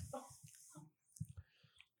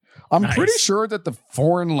 I'm Nice. pretty sure that the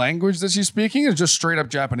foreign language that she's speaking is just straight up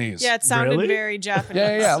Japanese. yeah, it sounded Really? very Japanese.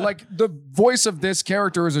 Yeah. Like the voice of this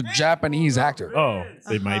character is a Japanese actor. Oh,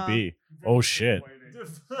 they might Uh-huh. be. Oh shit.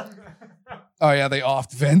 Oh, yeah, they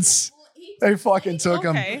offed Vince. They fucking took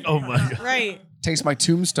him. Okay, Oh my god. right. Taste my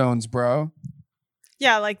tombstones, bro.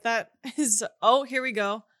 Yeah, like that is. Oh, here we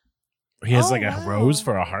go. He has Oh, like a wow. rose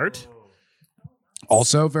for a heart.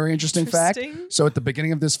 Also, very interesting fact. Interesting. So at the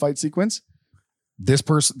beginning of this fight sequence,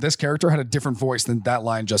 this character had a different voice than that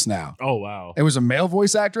line just now. Oh wow. It was a male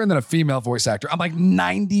voice actor and then a female voice actor. I'm like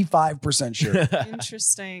 95% sure.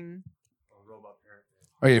 Interesting.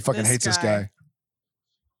 Oh, yeah, he fucking This hates this guy. guy.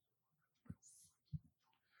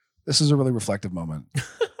 This is a really reflective moment.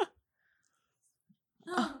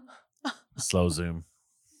 Slow zoom.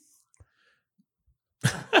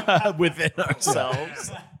 Within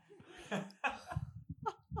ourselves.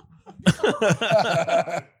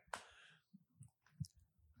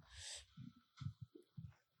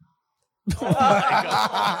 Oh my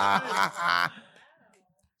God.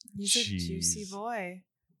 He's a juicy Jeez. boy.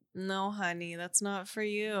 No, honey, that's not for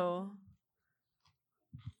you.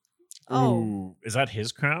 Oh, Ooh, is that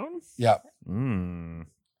his crown? Yeah. Mm.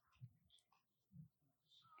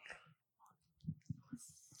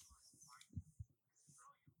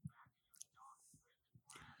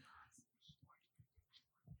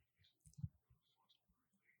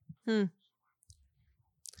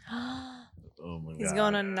 Oh my he's God.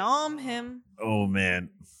 gonna nom him. Oh man.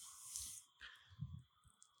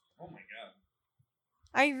 Oh my god.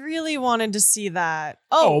 I really wanted to see that.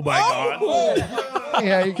 Oh my God.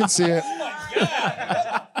 Yeah, you can see it.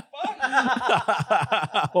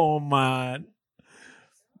 Oh man.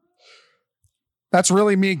 That's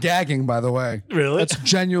really me gagging, by the way. Really? That's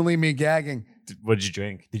genuinely me gagging. What did you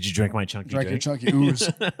drink? Did you drink my chunky Drank your drink? chunky ooze.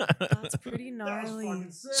 That's pretty gnarly.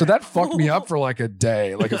 So that fucked me up for like a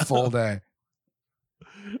day, like a full day.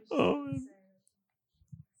 Oh, man.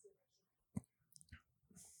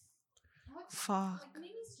 Fuck. Like,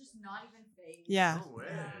 maybe it's just not even fake. Yeah,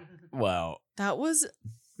 Wow. that was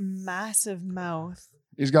massive mouth.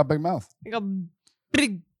 He's got a big mouth. Like a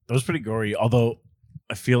big. That was pretty gory. Although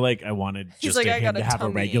I feel like I wanted He's just like, to I him got to a have a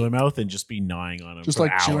tummy regular ache. mouth and just be gnawing on him. Just for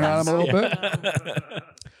like chewing on hours. him a little bit.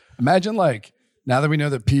 Imagine like now that we know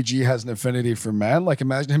that PG has an affinity for men, like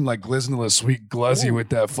imagine him like glistening a sweet gluzzy with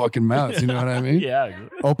that fucking mouth. You know what I mean? Yeah.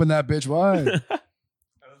 Open that bitch wide. I love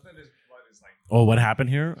that his blood is like. Oh, what happened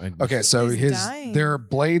here? Okay, so He's dying. their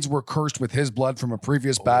blades were cursed with his blood from a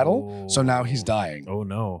previous battle, so now he's dying. Oh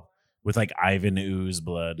no. With like Ivan ooze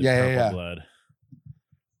blood. Yeah, yeah, purple yeah. blood.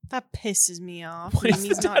 That pisses me off. What is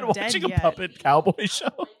He's this not dad dead watching a yet. puppet cowboy show? I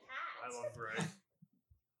love Bray.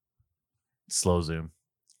 Slow zoom.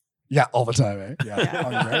 Yeah, all the time, eh? Yeah. Yeah.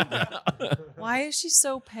 On Greg, yeah. Why is she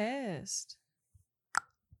so pissed?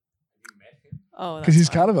 Oh, Because he's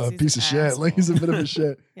that's kind of why, a 'cause piece of an shit. Like he's a bit of a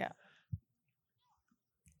shit.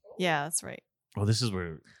 Yeah, that's right. Well, this is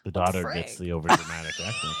where the daughter frick? gets the overdramatic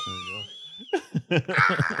acting. There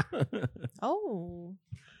you go. Oh.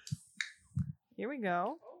 Here we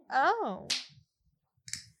go. Oh.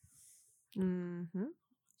 Mm-hmm.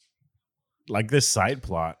 Like this side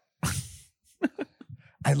plot.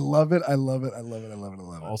 I love it. I love it. I love it. I love it. I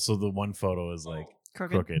love it. Also, the one photo is like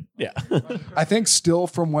Crooked. crooked. Yeah. I think still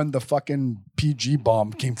from when the fucking PG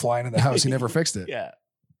bomb came flying in the house, he never fixed it. Yeah.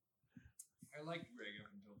 I liked Greg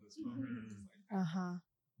up until this moment. Uh-huh.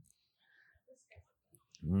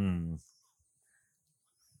 Mm.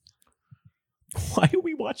 Why are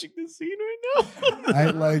we watching this scene right now? I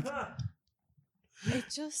like. It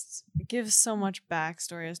just gives so much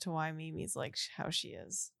backstory as to why Mimi's like how she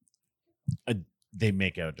is. They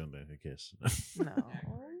make out, don't they? They kiss. No.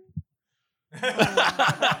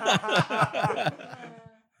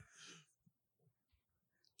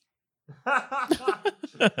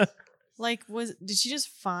 Like, did she just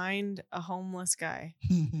find a homeless guy?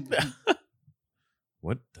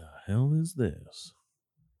 What the hell is this?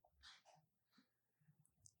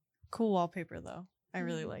 Cool wallpaper though. I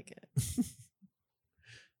really like it.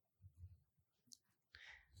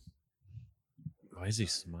 Why is he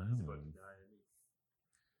smiling?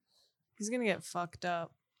 He's gonna get fucked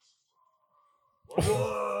up.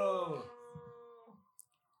 Whoa!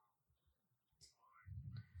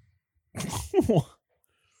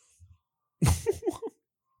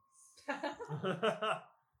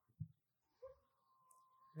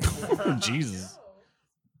 Jesus.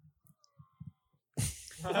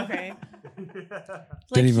 Okay.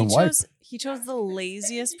 Didn't even he wipe. he chose the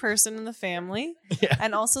laziest person in the family, Yeah.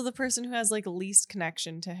 and also the person who has like least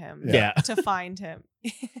connection to him Yeah. to find him.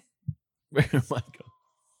 Where am I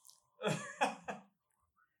going?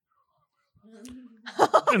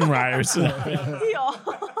 And Ryerson. Yeah.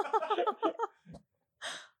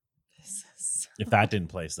 This is If that didn't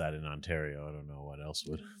place that in Ontario, I don't know what else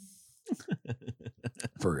would.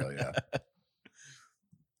 For real, yeah.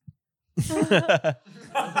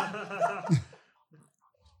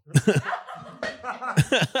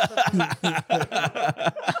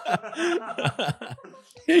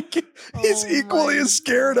 He's Oh equally my as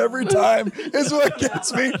scared every time, is what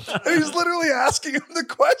gets me. And he's literally asking him the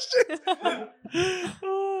question.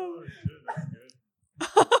 Oh, shit, that's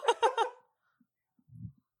good.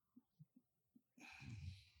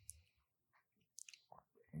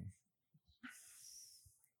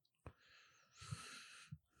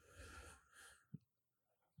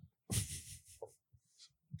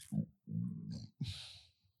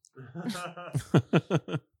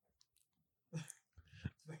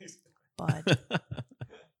 Nice. bud.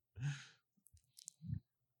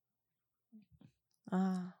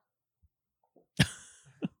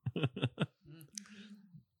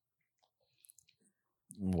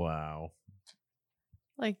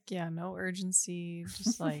 Like, yeah, no urgency,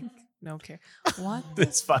 just like no care. What?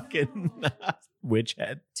 This fucking witch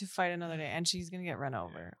head. To fight another day, and she's gonna get run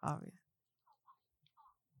over. Obvious.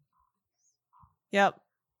 Yep,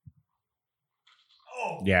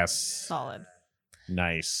 Yes. solid.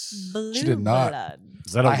 Nice. Blue She did not. blood.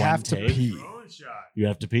 Is that a I one have to take? pee. You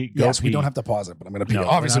have to pee? Go Yes, we pee. don't have to pause it, but I'm gonna pee. No, we're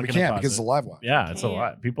Obviously, not we gonna can't pause because it's it. a live one. Yeah, it's a Can't.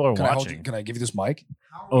 lot. People are Can I hold watching. you? Can I give you this mic?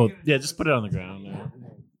 Oh, yeah, just put it on the ground.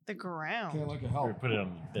 The ground. like a Or put it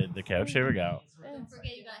on the couch. Here we go. Don't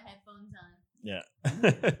forget you got headphones on. Yeah.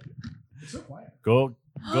 It's so quiet. Go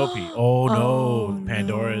pee. Oh no, Oh,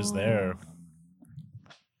 Pandora is no. there.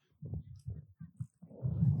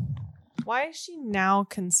 Why is she now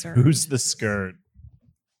concerned? Who's the skirt?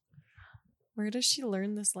 Where does she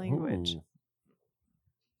learn this language? Ooh.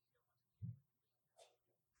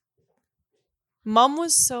 Mom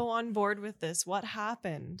was so on board with this. What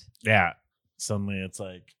happened? Yeah. Suddenly it's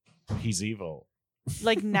like he's evil.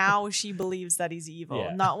 Like now she believes that he's evil.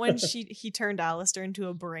 Yeah. Not when he turned Alistair into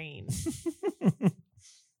a brain.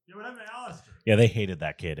 Yeah, what happened to Alistair? Yeah, they hated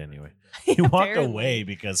that kid anyway. He walked Apparently. away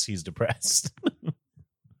because he's depressed.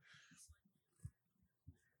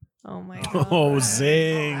 Oh my god. Oh,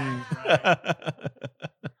 zing.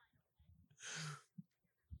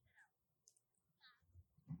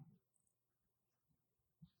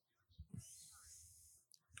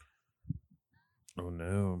 Oh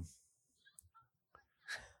no.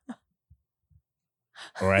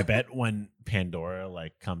 Or I bet when Pandora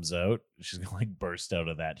like comes out, she's gonna like burst out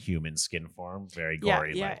of that human skin form, very Yeah,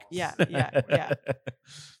 gory. yeah, like. yeah.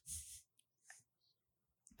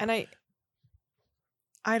 And I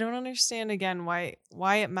don't understand again why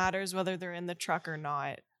it matters whether they're in the truck or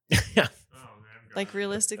not. Yeah. Oh, man, I'm Like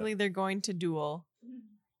realistically, they're going to duel.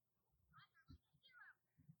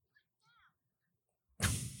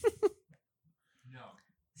 No.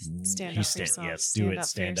 Stand He up for sta- yourself. yes, do it, for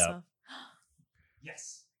stand up. yourself.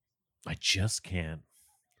 Yes. I just can't.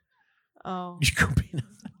 Oh, You could be.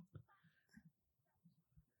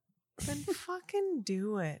 then fucking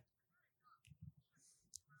do it.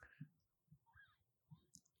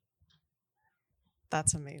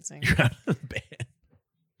 That's amazing. You're out of the band.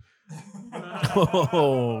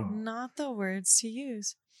 Oh. Not the words to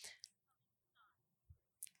use.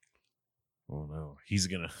 Oh no. He's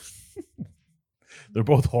gonna. They're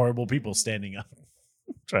both horrible people standing up,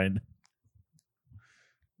 trying to.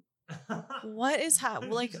 What is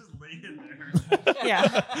like? He's just laying there.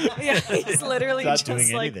 Yeah, yeah. He's literally Not just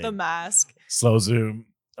doing like anything. the mask. Slow zoom.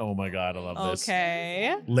 Oh my god, I love this.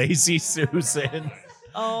 Okay. Lazy Susan.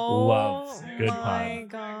 Oh Love. Good my pun.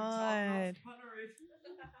 god.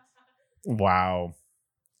 Wow.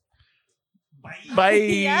 Bye. Bye.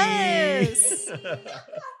 Yes.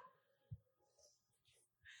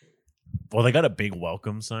 Well, they got a big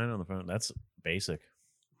welcome sign on the front. That's basic.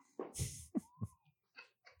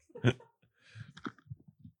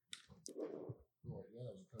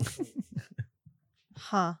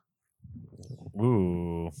 Huh.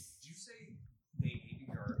 Ooh. Did you say they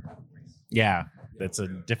ADR her voice? Yeah, that's a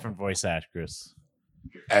different voice actress.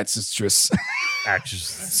 It's just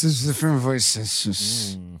Actress. it's a different voice. It's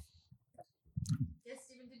just Mm. Yes,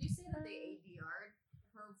 Steven, did you say that they ADR'd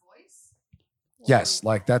her voice? yes,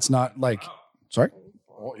 like that's not like sorry.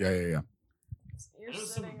 Oh yeah. You're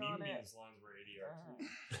Those some sitting on meme it. memes songs were ADR too.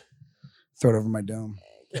 Throw it over my dome.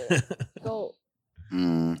 Go.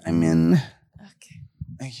 I'm in.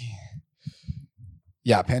 Okay.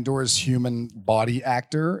 Yeah, Pandora's human body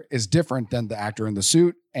actor is different than the actor in the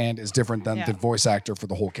suit and is different than Yeah. the voice actor for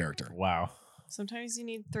the whole character. Wow. Sometimes you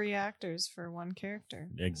need 3 actors for one character.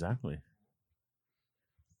 Exactly.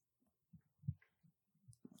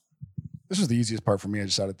 This was the easiest part for me. I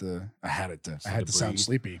had to to sound breathe.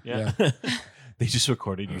 sleepy. Yeah. They just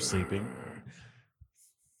recorded you sleeping.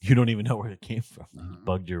 You don't even know where it came from. You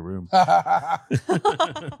bugged your room. I What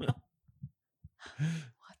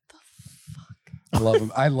the fuck? love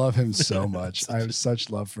him. I love him so much. I have such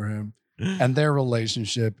love for him. And their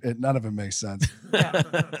relationship, none of it makes sense. Yeah,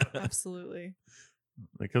 absolutely.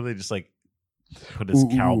 Like how they just like put his Ooh,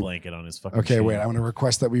 cow ooh. blanket on his fucking Okay, wait. shield. I'm going to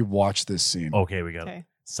request that we watch this scene. Okay, we got Okay.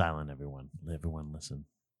 silent everyone. Everyone listen.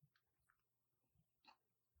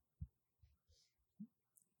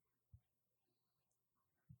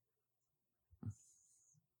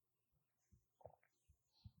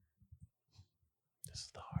 This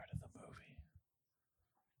is the heart of the movie.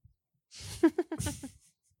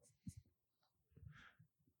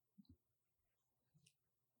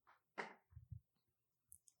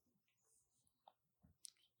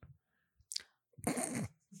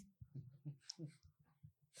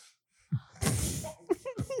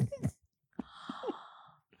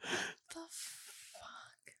 The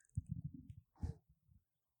fuck?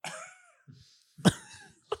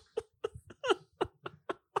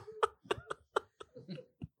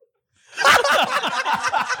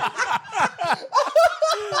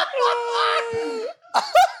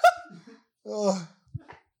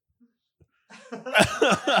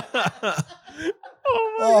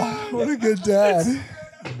 dad.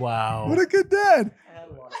 Wow. What a good dad. I had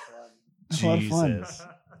a lot of fun. A lot of fun. Jesus.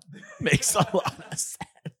 Makes a lot of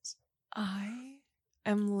sense. I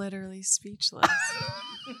am literally speechless.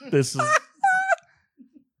 This is.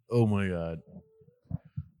 Oh my god.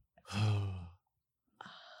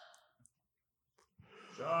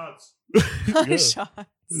 Shots. Yeah. Shots.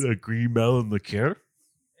 The green melon liqueur.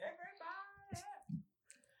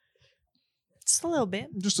 Just a little bit.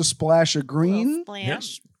 Just a splash of green.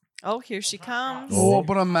 Splash. Oh, here she comes. A little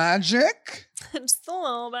bit of magic. Just a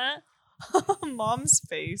little bit. Mom's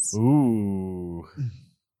face. Ooh.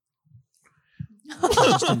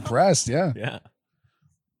 Just impressed, yeah. Yeah.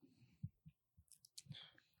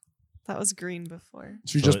 That was green before.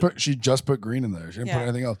 She So just put green in there. She didn't put Yeah.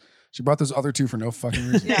 anything else. She brought those other two for no fucking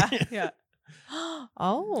reason. Yeah, yeah.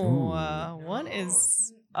 Oh, what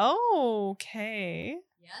is? Oh, okay.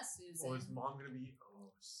 Yes, Susan. Oh, is mom gonna be?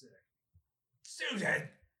 Oh, sick. Susan.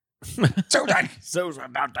 Susan, So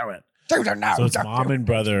about to it. Susan now. So it's mom and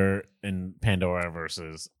brother and Pandora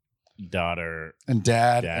versus daughter, and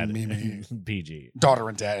dad, dad, and Mimi. and PG. Daughter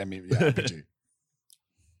and dad and Mimi. Yeah, PG. Did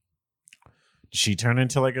she turn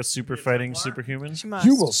into like a super fighting superhuman? She must.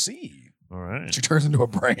 You will see. All right. She turns into a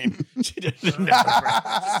brain. She did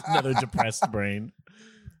another depressed brain.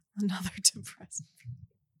 Another depressed.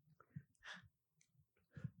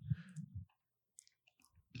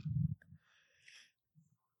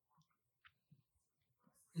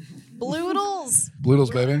 Bloodles. Bloodles,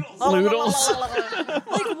 baby. Like,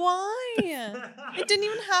 why? It didn't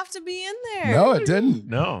even have to be in there. No, it didn't.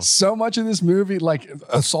 No. So much of this movie, like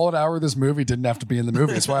a solid hour of this movie, didn't have to be in the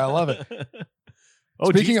movie. That's why I love it. Oh,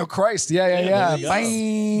 Speaking of Christ, yeah. there you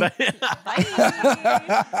Bye.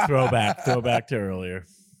 Bye. throwback to earlier.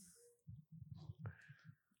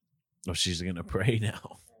 Oh, she's gonna pray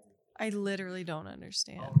now. I literally don't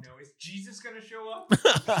understand. Oh no, is Jesus gonna show up?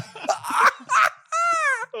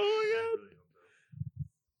 Oh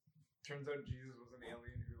Turns out Jesus was an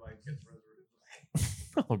alien who like gets resurrected.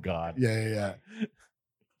 my god. Oh god. Yeah.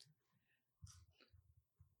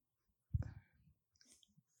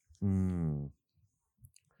 Hmm.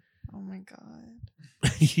 Oh my god.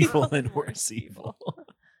 Evil and worse evil.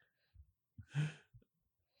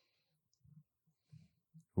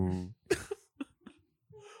 Ooh.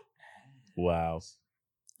 Wow.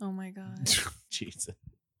 Oh my god. Jesus.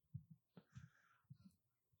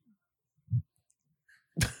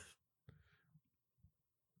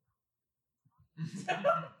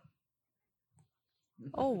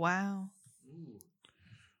 Oh wow.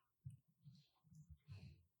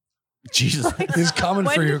 Jesus. He's coming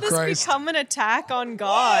When for you, did this Christ. become an attack on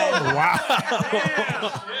God?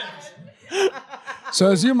 Wow. So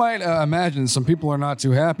as you might imagine, some people are not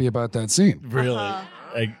too happy about that scene. Really? Uh-huh.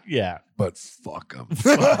 Like, yeah. But fuck them.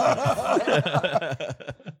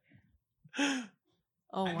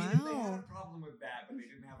 Oh I mean, they had a wow. problem with that, but they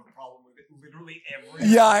didn't have a problem with it literally every.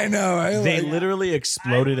 Yeah, I know. They literally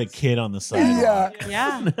exploded a kid on the sidewalk.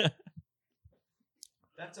 Yeah. Yeah.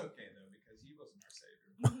 That's okay though, because he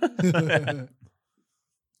wasn't our savior.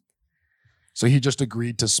 So he just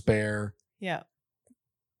agreed to spare Yeah.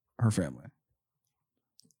 her family.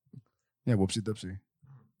 Yeah, whoopsie doopsie.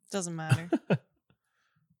 Doesn't matter.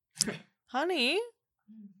 Honey,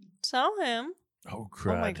 tell him. Oh,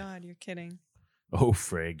 crud. Oh my god, you're kidding. Oh,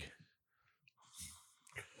 frig.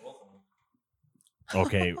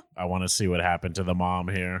 Okay, I want to see what happened to the mom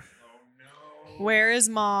here. Oh no. Where is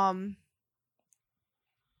mom?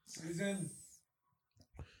 Susan.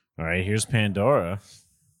 All right, here's Pandora.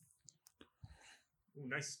 Ooh,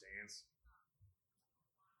 nice stance.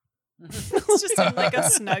 It's just in like a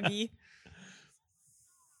snuggie.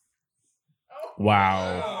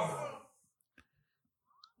 Wow.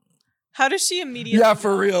 How does she immediately? Yeah,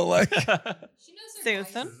 for real. Like, She knows her Susan?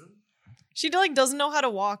 place. She like doesn't know how to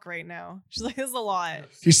walk right now. She's like, this is a lot.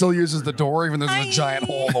 he still uses the door, even though there's a giant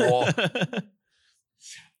hole in the wall.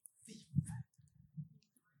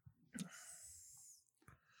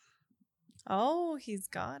 Oh, he's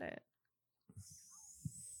got it.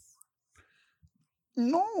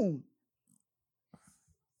 No.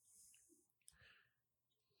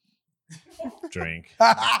 Drink.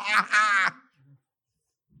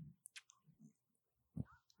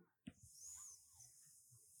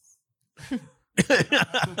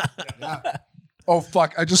 Oh,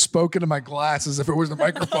 fuck. I just spoke into my glass as if it was the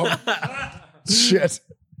microphone. Shit.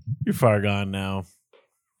 You're far gone now.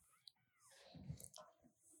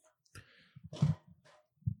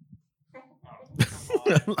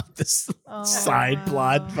 This Oh, side wow.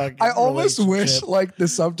 plot fucking I almost wish relationship. like the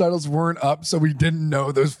subtitles weren't up so we didn't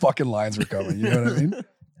know those fucking lines were coming. You know what I mean?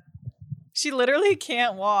 She literally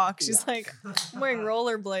can't walk. She's like, I'm wearing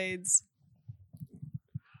rollerblades.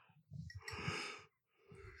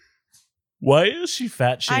 Why is she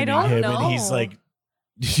fat shaming don't him? know. And he's like,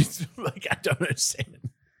 I don't understand.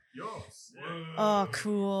 Yo, sick. Oh,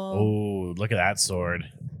 cool. Oh, look at that sword.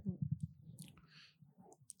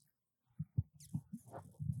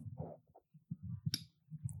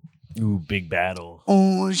 Ooh, big battle.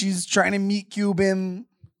 Oh, she's trying to meet Cuban.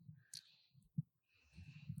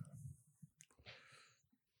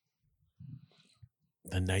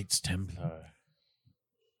 The Knights Templar.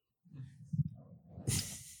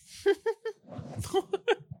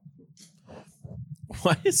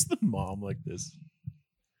 Why is the mom like this?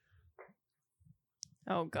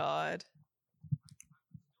 Oh, God.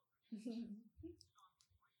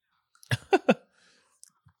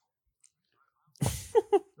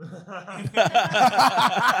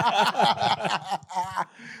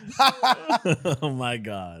 Oh my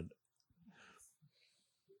god.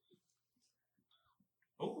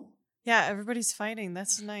 Oh, Yeah, everybody's fighting.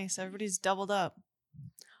 That's nice. Everybody's doubled up.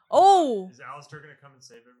 Oh! is Alistair gonna come and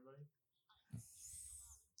save everybody?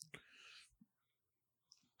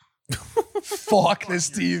 Fuck this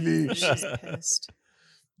TV. She's pissed.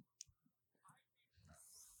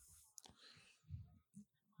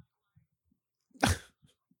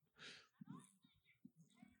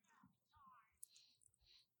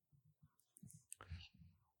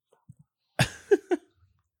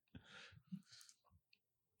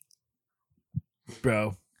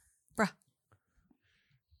 Bro. Bruh.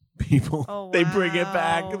 People. Oh, They bring it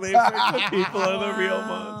back. wow. They bring the people are the real Wow.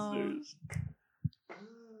 monsters.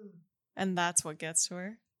 And that's what gets to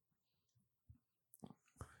her.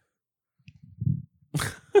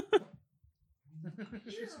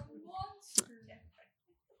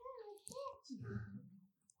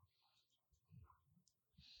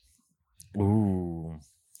 Ooh.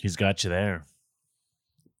 He's got you there.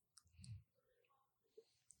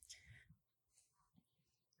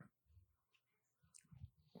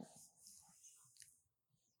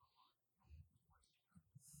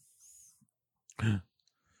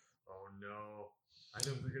 Oh no! I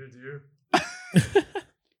know what they're gonna do.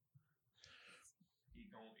 He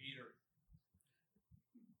gonna eat her.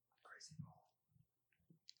 Crazy ball.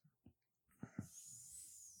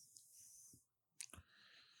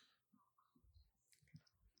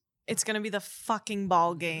 It's gonna be the fucking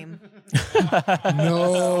ball game.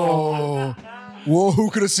 No. Whoa, who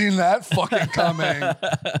could have seen that fucking coming?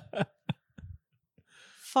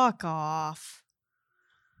 Fuck off.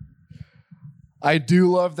 I do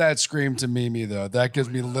love that scream to Mimi, though. That gives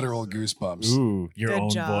me literal goosebumps. Ooh, your Good own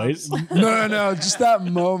job. voice. No. Just that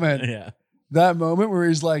moment. Yeah. That moment where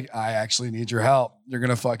he's like, I actually need your help. You're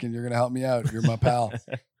gonna help me out. You're my pal.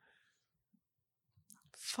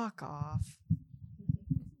 Fuck off.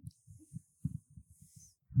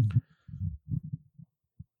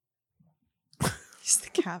 He's the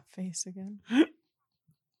cat face again.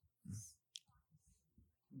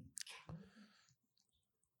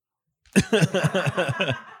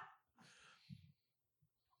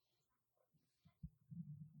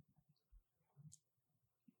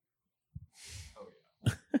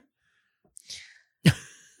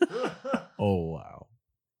 Oh wow.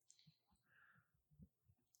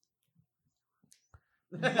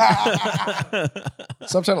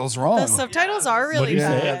 Subtitle is wrong. The subtitles are What'd really you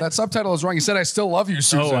say? Yeah, bad. that subtitle is wrong. He said, I still love you,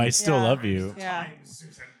 Susan. Oh, I still Yeah. love you. Yeah. Fine,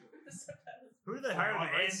 Susan. Who did they hire to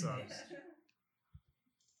write subs?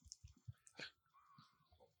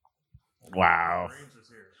 Wow. Rangers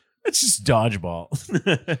here. It's just dodgeball.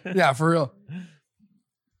 Yeah, for real.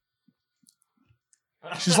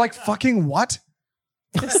 She's like, fucking what?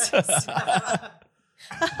 This is-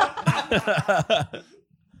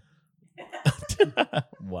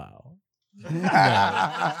 Wow.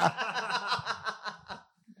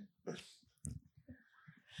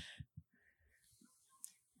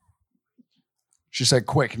 She said,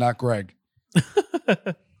 quick, not Greg.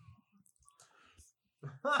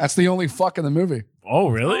 That's the only fuck in the movie. Oh,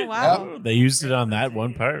 really? Oh, wow. They used it on that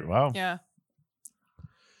one part. Wow. yeah.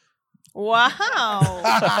 Wow.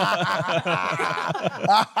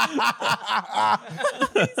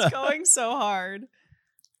 He's going so hard.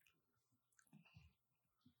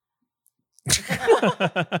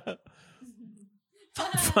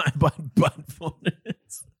 But 4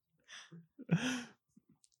 minutes.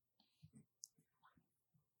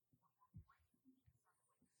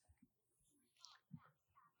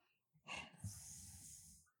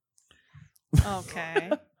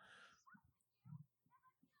 Okay.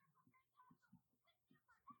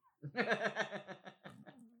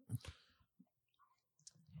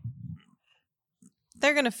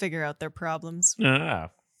 They're going to figure out their problems. Ah.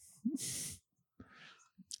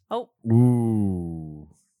 Oh, Ooh.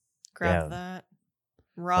 grab Yeah. that.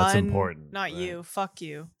 Run. That's important, Not right. you. Fuck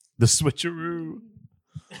you. The switcheroo.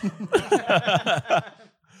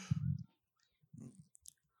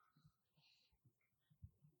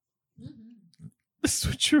 The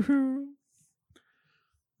switcheroo.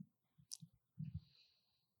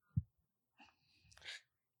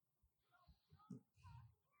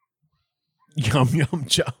 Yum yum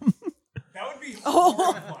chum. That would be Oh.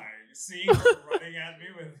 horrifying. Seeing her running at me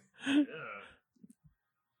with.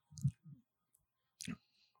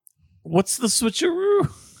 What's the switcheroo?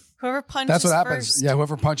 Whoever punches That's what happens. first. Yeah,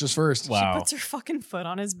 whoever punches first. Wow. She puts her fucking foot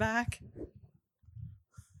on his back.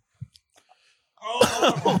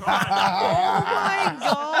 Oh, Oh God. my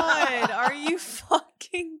god. Are you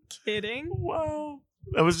fucking kidding? Wow.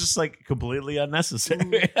 That was just like completely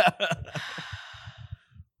unnecessary.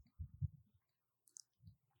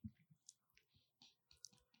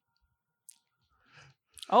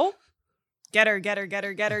 Oh. Get her, get her, get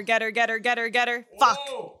her, get her, get her, get her, get her, get her. Fuck.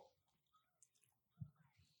 Whoa.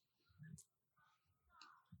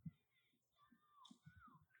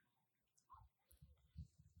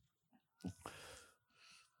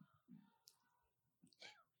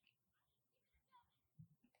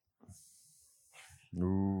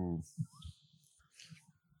 Ooh.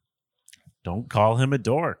 Don't call him a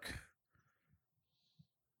dork.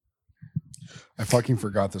 I fucking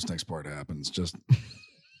forgot this next part happens. Just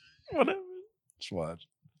Whatever. watch.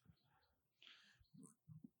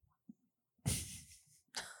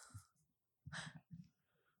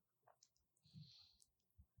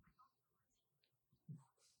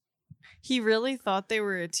 He really thought they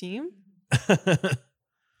were a team?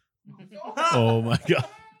 Oh my god.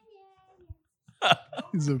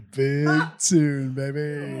 He's a big tune, Oh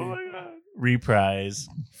baby. my god. Reprise.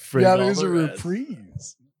 Yeah, Frig all there's the a rest.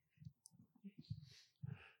 reprise.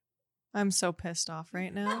 I'm so pissed off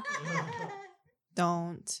right now.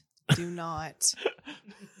 Don't. Do not.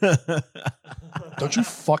 Don't you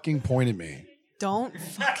fucking point at me. Don't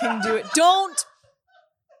fucking do it. Don't.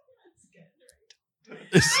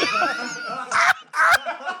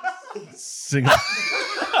 Sing.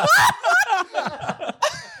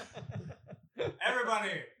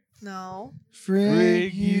 Everybody. No.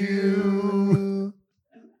 Frig you.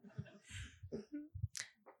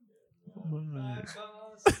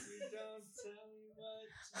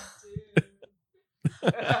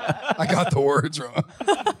 I got the words wrong.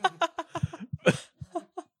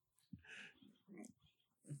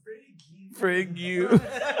 Frig you.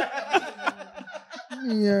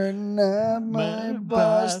 You're not my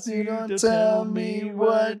boss. You don't tell me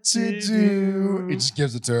what to do. He just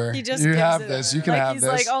gives it to her. He just you gives have it this. her. You can like have he's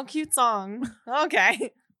this. like, oh, cute song.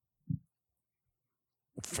 Okay.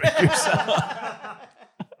 Frig yourself.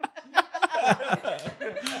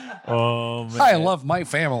 Oh man. I love my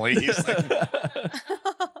family. He's like,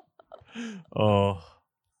 Oh.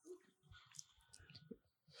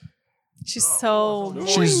 She's so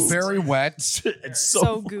she's moist. very wet. It's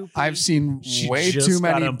so goopy. I've seen She way just too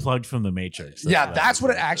got many. unplugged from the Matrix. Yeah, that's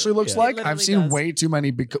what it actually looks Yeah. like. It I've literally seen does. way too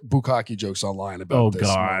many bukkake jokes online about Oh, this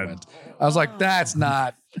God. moment. I was like, that's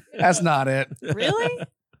not it. Really?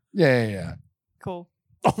 Yeah. Cool.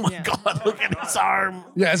 Oh my Yeah. god, look at his arm.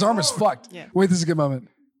 Yeah, his arm is fucked. Yeah. Wait, this is a good moment.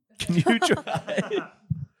 Can you try?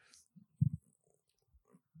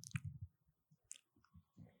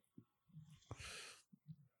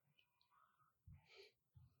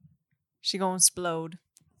 She gonna explode.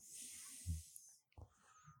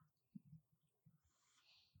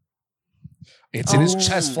 It's in his Oh.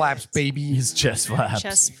 chest flaps, baby. His chest flaps.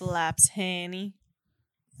 Chest flaps, Hanny.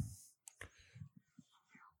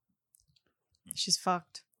 She's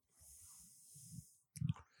fucked.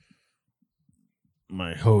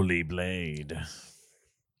 My holy blade.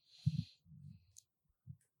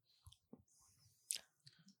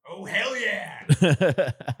 Oh, hell yeah.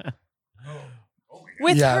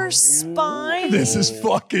 With Yeah. her spine? This is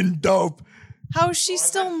fucking dope. How's she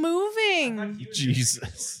still moving?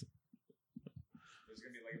 Jesus. There's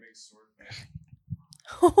going to be like a big sword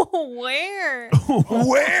fight. Where?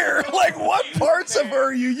 Where? Like, what parts of her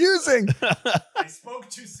are you using? I spoke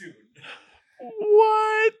too soon.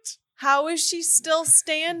 What? How is she still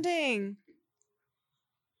standing?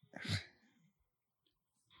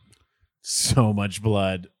 So much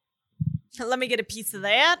blood. Let me get a piece of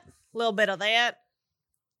that. A little bit of that.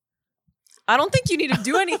 I don't think you need to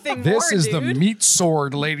do anything This more, is dude. the meat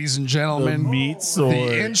sword, ladies and The gentlemen. meat sword.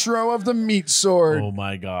 The intro of the meat sword. Oh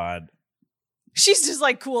my god. She's just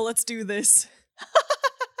like, cool, let's do this.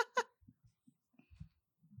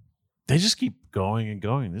 They just keep going and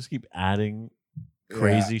going. They just keep adding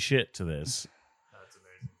crazy shit to this. That's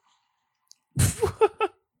amazing.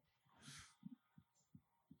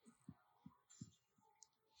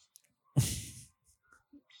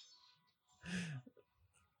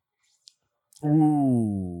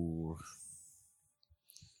 Ooh.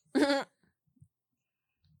 Is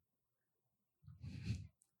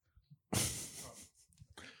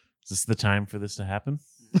this the time for this to happen?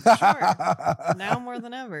 Now more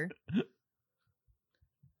than ever.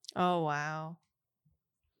 Oh wow.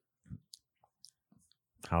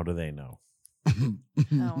 How do they know?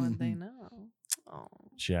 How would they know? Oh.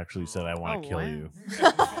 She actually said, I want to kill wow. you.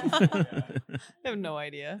 I have no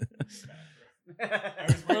idea. A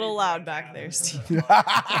little loud back there, Steve.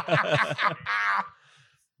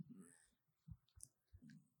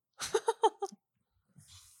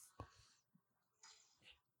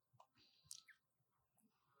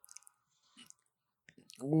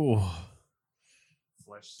 Ooh.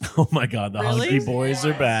 Flesh. Oh my God, the Really? Hunky Boys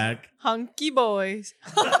are back. Hunky boys.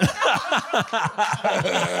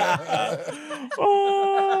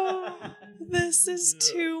 Oh. This is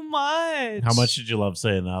too much. How much did you love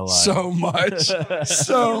saying that line? So much.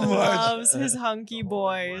 So He much. loves his hunky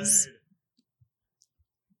boys.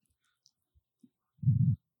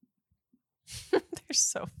 They're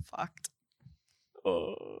so fucked.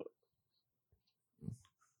 Oh.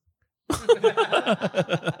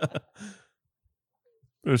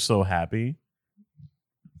 They're so happy.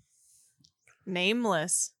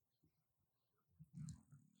 Nameless.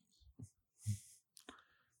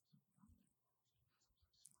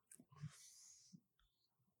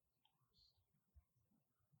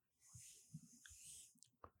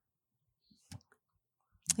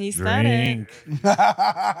 He said it. Drink.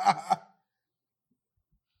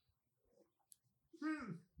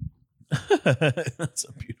 That's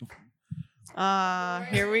a beautiful.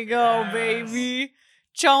 Here we go, baby.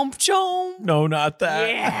 Chomp chomp. No, not that.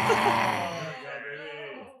 Yeah.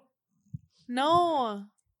 No.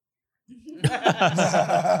 Greg's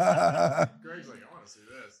like, I want to see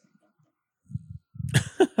this.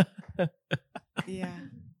 Yeah.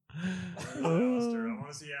 Alistair. I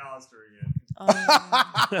want to see Alistair again.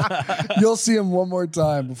 You'll see him one more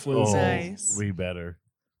time before Oh, this. Nice. we better.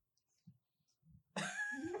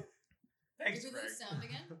 Thanks, Did we Greg. lose sound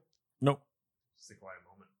again? Nope. Just a quiet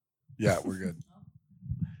moment. Yeah, we're good.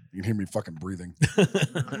 You can hear me fucking breathing.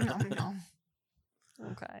 Nom, nom.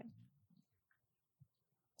 Okay.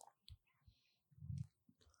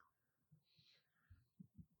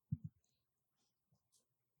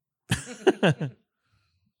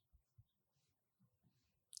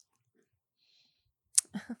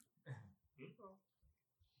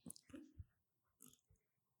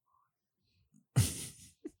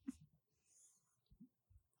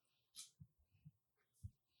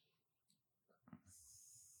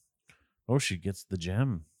 Oh, she gets the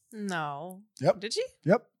gem. No. Yep. Did she?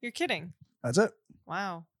 Yep. You're kidding. That's it.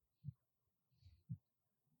 Wow.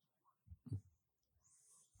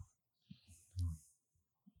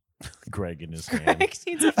 Greg in his hand. Greg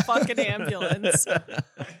needs a fucking ambulance.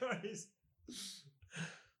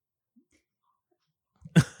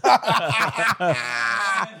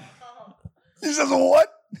 He says, what?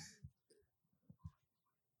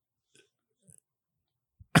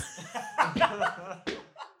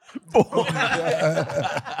 Oh.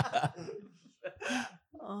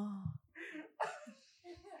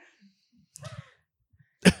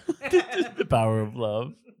 The power of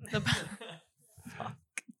love. The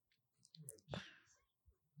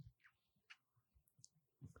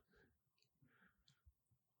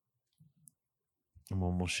I'm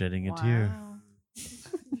almost shedding a tear. Wow.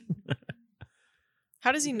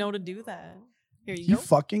 How does he know to do that? Here you He go.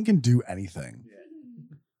 fucking can do anything.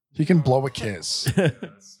 He can blow a kiss.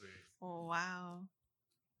 That's sweet. Oh, wow.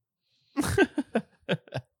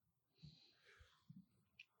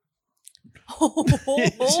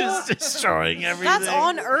 He's just destroying everything. That's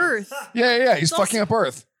on Earth. Yeah, he's It's fucking up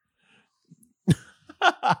Earth.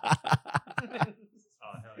 Oh,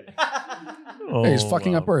 hell yeah. Oh, Hey, he's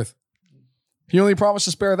fucking wow. up Earth. He only promised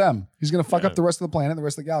to spare them. He's gonna fuck up the rest of the planet, the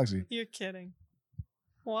rest of the galaxy. You're kidding.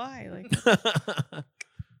 Why? Like,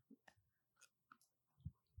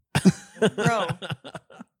 bro.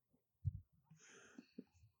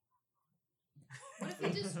 What if we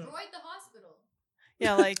destroyed the hospital?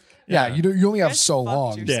 Yeah, like. Yeah, you only you have guys so fucked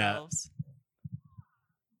long. yourselves.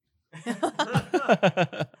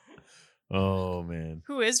 Oh man.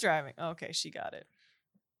 Who is driving? Okay, she got it.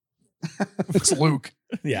 It's Luke.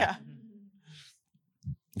 Yeah.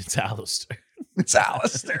 It's Alistair It's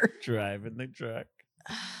Alistair. driving the truck.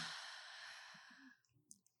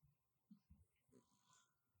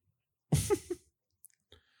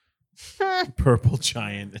 Purple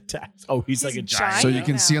giant attacks. Oh, he's like a He's giant. So I you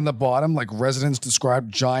can know. see on the bottom, like residents describe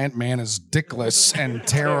giant man as dickless and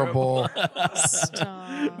terrible.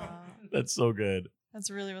 Stop. That's so good. That's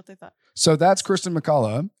really what they thought. So that's Kristen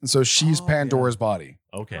McCullough, and so she's Oh, Pandora's body,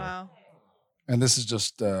 Okay. Wow. and this is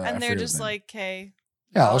just. I And they're forget his just name. like, hey,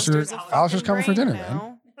 yeah, Alistair's Alistair's coming for dinner, man.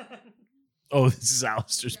 man. Oh, this is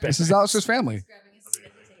Alistair's This is Alistair's family. Grabbing a seat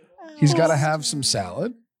at the table. He's got to have some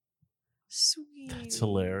salad. Sweet. That's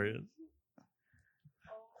hilarious.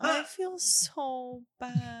 I feel so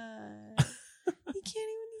bad. He can't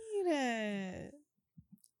even eat it.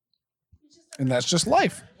 And that's just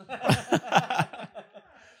life.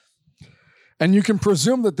 And you can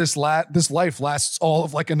presume that this life lasts all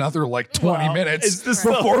of like another like 20 Well, minutes is this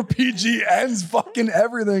before PG ends fucking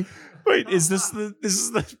everything. Wait, is this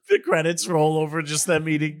the credits roll over just them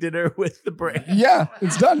eating dinner with the brain? Yeah,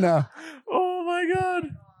 it's done now. Oh my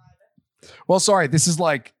god. Well, sorry, this is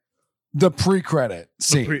like the pre-credit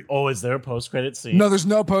scene. Is there a post-credit scene? No, there's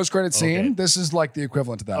no post-credit scene. Okay. This is like the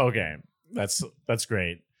equivalent to that. Okay. That's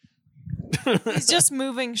great. He's just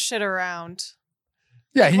moving shit around.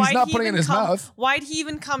 Yeah, he's Why'd not he putting it in even his come- mouth. Why'd he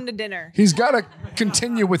even come to dinner? He's got to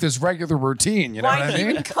continue with his regular routine. You know Why'd what I he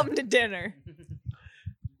mean? even come to dinner?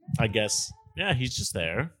 I guess. Yeah, he's just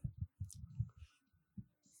there.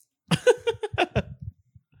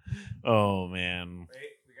 Oh man.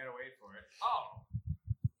 Wait, we gotta wait for it. Oh.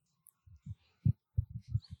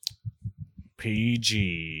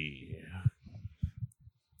 PG.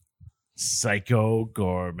 Psycho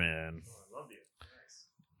Gorman. I love you.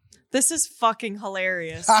 This is fucking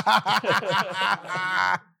hilarious.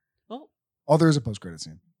 Oh. Oh, there is a post-credit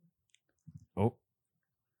scene. Oh.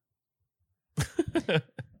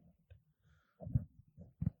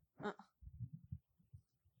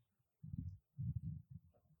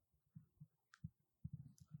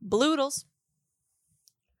 Bloodles.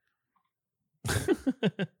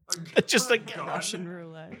 Just like Russian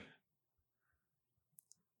roulette.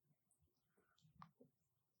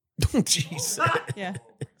 Jesus. Yeah.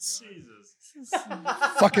 Jesus.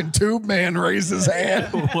 Fucking tube man raised his hand.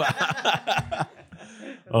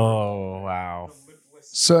 Oh wow.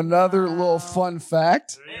 So another little fun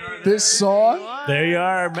fact. This song There you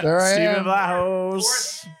are, There I Stephen am.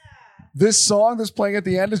 Vlahos. This song that's playing at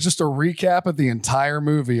the end is just a recap of the entire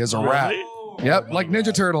movie as a rap. Really? Yep, like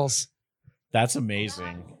Ninja Turtles. That's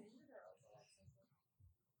amazing.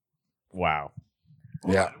 Wow.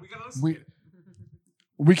 Yeah. We gotta listen.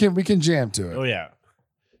 We can jam to Oh it. yeah.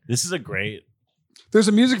 This is a great. There's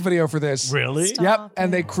a music video for this. Really? Stop Yep. And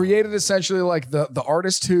it. they created essentially like the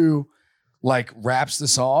artist who like raps the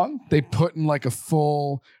song, they put in like a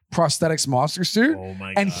full prosthetics monster suit. Oh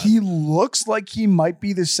my And god. he looks like he might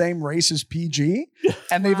be the same race as PG.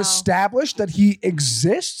 And they've Wow. established that he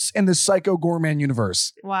exists in the Psycho Gorman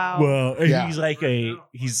universe. Wow. Well, Yeah. he's like a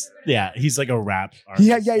rap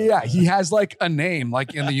artist. Yeah. He has like a name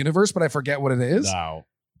like in the universe, but I forget what it is. Wow.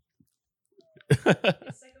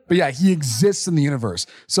 But yeah, he exists in the universe.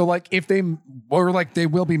 So like if they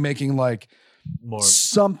will be making like More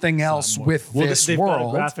something else more- with Well, this they've got a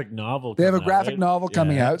world. graphic novel. They have a coming out, graphic right? novel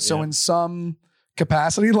coming Yeah, out. So yeah. in some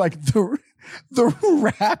capacity, like the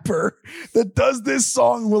rapper that does this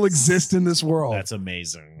song will exist in this world. That's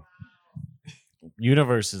amazing.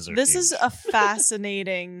 Universes are. This huge. is a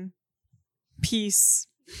fascinating piece.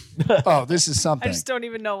 Oh, this is I something. just don't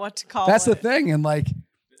even know what to call That's it. the thing. And like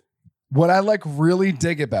what I like really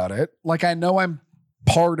dig about it, like I know I'm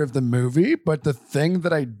part of the movie, but the thing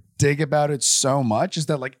that I dig about it so much is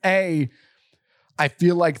that like I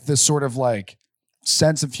feel like the sort of like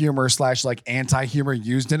sense of humor / like anti-humor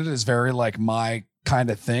used in it is very like my kind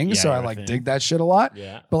of thing. Yeah, So I your like thing. dig that shit a lot.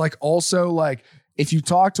 Yeah. But like also like if you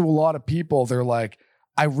talk to a lot of people, they're like,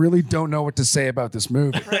 I really don't know what to say about this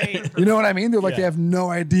movie. Right. You know what I mean? They're like, Yeah. they have no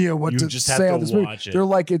idea what You to just have say to on this movie. watch it. They're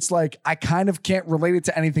like, it's like, I kind of can't relate it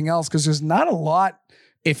to anything else because there's not a lot,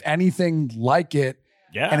 if anything, like it.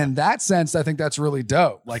 Yeah. And in that sense, I think that's really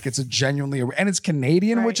dope. Like it's a genuinely, and it's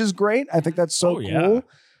Canadian, Right. which is great. I think that's so Oh, yeah. cool.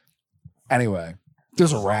 Anyway,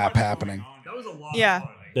 there's a rap happening. That was a lot Yeah. of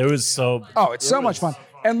fun. there was so. Oh, it's It so much was- fun.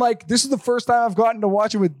 And like, this is the first time I've gotten to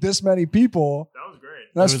watch it with this many people. That was great.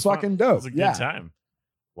 That's it was fun. fucking It dope. was a good Yeah. time.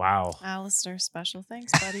 Wow. Alistair, special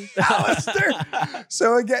thanks, buddy. Alistair.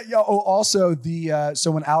 So again, also the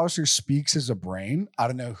so when Alistair speaks as a brain, I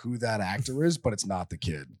don't know who that actor is, but it's not the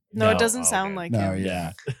kid. No, No, it doesn't okay. sound like No, him.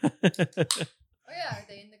 yeah. Oh yeah, are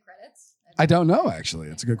they in the credits? I don't know actually.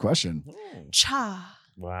 It's a good question. Cha.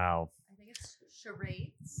 Wow. I think it's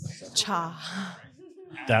charades. Cha.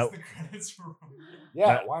 That. The credits for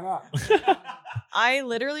That- why not? I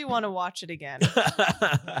literally want to watch it again.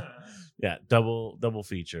 Yeah. Double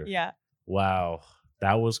feature. Yeah. Wow.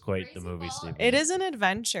 That was quite the Crazy movie, Ball. Steve. It is an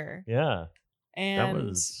adventure. Yeah. That And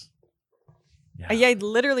was. I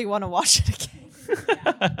literally want to watch it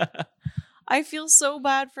again. I feel so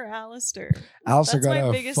bad for Alistair. Alistair That's got my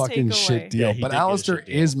a biggest fucking takeaway. shit deal. Yeah, he but did get a Alistair shit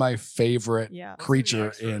deal. is my favorite Yeah.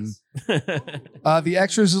 creature in. Extras. The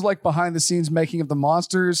extras is like behind the scenes making of the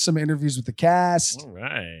monsters, some interviews with the cast. All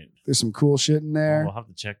right. There's some cool shit in there. We'll have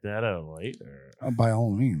to check that out later. By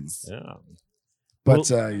all means. Yeah. But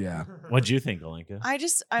yeah. What'd you think, Alenka?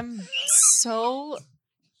 I'm so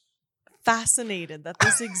fascinated that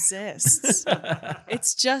this exists.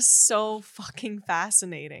 It's just so fucking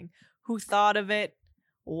fascinating. Who thought of it?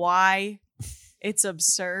 Why? It's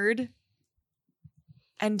absurd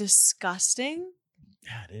and disgusting.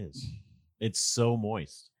 Yeah, it is. It's so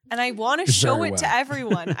moist. And I want to It's show very it to wet.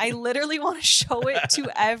 everyone. I literally want to show it to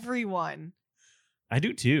everyone. I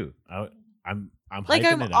do too. I'm Like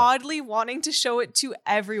hyping I'm it up. oddly wanting to show it to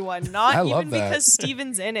everyone, not I love even that. because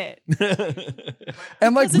Steven's in it.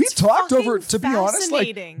 And like Because we it's talked over, fucking to be honest, like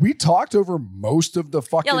fascinating. we talked over most of the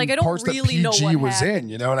fucking like, I don't parts really know that PG what was happened. in.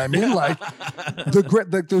 You know what I mean? Like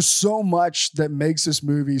there's so much that makes this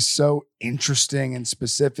movie so interesting and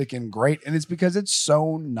specific and great. And it's because it's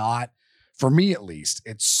so not, for me at least,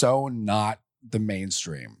 it's so not the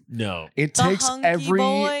mainstream. No. It The takes hunky every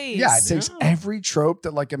boys. yeah, it takes Yeah. every trope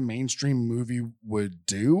that like a mainstream movie would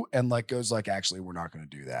do and like goes like, actually, we're not going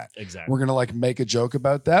to do that. Exactly. We're gonna like make a joke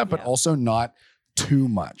about that, but Yeah. also not too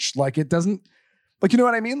much. Like it doesn't, like, you know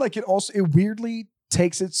what I mean? Like it weirdly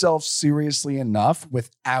takes itself seriously enough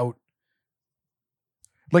without,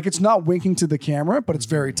 like, it's not winking to the camera, but it's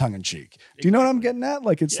very tongue in cheek. Do you know what I'm getting at?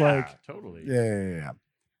 Like it's Yeah, like, totally. yeah.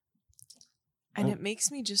 And it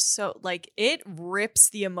makes me just so like it rips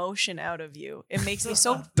the emotion out of you. It makes me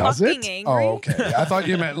so Does fucking it? angry. Oh, okay. I thought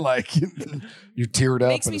you meant like you teared up.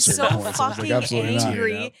 Makes at me a so certain point. I was like, fucking absolutely not.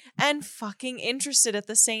 angry and fucking interested at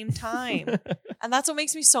the same time. And that's what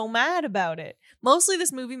makes me so mad about it. Mostly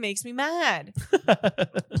this movie makes me mad.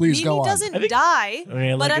 Please Mimi go on. doesn't I think- die,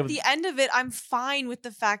 Okay, but like at it- the end of it, I'm fine with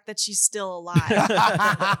the fact that she's still alive.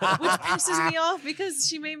 Which pisses me off because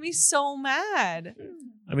she made me so mad.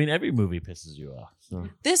 I mean, every movie pisses you off. So.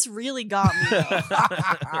 This really got me.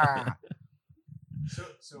 though.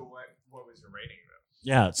 So what was your rating though?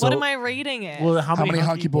 Yeah. So, What am I rating it? Well, how many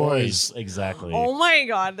hunky boys? Exactly. Oh my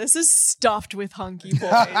god, this is stuffed with hunky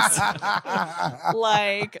boys.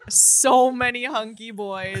 Like so many hunky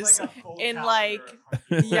boys. In, like,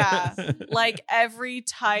 yeah, like every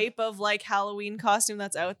type of like Halloween costume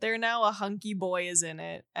that's out there now, a hunky boy is in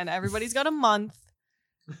it, and everybody's got a month.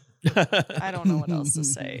 I don't know what else to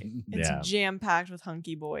say. It's Yeah. jam packed with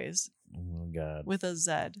hunky boys Oh my god. with a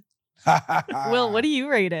Z. Will, what do you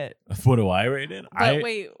rate it? What do I rate it? But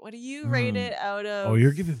wait, what do you rate Hmm. it out of? Oh,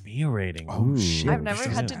 you're giving me a rating. Oh, Ooh. shit. I've never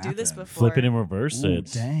This had to doesn't do this happen. before. Flip it and reverse Ooh, it.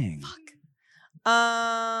 dang.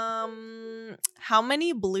 How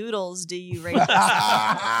many bloodles do you rate this?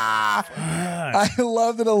 I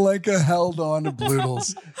love that Alenka held on to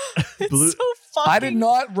bloodles. It's Blue- so fucking. I did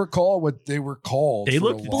not recall what they were called. They for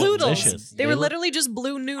look a long Bloodles. delicious. They were look- literally just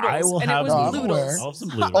blue noodles, I will and have it was No, I'm those. aware. bloodles. I'll have some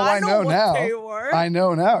bloodles. Oh, I know what now. they were. I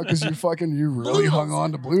know now because you really hung Bloodles.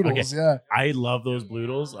 on to bloodles. Yeah. I love those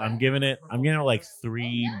bloodles. I'm giving it like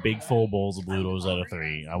 3 big full bowls of bloodles out of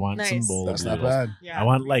 3. I want some Nice. bowl That's of not bloodles. bad. Yeah. I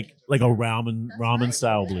want like a ramen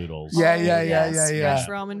style bloodles. Yeah, Oh, yeah, yes, yeah. Fresh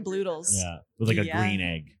ramen bloodles. Yeah, with like a Yeah.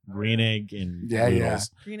 green egg and Yeah, yeah. bloodles.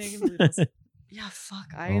 Green egg and bloodles. Yeah,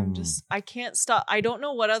 fuck. I am Um. just. I can't stop. I don't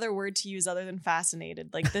know what other word to use other than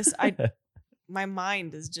fascinated. Like this, my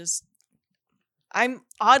mind is just. I'm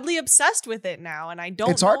oddly obsessed with it now, and I don't.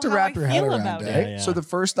 It's hard know to how wrap I your head feel around, about eh? it. Yeah. So the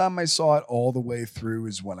first time I saw it all the way through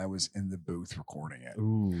is when I was in the booth recording it.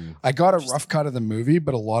 Ooh. I got a rough cut of the movie,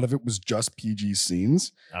 but a lot of it was just PG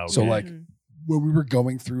scenes. Okay. So, like, Mhm. when we were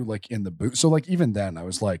going through like in the booth, so like even then I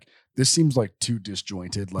was like, this seems like too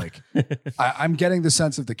disjointed. Like I'm getting the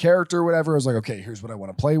sense of the character or whatever. I was like, okay, here's what I want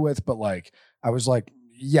to play with. But like, I was like,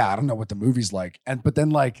 yeah, I don't know what the movie's like. But then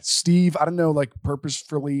like Steve, I don't know, like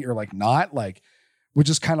purposefully or like not, like would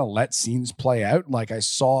just kind of let scenes play out. Like I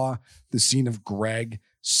saw the scene of Greg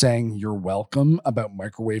saying "You're welcome" about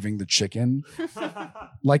microwaving the chicken,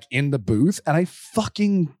 like in the booth, and I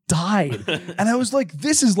fucking died. And I was like,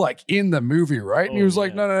 this is like in the movie, right? And he Oh, was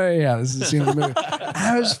like, yeah. no, yeah, this is the scene of the movie. And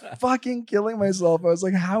I was fucking killing myself. I was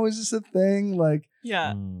like, how is this a thing? Like,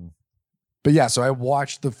 Yeah. Mm. but yeah, so I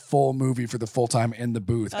watched the full movie for the full time in the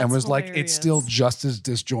booth and That's was like, it's still hilarious. just as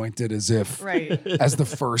disjointed as if Right. as the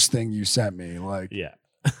first thing you sent me. Like, Yeah.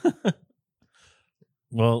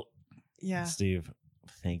 Well, Yeah. Steve,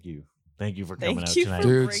 thank you. Thank you for Thank coming out you tonight. for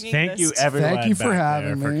Dudes, bringing Thank this you, to- everyone. Thank you for back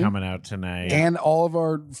having there, me. for coming out tonight. and all of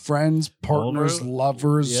our friends, partners, of our-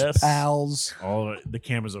 lovers, Yes. pals. All the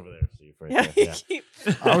cameras over there, Steve. Right Yeah.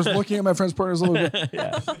 there. I was looking at my friends, partners a little bit.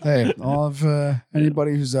 Yeah. Hey, all of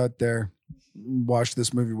anybody who's out there, watched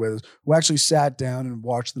this movie with us, who actually sat down and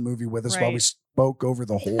watched the movie with us while we Right. spoke over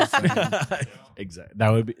the whole thing. Exactly.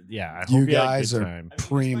 That would be. Yeah. I hope You had a guys good are time.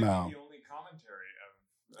 primo. The only commentary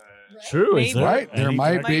of. True. Is Maybe. there Right? There any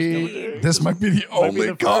might direct be. be. This might be the only the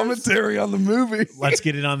first. commentary on the movie. Let's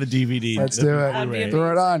get it on the DVD. Let's The do it. That'd be Blu-ray.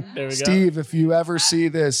 Throw it on. There we go. Steve, if you ever see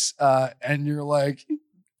this and you're like,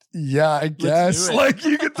 yeah, I guess, do it. like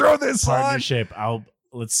you can throw this on. Partnership.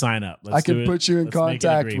 Let's sign up. Let's I do can it. put you in Let's make an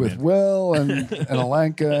contact with agreement. Will and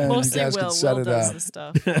Alenka, and Mostly you guys Will. can set Will it does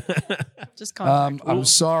up. the stuff. Just contact I'm Will.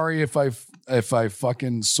 sorry if I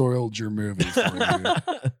fucking soiled your movie for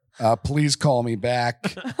you. Please call me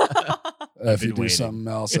back if you been do waiting. something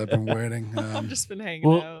else. I've been waiting. I've just been hanging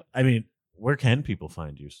Well, out. I mean, where can people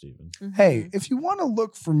find you, Steven? Hey, if you want to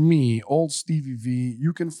look for me, old Stevie V,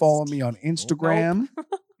 you can follow me on Instagram.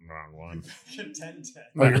 Wrong one.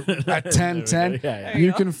 10-10. At 1010. Yeah, There You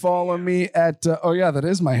you go. can follow me at that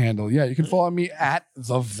is my handle. Yeah, you can follow me at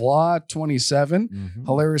the Vla27. Mhm.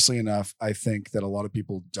 Hilariously enough, I think that a lot of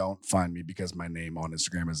people don't find me because my name on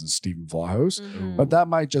Instagram isn't Stephen Vlahos. Mhm. But that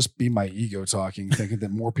might just be my ego talking, thinking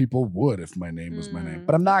that more people would if my name was my name.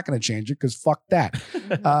 But I'm not going to change it because fuck that.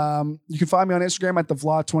 You can find me on Instagram at the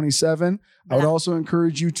Vla27. I would Blah. also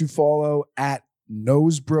encourage you to follow at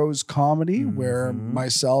Nose Bros Comedy, where Mhm.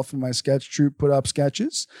 myself and my sketch troupe put up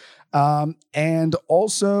sketches. And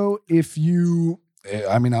also, if you,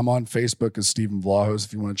 I'm on Facebook as Stephen Vlahos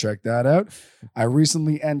if you want to check that out. I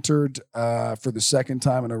recently entered for the second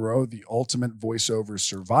time in a row the Ultimate Voiceover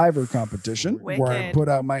Survivor competition, where I Wicked. put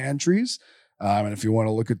out my entries. And if you want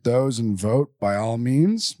to look at those and vote, by all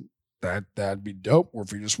means, that'd be dope. Or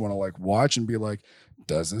if you just want to like watch and be like,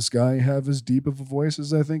 does this guy have as deep of a voice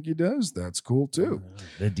as I think he does? That's cool too.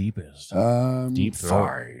 The deepest. Deep throat.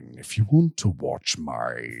 Fine. If you want to watch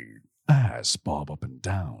my ass bob up and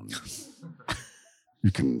down,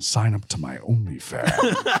 you can sign up to my OnlyFans.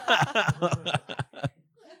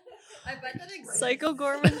 I bet that exists. Psycho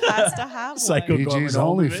Gorman has to have Psycho one. Gorman PG's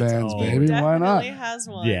OnlyFans. OnlyFans, Oh, baby. Why not? Definitely has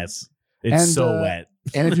one. Yes. It's And, so wet.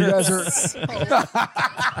 And if you guys are,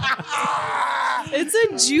 It's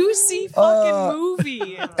a juicy fucking Uh,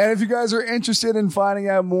 movie. and if you guys are interested in finding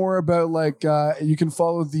out more about you can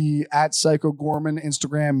follow the at Psycho Gorman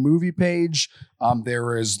Instagram movie page.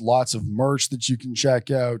 There is lots of merch that you can check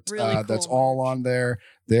out. Really cool That's all on there.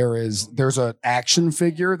 There's an action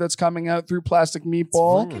figure that's coming out through Plastic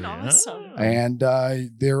Meatball. Fucking awesome. And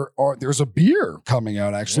there's a beer coming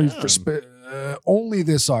out actually Yeah. for only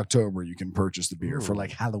this October. You can purchase the beer for Ooh.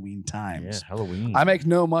 like Halloween Yeah, times. Halloween. I make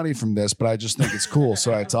no money from this, but I just think it's cool,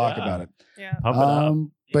 so I talk Yeah. about it. Yeah. Pump it up.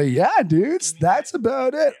 But yeah, dudes, that's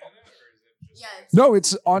about it. Yeah, it's No,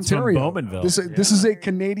 it's It's from Ontario. Bowmanville. This is a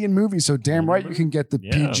Canadian movie, so damn right you can get the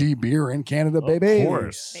Yeah. PG beer in Canada, Of baby.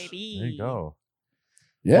 course. Baby. There you go.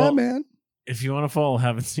 Yeah, Well, man. If you want to follow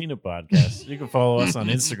Haven't Seen It Podcast, you can follow us on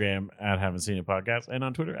Instagram at Haven't Seen It Podcast and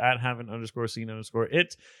on Twitter at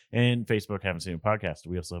haven't_seen_it and Facebook Haven't Seen It Podcast.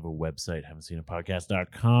 We also have a website,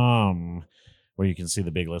 haven'tseenitpodcast.com, where you can see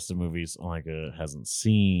the big list of movies Olenka hasn't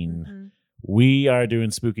seen. Mhm. We are doing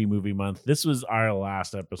Spooky Movie Month. This was our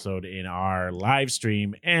last episode in our live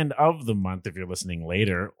stream and of the month. If you're listening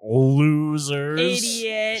later, losers,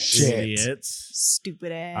 Idiot. Shit. idiots.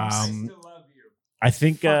 Stupid ass. Um, Still love you. I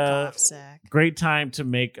think Fuck off, Zach. great time to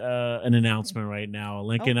make an announcement right now.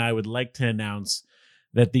 Lincoln and I would like to announce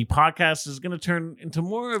that the podcast is going to turn into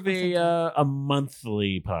more of a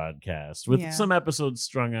monthly podcast with Yeah. some episodes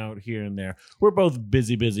strung out here and there. We're both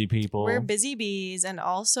busy people. We're busy bees, and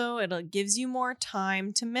also it gives you more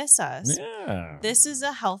time to miss us. Yeah. This is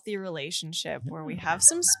a healthy relationship where we have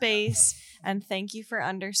some space, and thank you for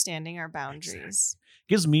understanding our boundaries.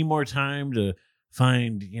 Gives me more time to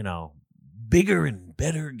find, bigger and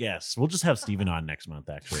better guests. We'll just have Steven on next month,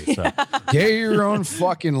 actually. So. Get your own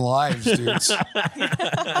fucking lives, dudes.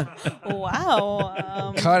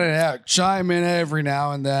 Wow. Cut it out. Chime in every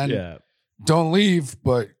now and then. Yeah. Don't leave,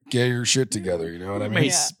 but get your shit together. You know what I May mean?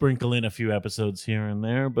 Yeah. sprinkle in a few episodes here and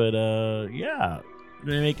there, but yeah,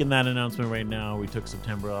 we're making that announcement right now. We took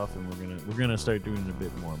September off, and we're gonna start doing a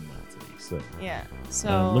bit more monthly. So Yeah.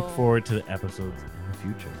 So look forward to the episodes in the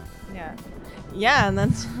future. Yeah. Yeah, and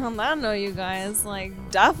then on that note, you guys,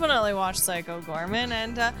 definitely watch Psycho Gorman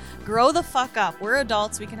and grow the fuck up. We're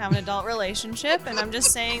adults. We can have an adult relationship. And I'm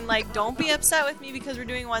just saying, don't be upset with me because we're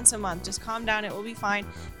doing once a month. Just calm down. It will be fine.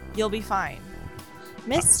 You'll be fine.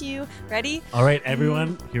 Miss you. Ready? All right,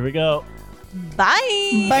 everyone, here we go. Bye.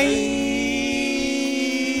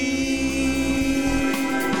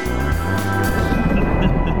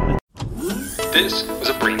 This was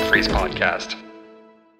a Brain Freeze podcast.